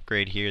notch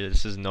upgrade here.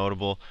 This is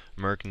notable.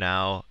 Merck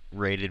now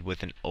rated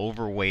with an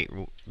overweight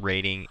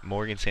rating.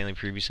 Morgan Stanley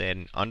previously had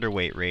an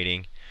underweight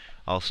rating.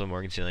 Also,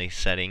 Morgan Stanley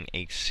setting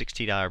a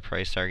 $60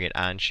 price target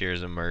on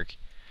shares of Merck.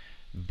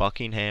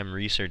 Buckingham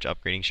Research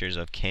upgrading shares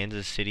of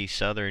Kansas City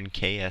Southern.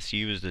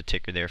 KSU is the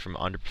ticker there, from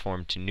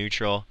underperform to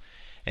neutral.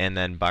 And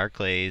then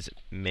Barclays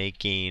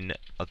making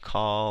a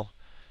call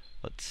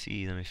let's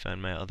see. Let me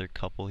find my other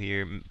couple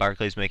here.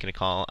 Barclays making a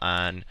call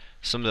on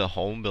some of the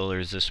home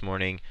builders this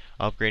morning,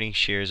 upgrading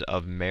shares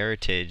of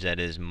Meritage, that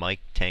is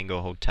Mike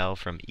Tango Hotel,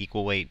 from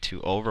equal weight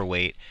to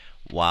overweight,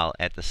 while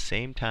at the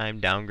same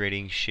time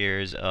downgrading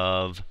shares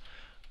of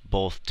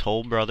both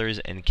Toll Brothers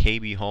and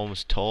KB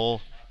Homes.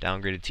 Toll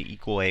downgraded to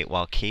equal weight,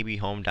 while KB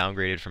Home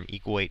downgraded from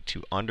equal weight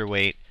to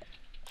underweight.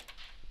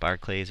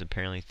 Barclays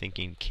apparently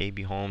thinking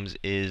KB Homes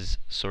is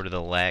sort of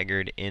the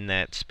laggard in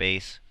that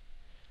space.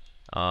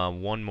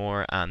 One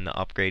more on the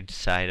upgrade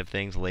side of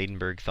things.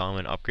 Ladenburg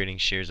Thalmann upgrading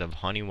shares of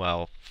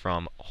Honeywell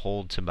from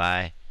hold to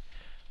buy.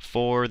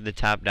 For the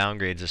top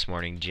downgrades this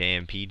morning,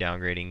 JMP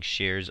downgrading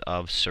shares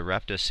of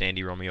Sarepta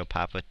Sandy Romeo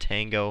Papa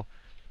Tango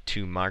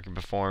to market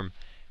perform.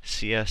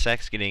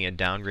 CSX getting a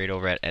downgrade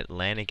over at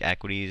Atlantic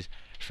Equities,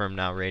 firm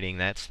now rating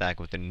that stock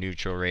with a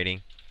neutral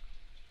rating.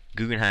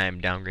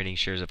 Guggenheim downgrading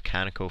shares of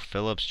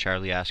ConocoPhillips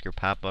Charlie Oscar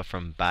Papa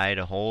from buy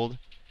to hold.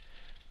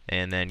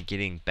 And then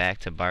getting back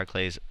to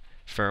Barclays,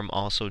 firm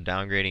also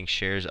downgrading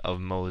shares of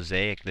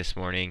Mosaic this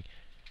morning.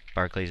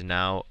 Barclays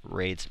now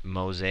rates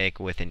Mosaic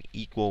with an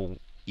equal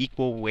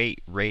weight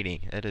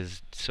rating. That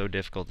is so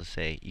difficult to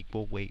say.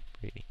 Equal weight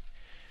rating.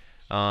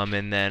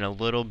 And then a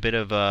little bit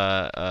of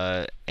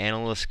a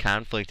analyst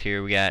conflict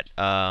here. We got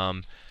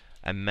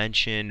I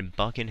mentioned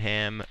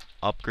Buckingham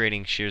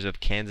upgrading shares of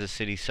Kansas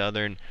City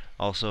Southern.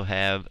 Also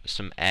have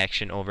some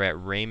action over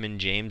at Raymond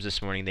James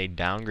this morning. They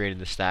downgraded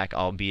the stock,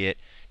 albeit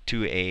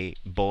to a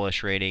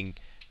bullish rating.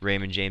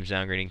 Raymond James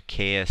downgrading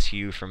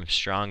KSU from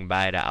strong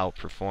buy to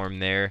outperform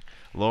there,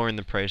 lowering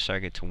the price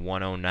target to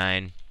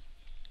 109.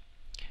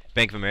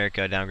 Bank of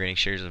America downgrading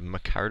shares of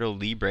Mercado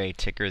Libre,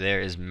 ticker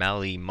there is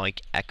MELI,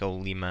 Mike Echo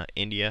Lima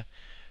India,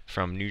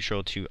 from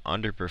neutral to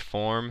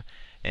underperform.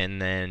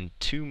 And then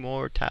two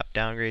more top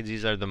downgrades.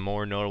 These are the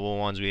more notable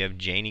ones. We have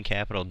Janney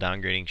Capital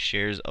downgrading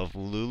shares of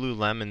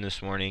Lululemon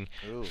this morning.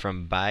 Ooh.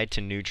 From buy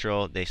to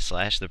neutral. They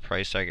slashed the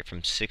price target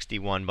from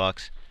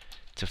 $61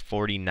 to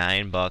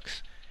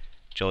 $49.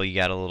 Joel, you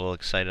got a little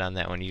excited on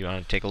that one. You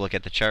want to take a look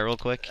at the chart real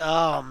quick?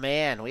 Oh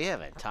man, we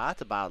haven't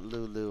talked about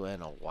Lulu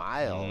in a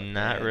while.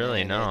 Not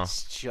really, no.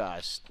 It's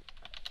just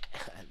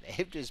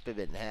they've just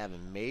been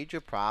having major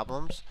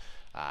problems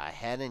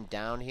heading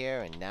down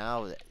here, and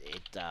now it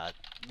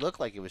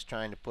looked like it was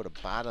trying to put a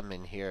bottom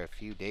in here a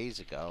few days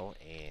ago,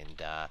 and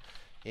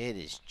it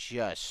is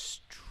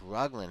just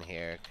struggling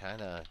here,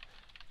 kind of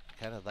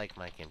like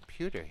my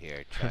computer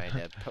here, trying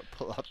to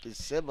pull up the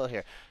symbol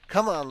here.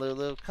 Come on,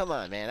 Lulu. Come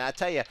on, man. I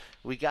tell you,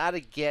 we got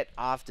to get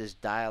off this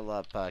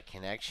dial-up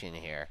connection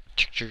here.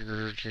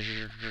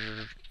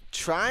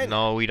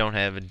 No, we don't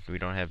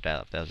have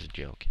dial-up. That was a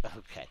joke.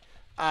 Okay.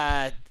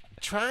 I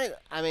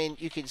mean,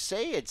 you can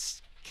say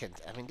it's.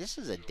 I mean, this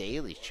is a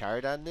daily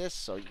chart on this,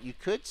 so you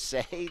could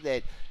say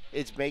that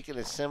it's making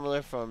a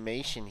similar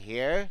formation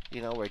here.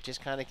 You know, where it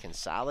just kind of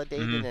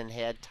consolidated and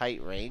had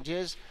tight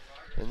ranges.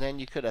 And then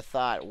you could have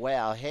thought,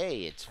 well,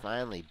 hey, it's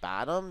finally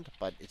bottomed,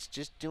 but it's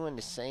just doing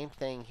the same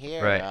thing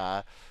here.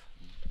 Right.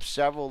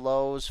 Several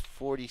lows,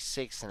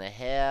 46.5,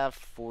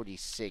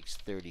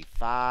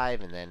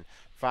 46.35, and then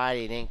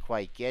Friday didn't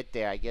quite get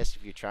there. I guess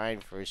if you're trying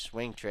for a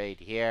swing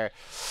trade here,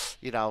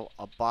 you know,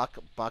 a buck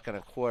and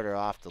a quarter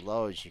off the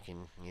lows, you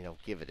can, you know,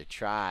 give it a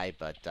try.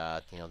 But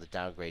you know, the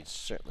downgrade's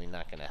certainly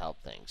not going to help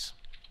things.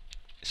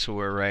 So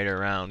we're right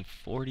around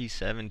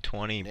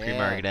 47.20 Yeah.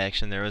 pre-market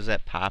action. There was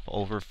that pop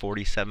over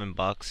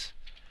 $47.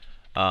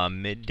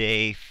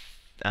 Midday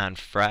on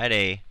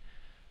Friday.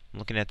 I'm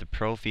looking at the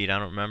pro feed. I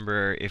don't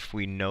remember if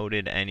we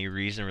noted any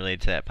reason related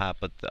to that pop,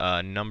 but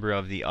a number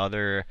of the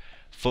other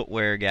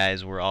footwear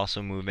guys were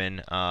also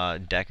moving.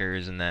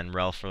 Deckers and then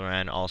Ralph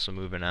Lauren also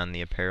moving on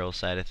the apparel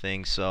side of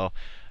things. So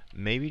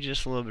maybe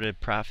just a little bit of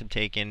profit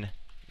taken.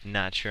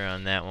 Not sure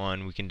on that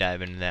one. We can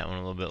dive into that one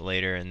a little bit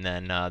later. And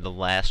then the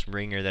last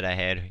ringer that I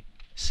had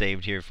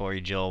saved here for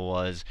you, Jill,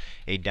 was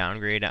a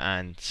downgrade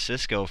on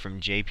Cisco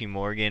from JP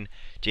Morgan.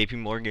 JP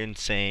Morgan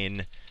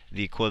saying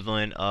the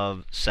equivalent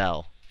of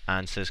sell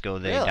on Cisco.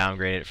 They Really?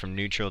 downgraded it from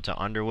neutral to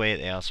underweight.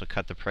 They also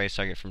cut the price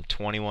target from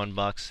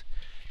 $21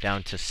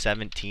 down to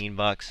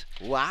 $17.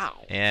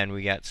 Wow. And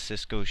we got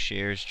Cisco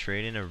shares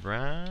trading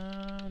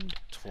around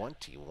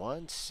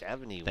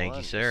 21.71. Thank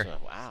you, sir. So,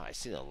 wow, I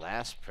see the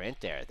last print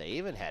there. They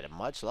even had it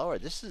much lower.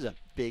 This is a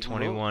big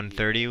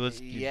 21.30 move. was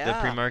the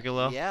pre-market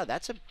low. Yeah,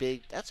 that's a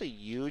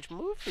huge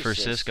move For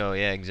Cisco,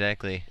 yeah,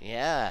 exactly.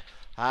 Yeah.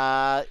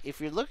 If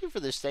you're looking for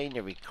this thing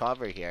to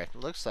recover here, it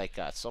looks like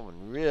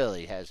someone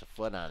really has a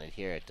foot on it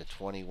here at the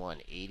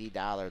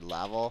 $21.80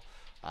 level.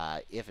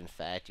 If in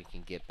fact you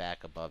can get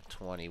back above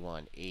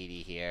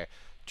 21.80 here,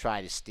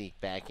 try to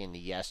sneak back into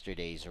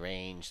yesterday's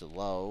range. The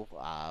low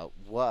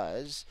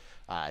was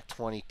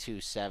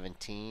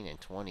 22.17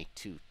 and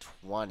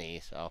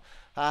 22.20. So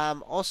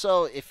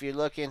also, if you're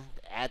looking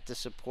at the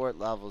support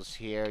levels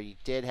here, you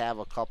did have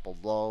a couple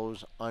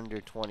lows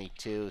under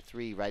 22,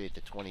 3 right at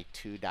the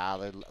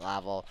 $22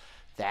 level.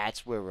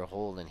 That's where we're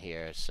holding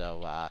here.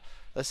 So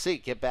let's see,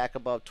 get back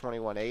above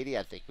 21.80.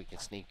 I think we can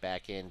sneak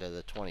back into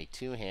the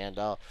 22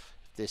 handle.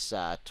 this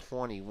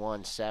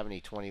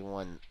 2170,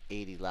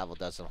 2180 level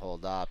doesn't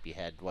hold up, you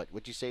had what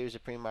would you say was a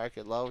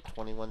pre-market low?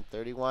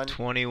 2131.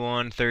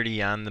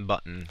 2130 on the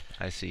button.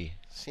 I see.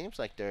 Seems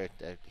like they're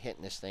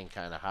hitting this thing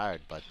kind of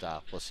hard, but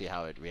we'll see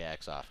how it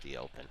reacts off the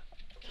open.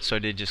 So I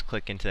did just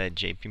click into that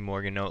JP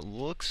Morgan note.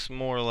 Looks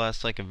more or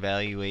less like a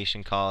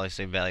valuation call. I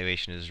say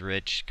valuation is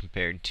rich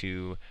compared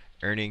to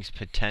earnings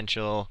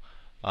potential.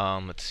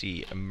 Let's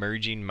see,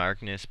 emerging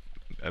markets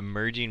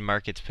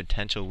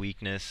potential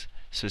weakness,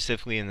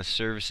 specifically in the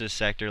services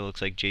sector.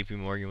 Looks like JP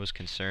Morgan was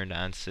concerned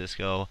on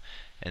Cisco,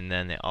 and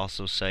then they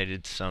also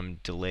cited some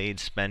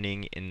delayed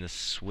spending in the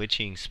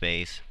switching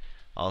space,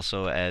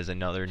 also as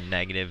another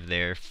negative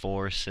there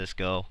for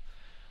Cisco.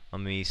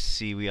 Let me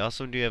see. We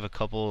also do have a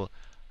couple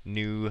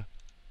notable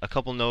new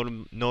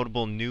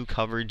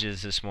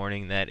coverages this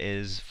morning. That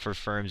is for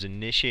firms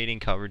initiating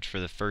coverage for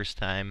the first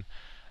time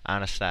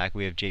on a stock.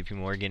 We have JP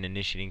Morgan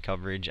initiating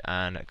coverage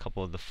on a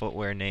couple of the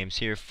footwear names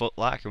here. Foot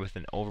Locker with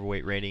an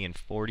overweight rating and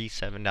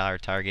 $47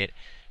 target,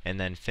 and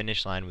then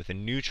Finish Line with a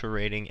neutral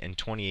rating and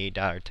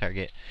 $28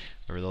 target.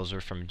 Remember, those are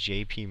from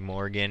JP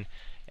Morgan.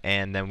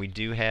 And then we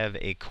do have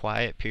a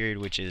quiet period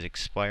which is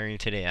expiring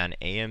today on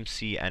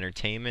AMC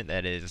Entertainment.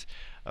 That is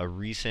a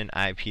recent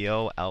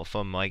IPO.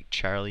 Alpha Mike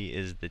Charlie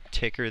is the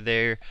ticker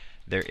there.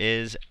 There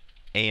is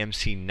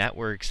AMC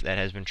Networks that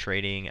has been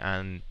trading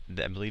on,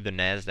 I believe, the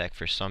NASDAQ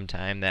for some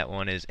time. That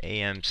one is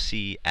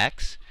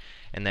AMCX,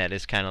 and that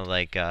is kind of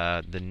like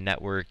the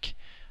network,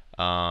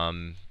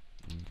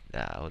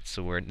 what's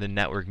the word? The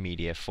network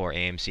media for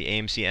AMC.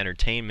 AMC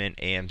Entertainment,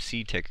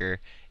 AMC ticker,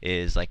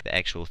 is like the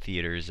actual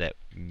theaters that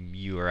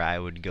you or I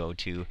would go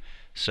to.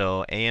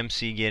 So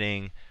AMC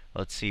getting,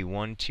 let's see,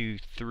 1, 2,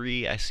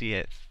 3. I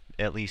see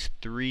at least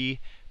 3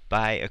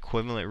 buy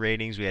equivalent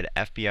ratings. We had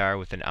FBR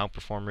with an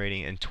outperform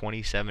rating and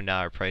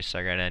 $27 price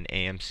target on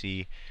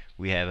AMC.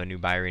 We have a new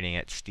buy rating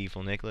at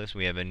Stifel Nicholas.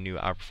 We have a new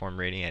outperform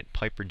rating at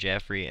Piper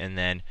Jaffray, and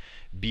then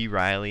B.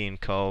 Riley and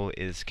Co.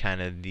 is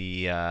kind of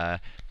the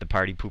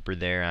party pooper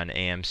there on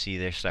AMC.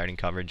 They're starting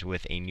coverage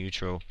with a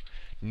neutral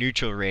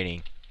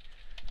rating.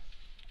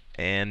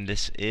 And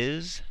this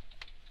is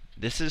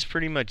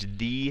pretty much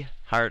the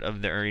heart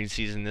of the earnings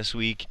season this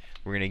week.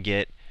 We're gonna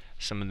get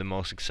some of the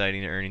most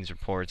exciting earnings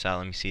reports out.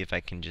 Let me see if I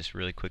can just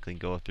really quickly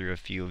go through a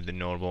few of the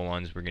notable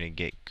ones. We're gonna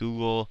get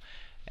Google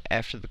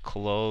after the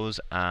close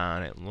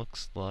on, it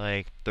looks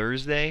like,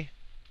 Thursday.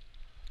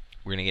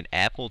 We're gonna get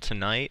Apple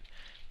tonight,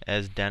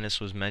 as Dennis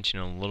was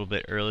mentioning a little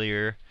bit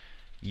earlier.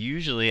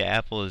 Usually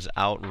Apple is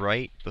out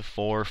right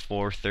before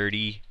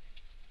 4:30.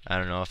 I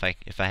don't know, if I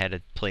had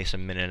to place a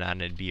minute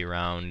on it, it'd be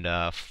around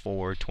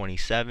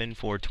 4:27,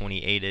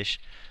 4:28ish.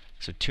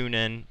 So tune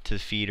in to the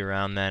feed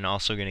around then.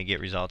 Also going to get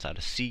results out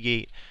of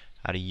Seagate,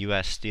 out of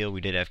U.S. Steel. We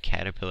did have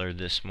Caterpillar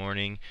this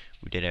morning.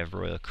 We did have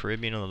Royal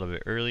Caribbean a little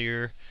bit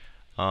earlier.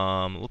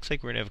 Looks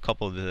like we're going to have a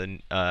couple of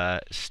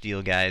the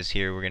steel guys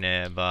here. We're going to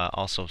have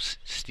also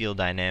Steel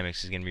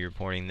Dynamics is going to be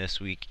reporting this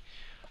week.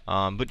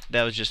 But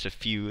that was just a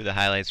few of the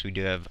highlights. We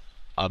do have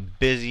a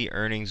busy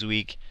earnings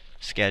week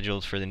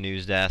scheduled for the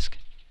news desk.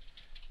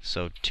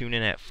 So tune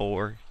in at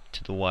 4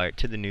 to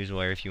the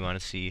Newswire if you want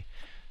to see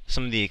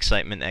some of the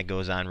excitement that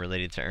goes on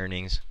related to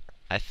earnings.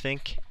 I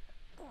think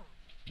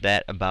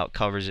that about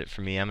covers it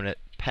for me. I'm going to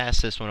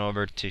pass this one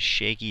over to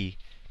Shaky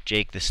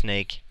Jake the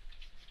Snake.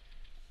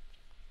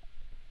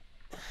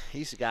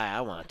 He's the guy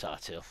I want to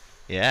talk to.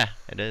 Yeah,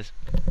 it is.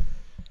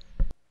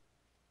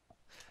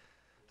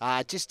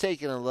 Just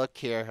taking a look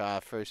here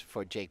first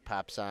before Jake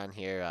pops on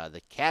here.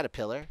 The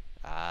Caterpillar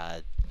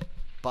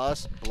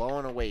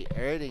blowing away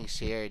earnings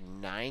here,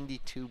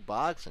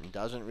 $92, and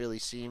doesn't really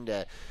seem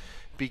to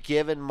be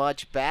given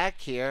much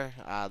back here.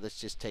 Let's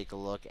just take a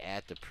look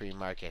at the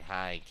pre-market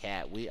high in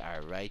Cat. We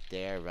are right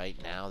there right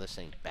now. This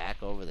thing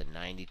back over the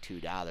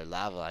 $92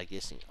 level. I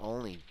guess the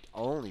only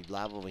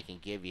level we can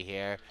give you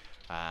here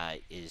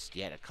is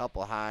yet a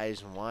couple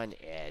highs. One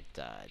at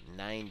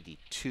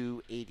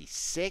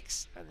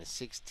 92.86 on the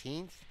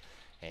 16th.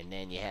 And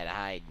then you had a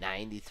high at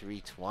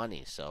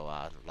 93.20. So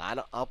a lot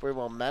of upward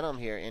momentum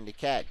here in the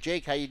Cat.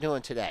 Jake, how you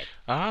doing today?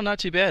 Not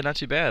too bad, not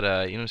too bad.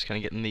 Just kind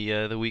of getting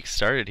the week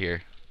started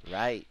here.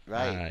 Right.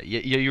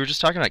 You were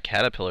just talking about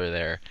Caterpillar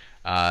there.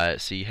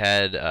 So you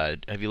had,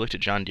 have you looked at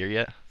John Deere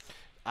yet?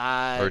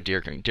 Or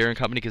Deere and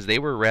Company, because they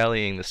were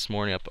rallying this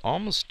morning up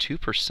almost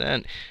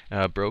 2%,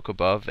 broke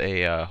above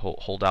a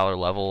whole dollar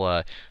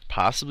level,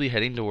 possibly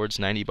heading towards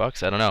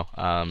 $90. I don't know.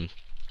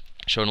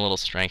 Showing a little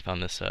strength on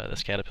this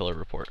Caterpillar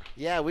report.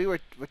 Yeah, we're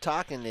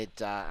talking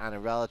it on a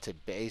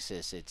relative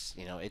basis.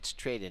 It's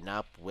trading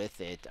up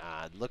with it.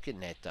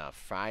 Looking at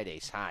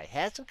Friday's high,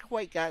 hasn't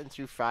quite gotten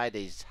through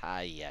Friday's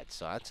high yet,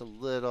 so that's a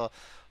little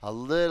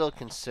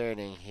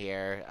concerning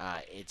here.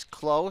 It's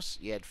close.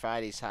 You had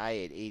Friday's high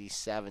at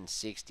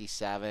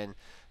 87.67.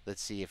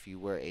 Let's see if you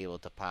were able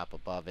to pop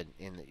above it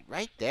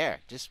right there.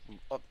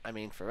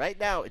 For right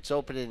now, it's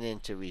opening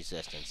into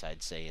resistance,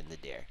 I'd say, in the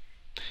Deere.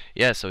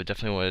 Yeah, so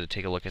definitely wanted to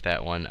take a look at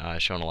that one,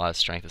 showing a lot of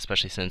strength,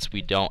 especially since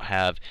we don't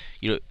have,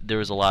 there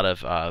was a lot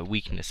of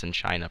weakness in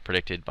China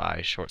predicted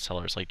by short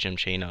sellers like Jim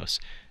Chanos,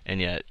 and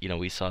yet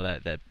we saw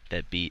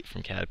that beat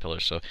from Caterpillar,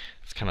 so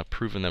it's kind of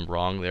proven them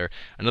wrong there.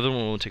 Another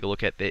one we'll take a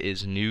look at that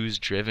is news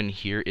driven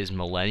here is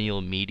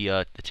Millennial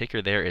Media. The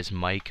ticker there is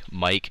Mike.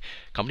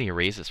 Company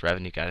raised its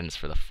revenue guidance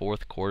for the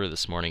fourth quarter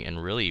this morning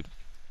and really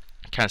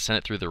kind of sent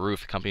it through the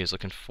roof. The company was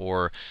looking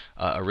for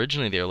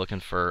originally they were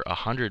looking for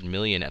 100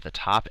 million at the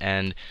top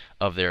end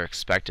of their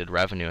expected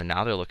revenue, and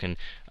now they're looking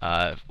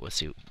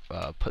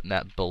putting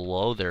that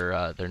below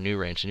their new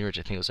range. The new range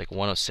I think was like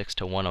 106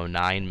 to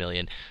 109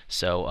 million.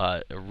 So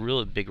a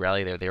really big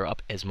rally there. They were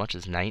up as much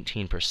as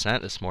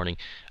 19% this morning.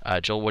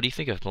 Joel, what do you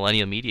think of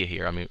Millennial Media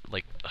here? I mean,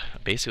 like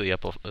basically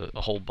up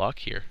a whole buck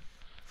here.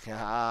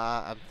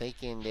 I'm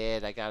thinking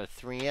that I got a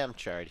 3M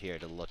chart here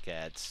to look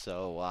at,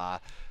 so I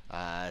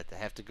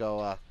have to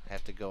go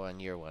on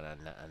your one on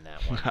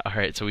that one. All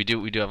right, so we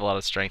do have a lot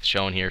of strength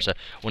shown here. So I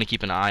want to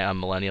keep an eye on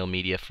Millennial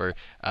Media for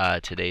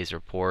today's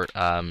report.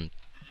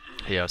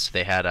 So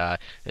they had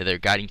they're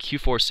guiding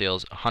Q4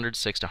 sales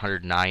 106 to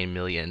 109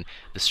 million.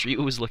 The street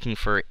was looking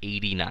for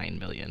 89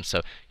 million.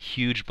 So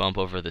huge bump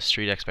over the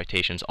street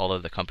expectations, although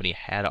the company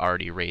had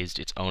already raised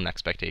its own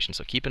expectations.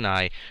 So keep an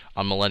eye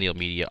on Millennial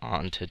Media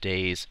on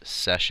today's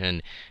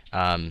session.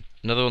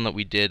 Another one that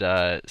we did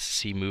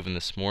see moving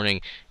this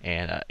morning,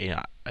 and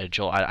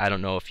Joel, I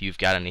don't know if you've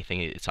got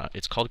anything.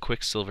 It's called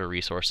Quicksilver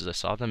Resources. I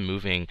saw them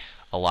moving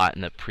a lot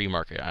in the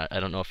pre-market. I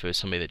don't know if it was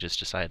somebody that just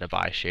decided to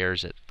buy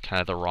shares at kind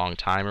of the wrong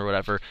time or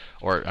whatever,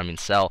 or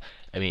sell.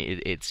 I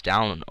mean, it's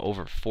down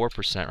over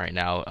 4% right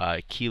now.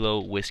 Kilo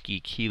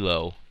Whiskey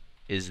Kilo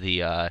is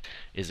the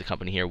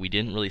company here. We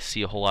didn't really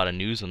see a whole lot of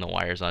news on the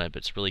wires on it,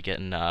 but it's really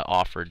getting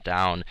offered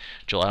down.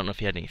 Joel, I don't know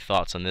if you had any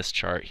thoughts on this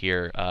chart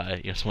here.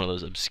 It's one of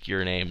those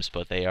obscure names,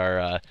 but they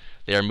are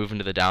moving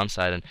to the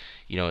downside, and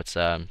it's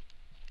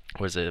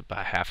was it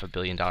about $500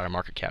 million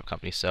market cap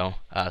company. So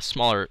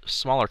smaller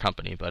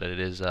company, but it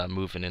is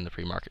moving in the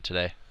pre-market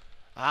today.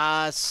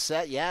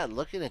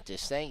 Looking at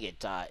this thing,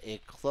 it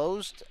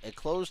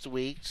closed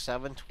week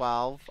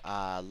 712,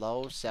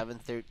 low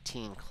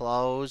 713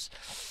 close.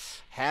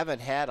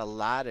 Haven't had a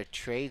lot of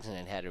trades, and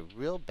it had a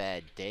real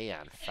bad day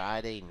on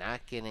Friday.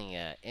 Not getting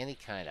any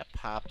kind of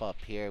pop up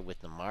here with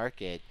the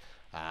market.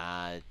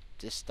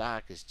 This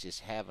stock is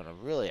just having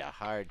a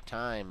hard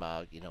time,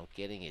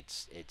 getting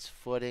its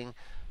footing.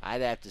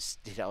 I'd have to,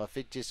 if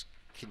it just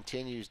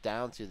continues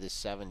down to the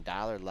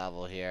 $7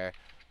 level here,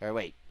 or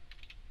wait,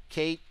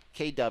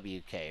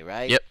 KWK,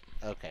 right? Yep.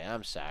 Okay,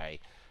 I'm sorry.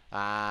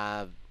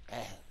 I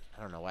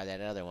don't know why that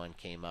other one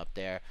came up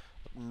there.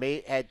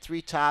 Had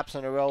three tops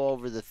in a row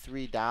over the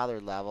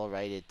 $3 level,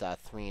 right at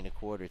 3.25,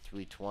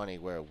 320.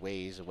 We're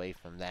ways away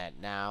from that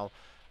now.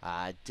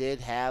 Did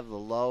have the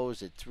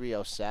lows at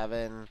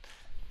 307.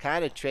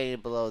 Kind of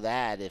trading below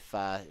that.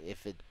 I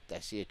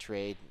see a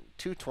trade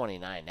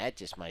 229, that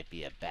just might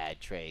be a bad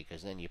trade,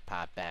 because then you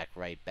pop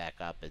right back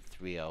up at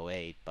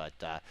 308. But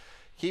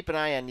keep an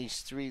eye on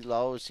these three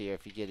lows here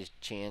if you get a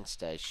chance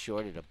to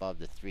short it above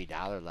the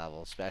 $3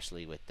 level,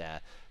 especially with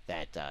that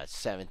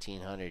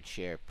 1,700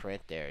 share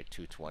print there at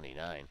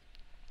 229.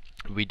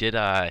 We did,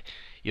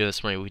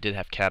 this morning we did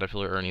have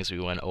Caterpillar earnings we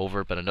went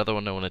over, but another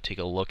one I want to take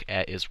a look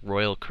at is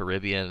Royal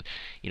Caribbean.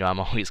 I'm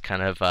always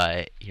kind of,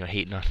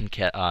 hating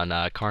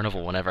on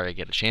Carnival whenever I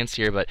get a chance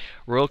here, but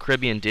Royal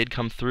Caribbean did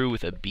come through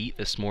with a beat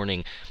this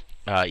morning.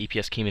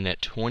 EPS came in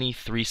at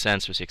 23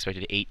 cents, was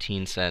expected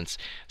 18 cents.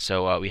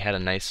 So we had a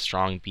nice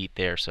strong beat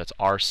there. So it's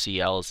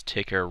RCL's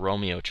ticker,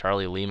 Romeo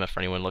Charlie Lima,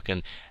 for anyone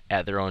looking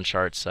at their own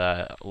charts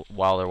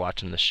while they're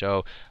watching the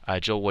show.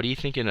 Joel, what are you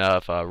thinking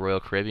of Royal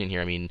Caribbean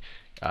here? I mean,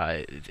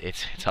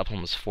 it's up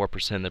almost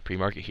 4% in the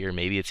pre-market here.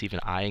 Maybe it's even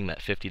eyeing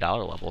that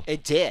 $50 level.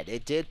 It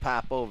did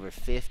pop over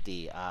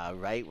 50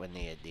 right when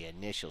the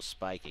initial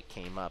spike. It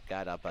came up,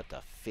 got up at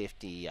the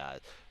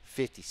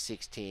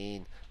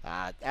 50.16.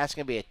 That's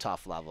going to be a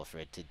tough level for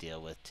it to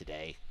deal with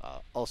today.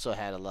 Also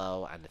had a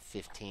low on the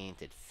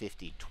 15th at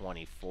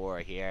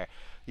 50.24 here.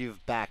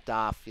 You've backed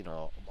off,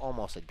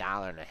 almost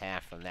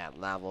 $1.50 from that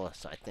level.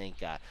 So I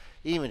think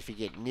even if you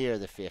get near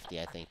the 50,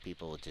 I think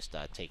people will just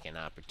take an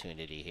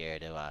opportunity here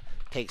to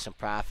take some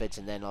profits.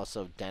 And then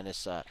also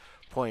Dennis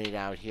pointed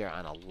out here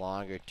on a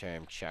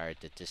longer-term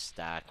chart that this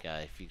stock,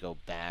 if you go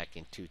back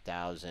in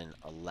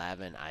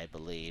 2011, I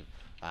believe,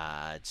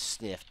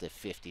 sniffed the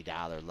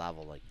 $50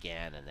 level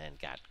again and then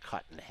got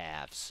cut in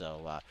half.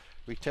 So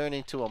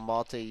returning to a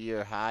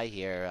multi-year high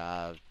here,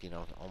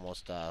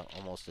 almost a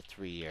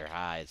 3-year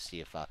high. Let's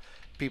see if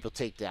people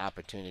take the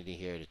opportunity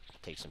here to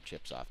take some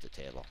chips off the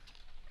table.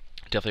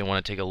 Definitely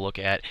want to take a look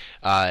at,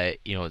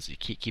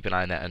 keep an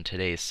eye on that in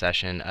today's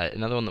session.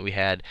 Another one that we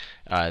had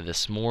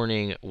this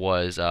morning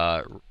was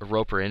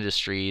Roper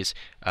Industries,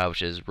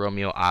 which is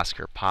Romeo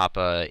Oscar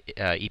Papa.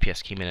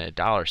 EPS came in at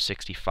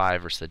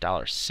 $1.65 versus the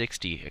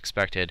 $1.60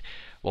 expected.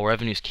 while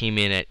revenues came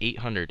in at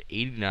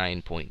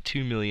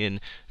 889.2 million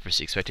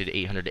versus expected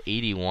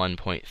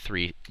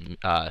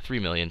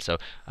 881.3 million. So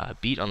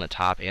beat on the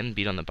top and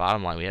beat on the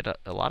bottom line. We had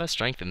a lot of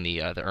strength in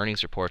the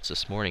earnings reports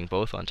this morning,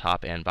 both on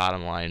top and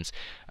bottom lines.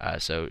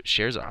 So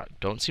shares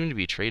don't seem to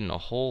be trading a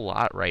whole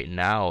lot right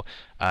now.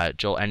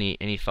 Joel,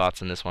 any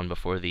thoughts on this one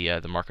before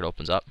the market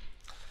opens up?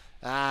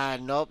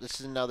 Nope. This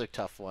is another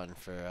tough one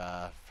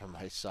for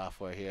my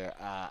software here.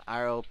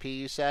 ROP,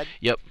 you said?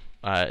 Yep.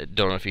 Don't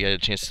know if you had a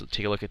chance to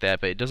take a look at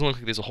that, but it doesn't look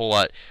like there's a whole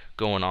lot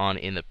going on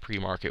in the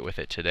pre-market with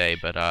it today.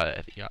 But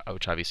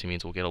which obviously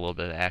means we'll get a little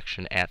bit of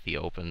action at the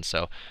open.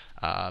 So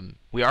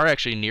we are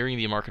actually nearing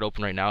the market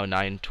open right now.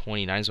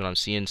 9:29 is what I'm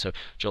seeing. So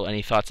Joel,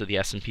 any thoughts of the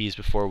S&Ps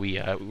before we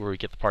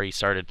get the party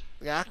started?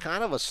 Yeah,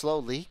 kind of a slow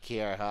leak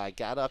here. I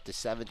got up to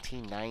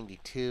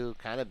 1792.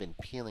 Kind of been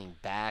peeling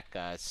back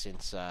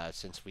since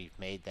we've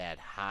made that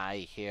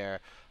high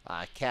here.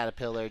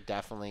 Caterpillar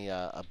definitely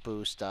a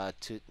boost to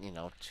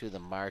the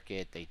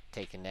market. They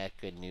taking that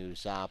good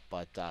news up,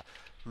 but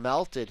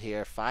melted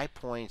here 5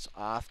 points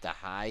off the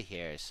high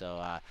here.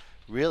 So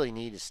really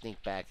need to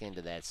sneak back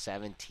into that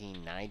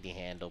 1790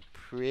 handle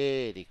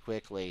pretty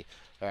quickly.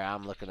 Or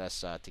I'm looking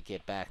us to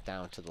get back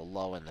down to the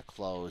low and the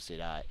close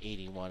at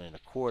 81 and a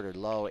quarter.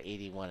 Low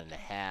 81 and a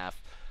half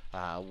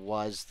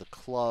was the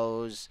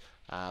close.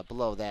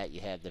 Below that you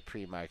had the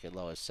pre-market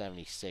low of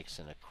 76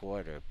 and a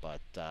quarter,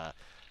 but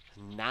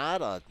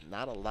not a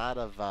lot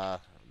of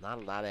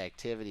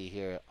activity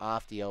here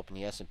off the open.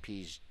 The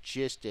S&Ps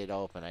just did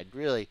open.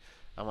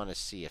 I want to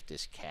see if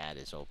this cat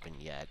is open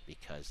yet,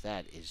 because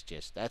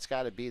that's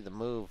got to be the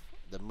move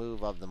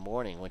of the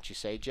morning, wouldn't you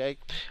say, Jake?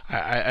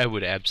 I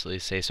would absolutely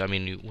say so. I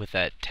mean, with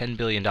that $10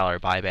 billion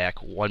buyback,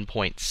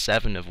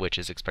 1.7 of which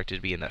is expected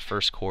to be in that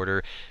first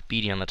quarter,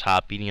 beating on the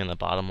top, beating on the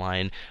bottom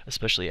line,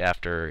 especially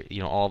after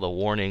all the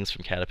warnings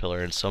from Caterpillar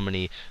and so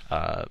many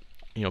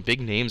big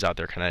names out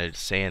there kind of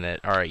saying that,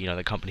 all right,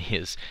 the company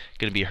is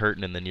going to be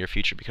hurting in the near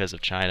future because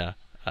of China.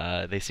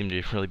 They seem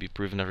to really be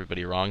proving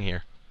everybody wrong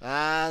here.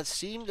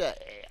 Seemed to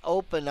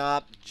open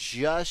up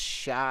just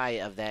shy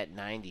of that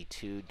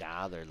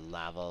 $92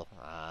 level.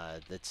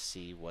 Let's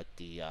see what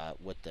the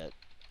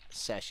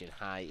session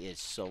high is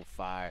so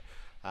far.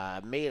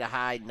 Made a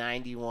high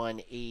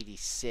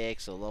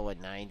 91.86, a low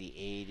at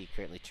 90.80.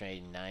 Currently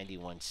trading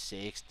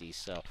 91.60.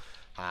 So,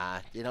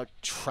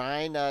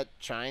 trying to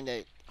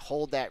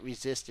hold that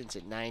resistance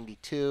at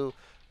 92.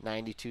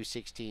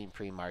 92.16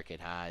 pre-market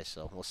high,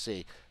 so we'll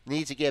see.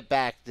 Needs to get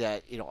back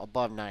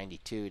above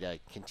 92 to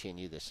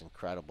continue this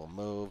incredible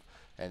move.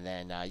 And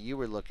then you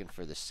were looking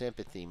for the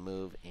sympathy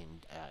move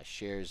in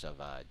shares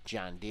of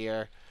John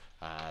Deere.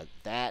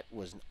 That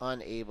was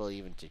unable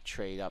even to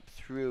trade up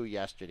through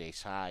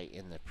yesterday's high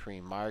in the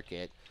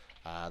pre-market.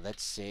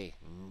 Let's see,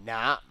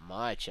 not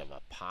much of a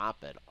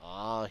pop at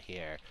all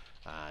here.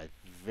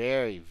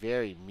 Very,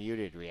 very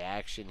muted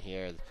reaction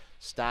here.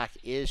 Stock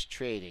is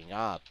trading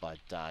up, but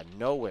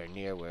nowhere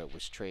near where it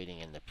was trading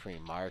in the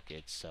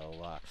pre-market.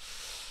 So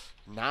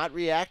not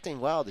reacting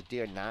well. The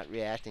Deere not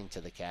reacting to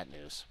the cat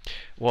news.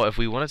 Well, if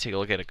we want to take a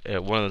look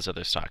at one of those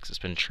other stocks that's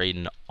been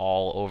trading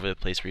all over the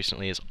place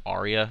recently is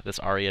Aria. That's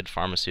Ariad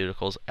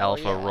Pharmaceuticals,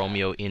 Alpha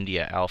Romeo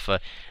India Alpha.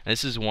 And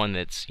this is one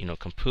that's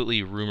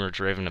completely rumor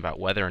driven about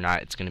whether or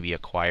not it's going to be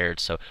acquired.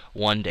 So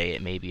one day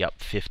it may be up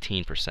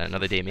 15%,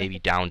 another day it may be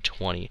down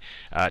 20.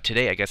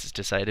 Today I guess it's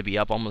decided to be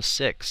up almost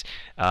 6.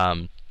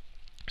 So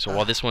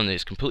while this one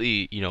is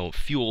completely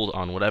fueled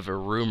on whatever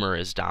rumor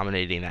is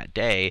dominating that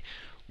day,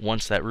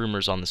 once that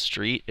rumor's on the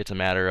street, it's a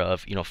matter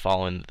of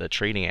following the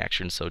trading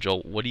action. So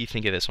Joel, what do you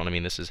think of this one? I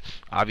mean, this is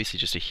obviously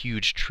just a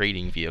huge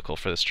trading vehicle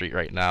for the street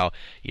right now.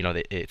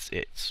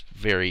 It's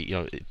very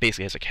it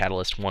basically has a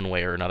catalyst one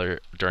way or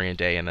another during a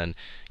day, and then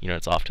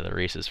it's off to the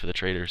races for the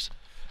traders.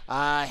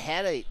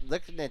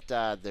 Looking at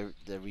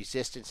the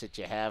resistance that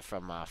you have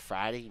from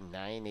Friday,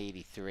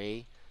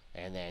 983.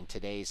 And then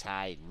today's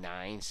high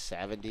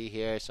 970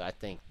 here, so I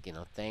think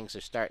things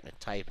are starting to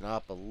tighten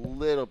up a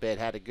little bit.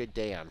 Had a good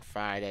day on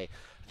Friday.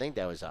 I think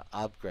that was an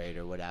upgrade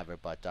or whatever,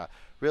 but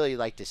really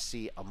like to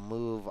see a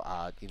move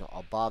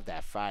above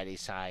that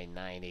Friday's high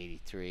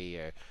 983,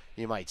 or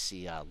you might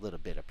see a little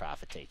bit of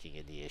profit taking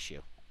in the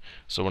issue.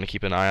 So I want to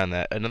keep an eye on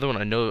that. Another one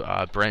I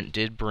know Brent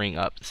did bring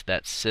up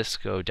that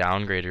Cisco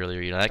downgrade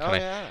earlier. That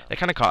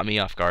kind of caught me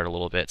off guard a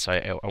little bit. So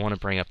I want to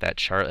bring up that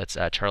chart. That's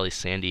Charlie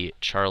Sandy,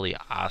 Charlie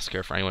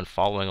Oscar for anyone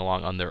following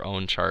along on their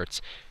own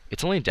charts.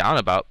 It's only down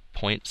about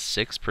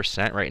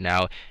 0.6% right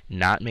now,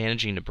 not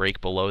managing to break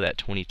below that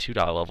 $22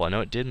 level. I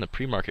know it did in the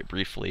pre-market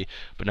briefly,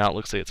 but now it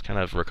looks like it's kind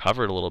of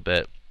recovered a little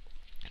bit.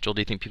 Joel,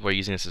 do you think people are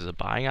using this as a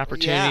buying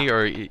opportunity,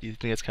 or you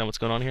think that's kind of what's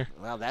going on here?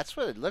 Well, that's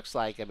what it looks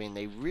like. I mean,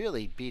 they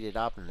really beat it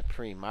up in the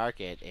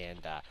pre-market, and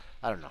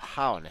I don't know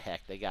how in the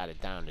heck they got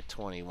it down to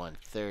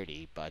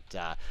 21.30, but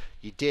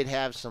you did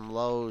have some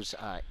lows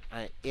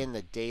in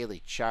the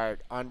daily chart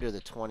under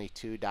the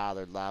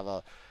 $22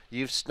 level.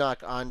 You've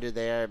snuck under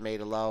there, made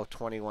a low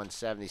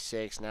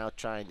 21.76, now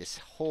trying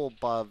to hold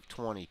above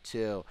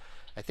 22.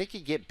 I think you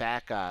get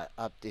back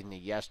up in the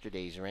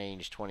yesterday's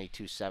range,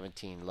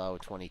 22.17 low,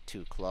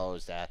 22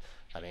 close. I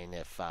mean,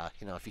 if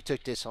you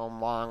took this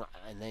home long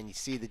and then you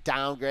see the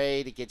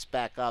downgrade, it gets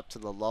back up to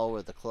the low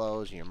or the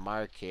close, your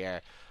mark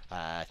here.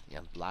 A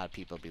lot of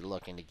people will be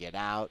looking to get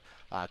out.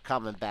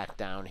 Coming back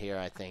down here,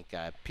 I think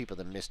people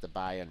that missed the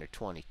buy under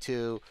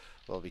 22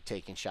 will be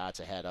taking shots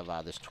ahead of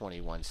this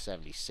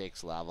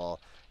 21.76 level.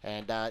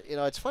 And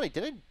it's funny.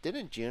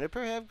 Didn't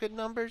Juniper have good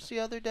numbers the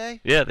other day?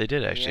 Yeah, they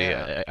did actually.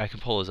 Yeah. I can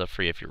pull those up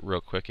for you if you're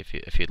real quick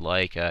if you'd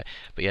like. But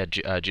yeah,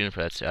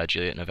 Juniper. That's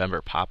Juliet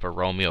November Papa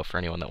Romeo for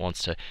anyone that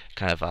wants to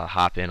kind of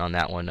hop in on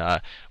that one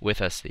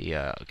with us.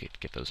 I'll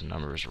get those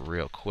numbers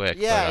real quick.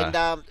 Yeah, and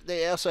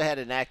they also had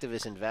an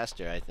activist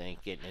investor, I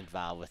think, getting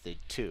involved with it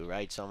too,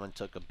 right? Someone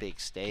took a big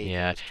stake.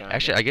 Yeah,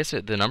 actually, I guess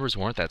the numbers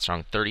weren't that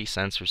strong. 30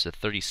 cents versus a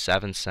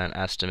 37-cent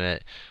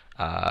estimate.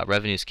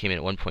 Revenues came in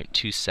at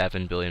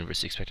 1.27 billion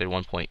versus expected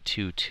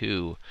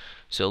 1.22.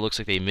 So it looks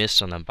like they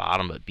missed on the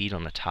bottom but beat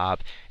on the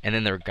top. And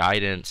then their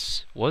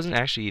guidance wasn't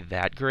actually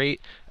that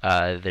great.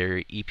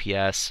 Their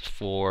EPS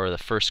for the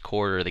first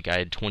quarter, they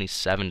guided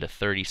 27 to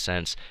 30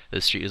 cents.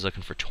 The street is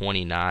looking for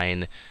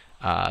 29.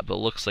 But it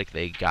looks like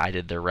they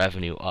guided their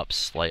revenue up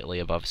slightly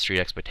above street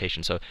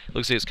expectation. So it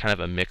looks like it's kind of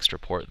a mixed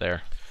report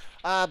there.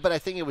 But I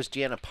think it was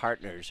Jana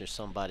Partners or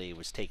somebody who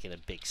was taking a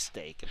big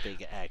stake, a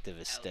big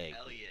activist stake.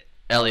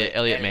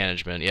 Elliott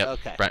Management. Yep.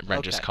 Okay.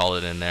 Brent just called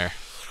it in there.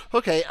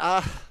 Okay.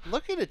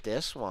 Looking at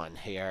this one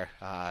here,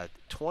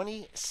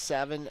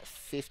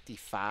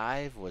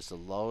 27.55 was the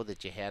low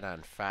that you had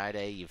on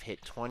Friday. You've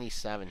hit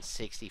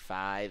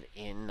 27.65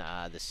 in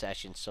the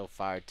session so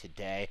far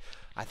today.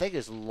 I think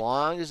as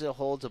long as it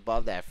holds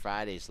above that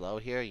Friday's low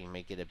here, you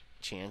may get a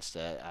chance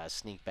to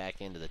sneak back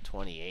into the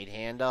 28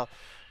 handle.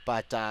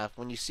 But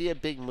when you see a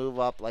big move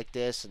up like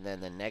this, and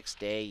then the next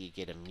day you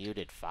get a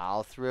muted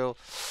follow through,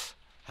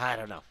 I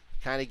don't know.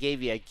 Kind of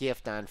gave you a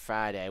gift on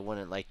Friday. I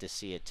wouldn't like to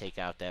see it take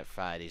out that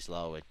Friday's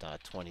low at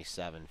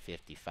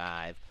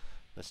 27.55.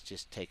 Let's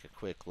just take a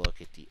quick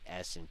look at the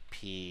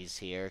S&Ps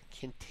here.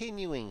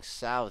 Continuing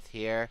south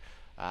here.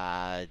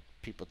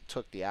 People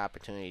took the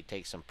opportunity to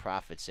take some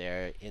profits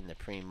there in the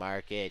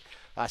pre-market.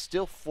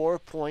 Still 4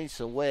 points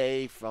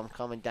away from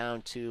coming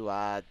down to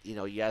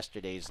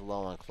yesterday's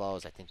low and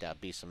close. I think that'll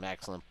be some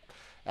excellent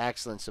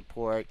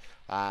support.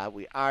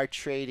 We are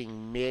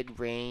trading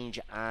mid-range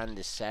on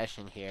the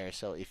session here,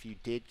 so if you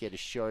did get a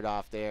short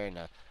off there in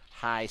the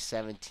high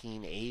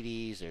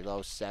 1780s or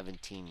low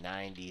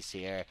 1790s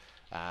here,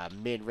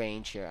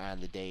 mid-range here on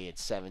the day at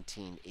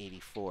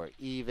 1784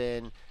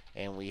 even,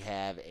 and we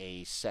have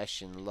a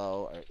session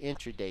low or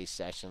intraday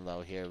session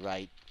low here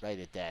right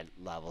at that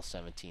level,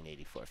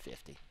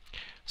 1784.50.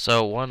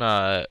 So one thing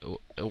I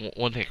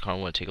kind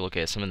of want to take a look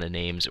at is some of the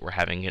names that we're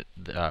having it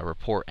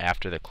report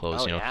after the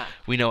close. Yeah.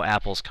 We know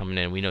Apple's coming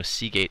in, we know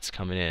Seagate's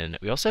coming in,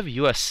 we also have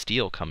U.S.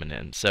 Steel coming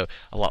in. So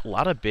a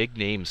lot of big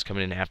names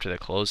coming in after the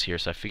close here.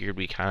 So I figured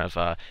we kind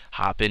of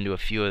hop into a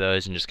few of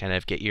those and just kind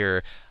of get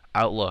your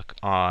outlook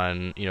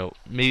on,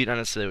 maybe not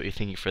necessarily what you're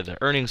thinking for the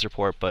earnings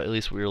report, but at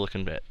least we were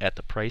looking at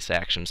the price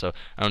action. So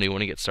I don't even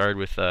want to get started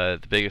with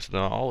the biggest of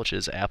them all, which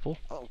is Apple.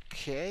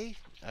 Okay.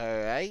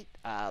 All right,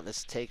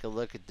 let's take a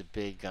look at the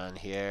big gun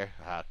here.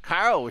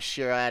 Carl was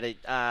sure at it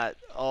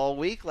all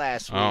week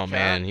last week. Oh,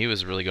 man, he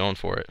was really going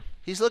for it.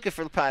 He's looking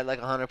for probably like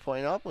a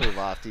 100-point up move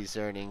off these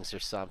earnings or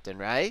something,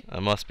 right?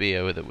 It must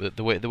be with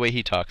the way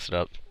he talks it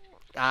up.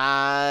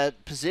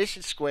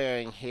 Position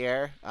squaring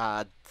here.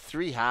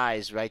 3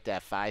 highs right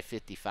at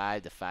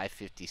 555 to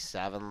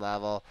 557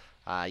 level.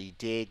 You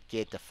did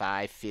get the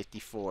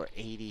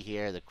 554.80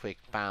 here, the quick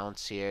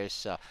bounce here.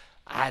 So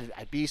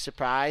I'd be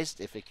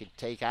surprised if it could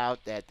take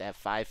out that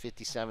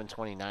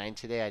 557.29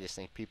 today. I just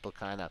think people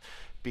kind of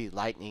be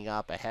lightening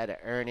up ahead of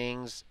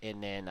earnings.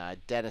 And then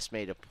Dennis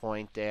made a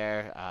point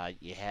there.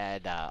 You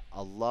had a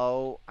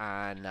low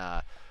on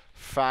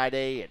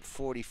Friday at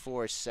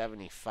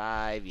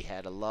 44.75. You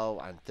had a low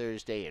on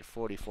Thursday at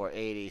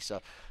 44.80.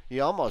 So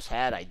you almost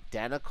had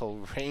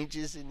identical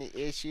ranges in the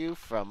issue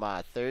from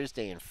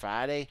Thursday and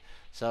Friday.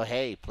 So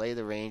hey, play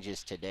the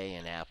ranges today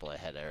in Apple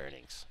ahead of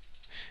earnings.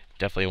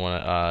 Definitely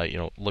want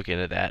to look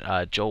into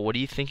that. Joel, what are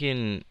you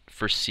thinking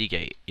for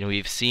Seagate?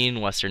 We've seen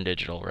Western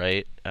Digital,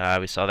 right?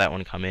 We saw that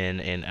one come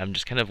in, and I'm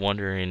just kind of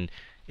wondering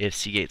if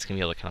Seagate's going to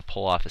be able to kind of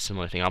pull off a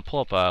similar thing. I'll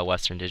pull up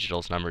Western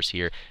Digital's numbers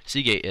here.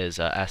 Seagate is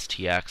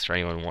STX for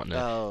anyone wanting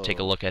to take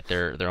a look at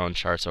their own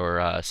charts,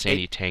 or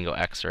Sandy Tango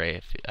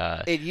X-Ray.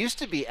 It used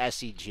to be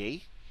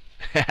SEG.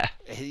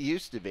 It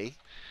used to be.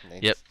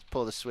 They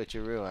pull the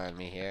switcheroo on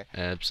me here.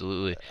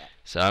 Absolutely.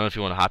 So I don't know if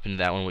you want to hop into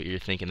that one, what you're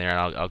thinking there,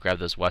 and I'll grab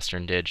those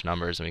Western Dig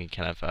numbers and we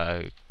can kind of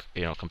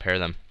compare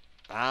them.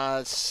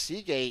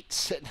 Seagate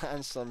sitting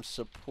on some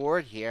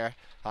support here,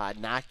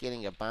 not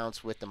getting a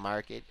bounce with the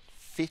market.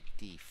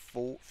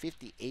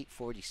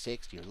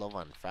 58.46, your low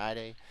on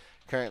Friday.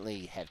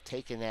 Currently have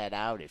taken that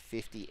out at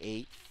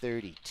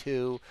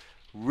 58.32.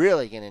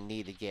 Really going to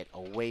need to get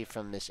away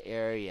from this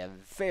area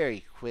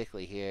very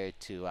quickly here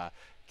to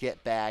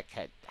get back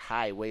at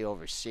high way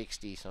over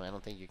 60, so I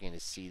don't think you're going to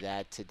see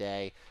that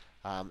today.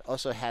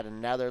 Also had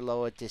another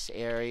low at this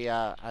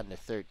area on the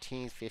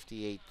 13th,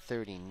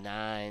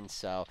 58.39.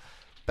 So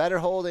better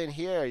hold in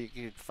here. You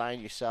could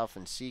find yourself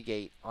in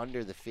Seagate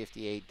under the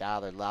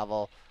 $58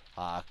 level,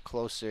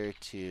 closer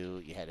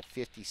to, you had a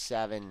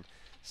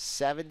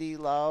 57.70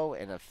 low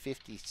and a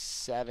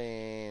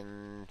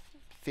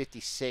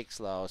 57.56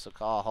 low. So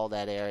hold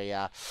that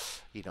area,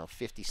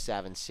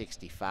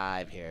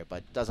 57.65 here,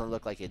 but doesn't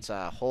look like it's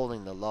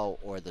holding the low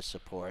or the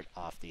support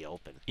off the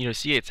open.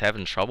 Seagate's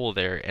having trouble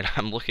there, and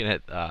I'm looking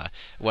at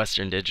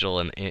Western Digital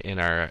in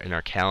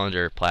our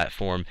calendar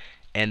platform,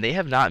 and they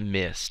have not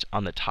missed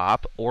on the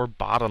top or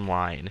bottom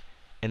line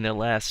in their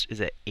last, is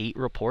it 8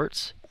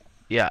 reports?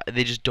 Yeah,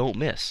 they just don't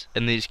miss,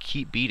 and they just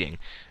keep beating.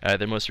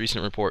 Their most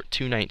recent report,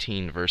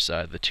 219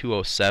 versus the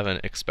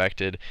 207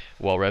 expected,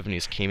 while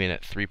revenues came in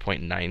at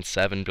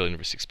 3.97 billion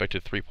versus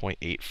expected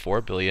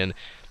 3.84 billion.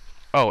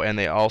 Oh, and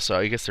they also,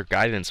 I guess their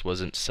guidance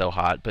wasn't so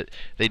hot, but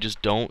they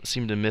just don't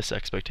seem to miss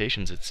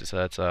expectations.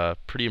 That's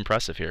pretty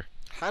impressive here.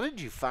 How did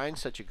you find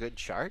such a good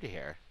chart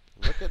here?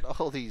 Look at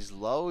all these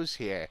lows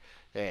here.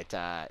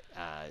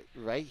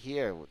 Right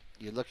here,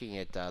 you're looking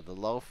at the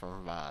low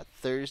from from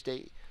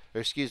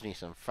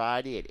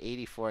Friday at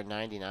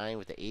 84.99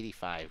 with the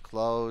 85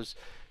 close.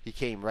 He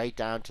came right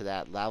down to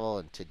that level,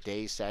 and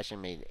today's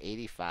session made an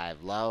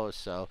 85 low.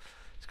 So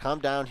it's come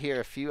down here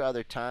a few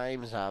other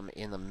times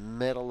in the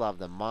middle of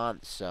the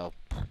month. So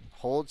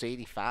holds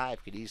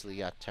 85, could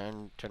easily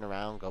turn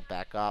around, go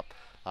back up.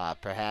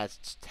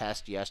 Perhaps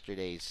test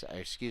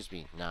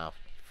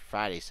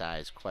Friday's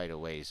size quite a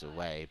ways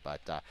away,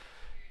 but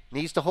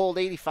needs to hold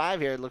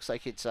 85 here. It looks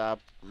like it's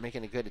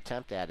making a good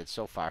attempt at it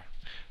so far.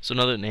 So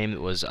another name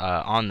that was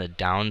on the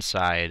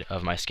downside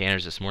of my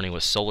scanners this morning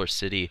was Solar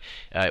City.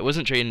 It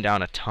wasn't trading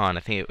down a ton. I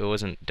think it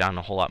wasn't down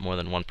a whole lot more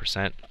than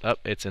 1%. Oh,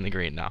 it's in the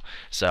green now.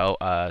 So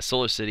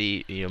Solar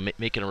City,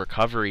 making a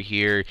recovery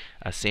here.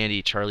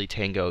 Sandy, Charlie,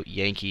 Tango,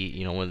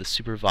 Yankee, one of the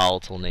super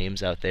volatile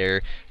names out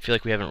there. I feel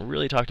like we haven't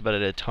really talked about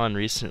it a ton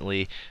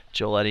recently.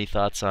 Joel, any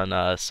thoughts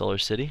on Solar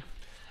City?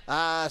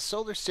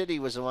 Solar City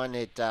was the one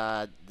that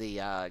got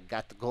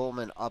the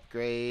Goldman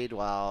upgrade,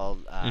 while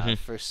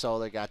First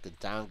Solar got the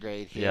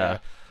downgrade here.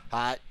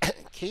 Yeah.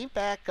 Came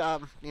back,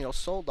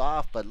 sold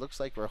off, but looks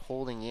like we're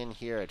holding in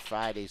here at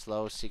Friday's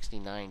low,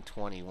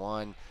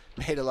 69.21.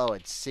 Made a low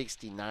at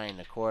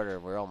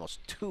 69.25. We're almost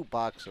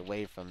 $2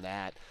 away from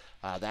that.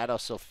 That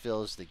also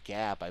fills the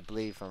gap, I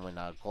believe, from when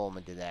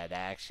Goldman did that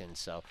action.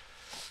 So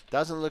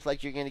doesn't look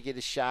like you're going to get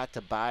a shot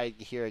to buy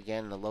here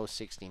again in the low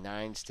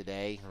 69s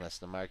today, unless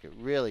the market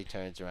really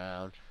turns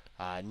around.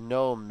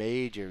 No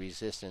major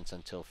resistance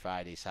until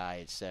Friday's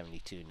high at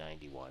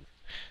 72.91.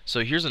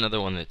 So here's another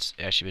one that's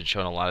actually been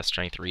showing a lot of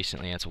strength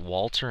recently, and it's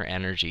Walter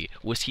Energy,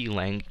 Whiskey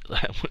Lima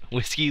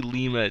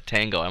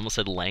Tango. I almost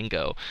said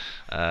Lango.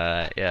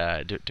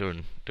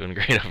 Doing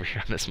great over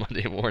here on this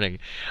Monday morning.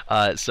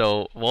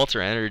 So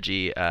Walter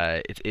Energy,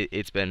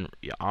 it's been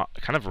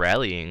kind of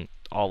rallying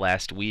all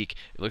last week.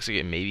 It looks like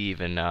it maybe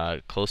even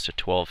close to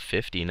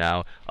 12.50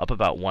 now, up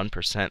about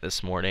 1%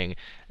 this morning.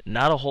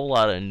 Not a whole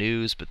lot of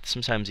news, but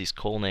sometimes these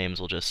coal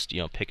names will just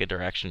pick a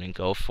direction and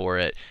go for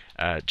it.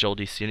 Joel,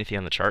 do you see anything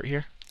on the chart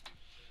here?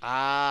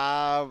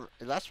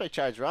 That's my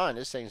chart's wrong.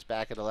 This thing's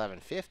back at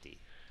 11.50.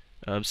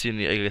 I'm seeing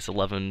I guess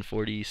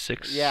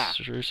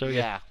 11.46 or so.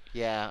 Yeah.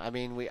 I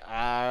mean, we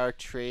are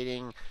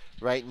trading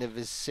right in the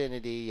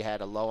vicinity. You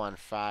had a low on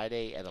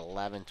Friday at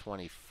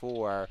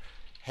 11.24.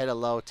 Hit a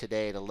low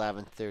today at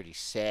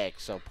 11.36.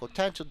 So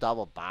potential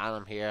double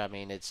bottom here. I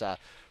mean, it's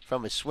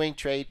from a swing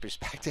trade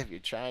perspective, you're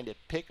trying to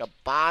pick a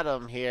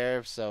bottom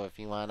here. So if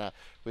you want to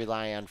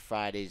rely on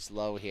Friday's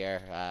low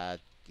here,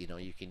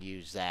 you can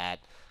use that.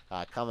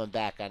 Coming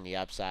back on the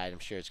upside, I'm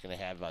sure it's going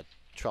to have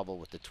trouble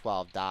with the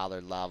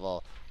 $12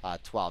 level.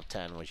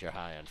 12.10 was your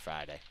high on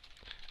Friday.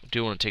 I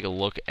do want to take a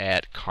look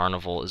at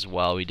Carnival as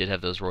well. We did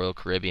have those Royal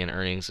Caribbean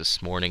earnings this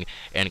morning,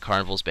 and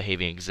Carnival's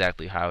behaving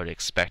exactly how I would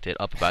expect it,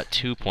 up about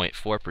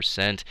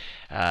 2.4%.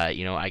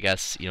 I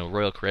guess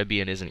Royal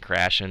Caribbean isn't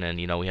crashing, and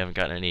we haven't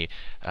gotten any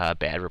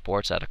bad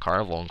reports out of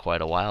Carnival in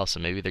quite a while, so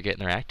maybe they're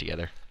getting their act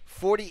together.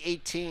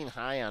 40.18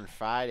 high on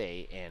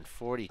Friday and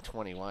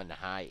 40.21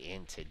 high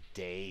in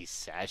today's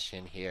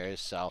session here.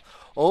 So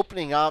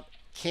opening up,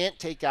 can't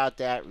take out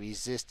that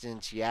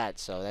resistance yet.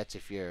 So that's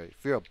if you're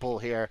a bull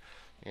here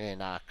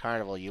in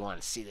Carnival, you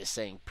want to see this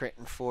thing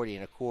printing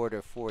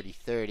 40.25,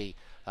 40.30,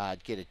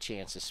 get a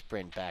chance to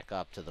sprint back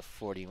up to the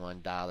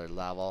 $41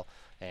 level.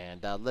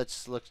 And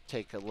let's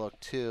take a look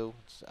too.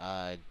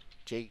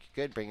 Jake,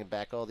 good, bringing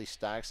back all these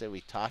stocks that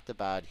we talked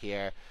about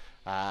here.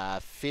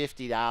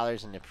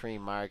 $50 in the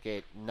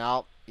pre-market.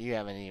 Nope, you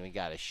haven't even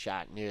got a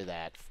shot near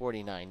that.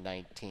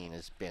 49.19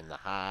 has been the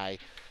high.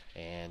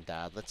 And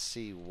let's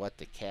see what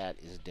the cat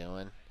is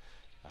doing.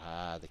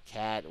 The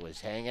cat was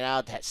hanging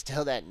out. That's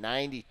still that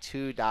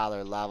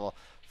 $92 level.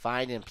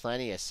 Finding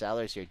plenty of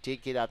sellers here.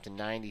 Did get up to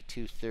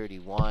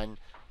 92.31.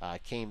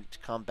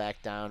 Come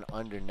back down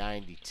under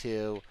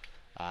 92.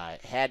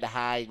 Had the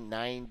high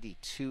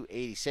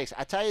 92.86.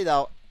 I tell you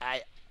though,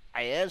 I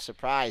am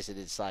surprised that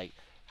it's like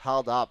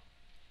held up,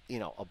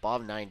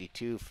 above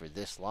 92 for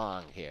this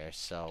long here.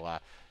 So,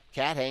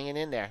 Cat hanging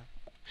in there.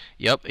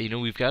 Yep,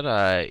 we've got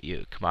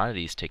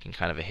commodities taking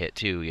kind of a hit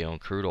too.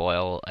 Crude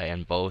oil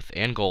and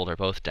gold are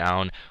both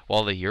down,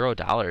 while the euro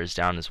dollar is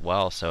down as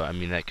well. So I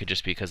mean that could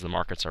just be because the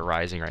markets are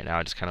rising right now.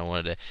 I just kind of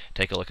wanted to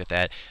take a look at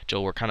that.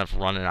 Joel, we're kind of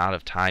running out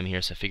of time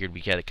here, so I figured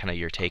we get kind of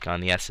your take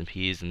on the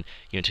S&Ps and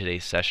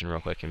today's session real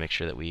quick and make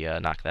sure that we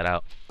knock that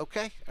out.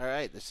 Okay, all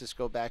right. Let's just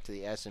go back to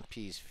the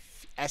S&P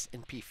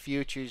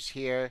futures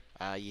here.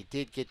 You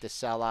did get the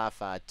sell-off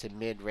to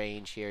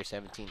mid-range here,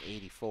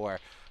 1784.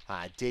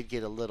 Did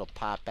get a little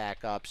pop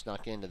back up,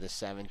 snuck into the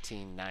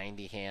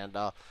 1790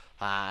 handle.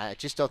 I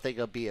just don't think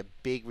it'll be a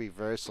big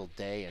reversal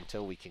day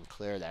until we can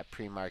clear that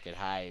pre-market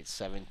high at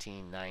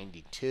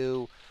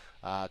 1792.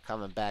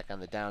 Coming back on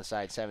the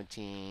downside,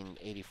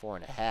 1784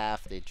 and a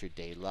half. The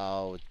intraday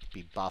low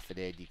be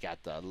buffeted. You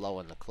got the low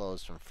in the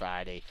close from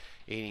Friday,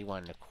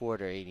 81 and a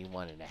quarter,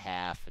 81 and a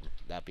half, and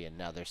that'd be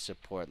another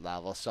support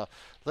level. So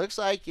looks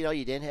like you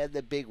didn't have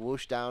the big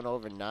whoosh down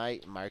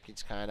overnight.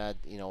 Market's kind of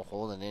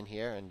holding in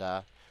here and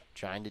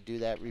trying to do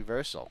that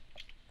reversal.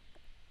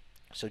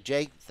 So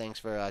Jake, thanks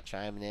for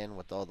chiming in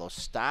with all those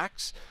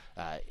stocks.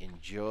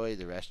 Enjoy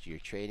the rest of your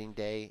trading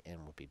day,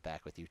 and we'll be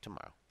back with you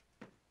tomorrow.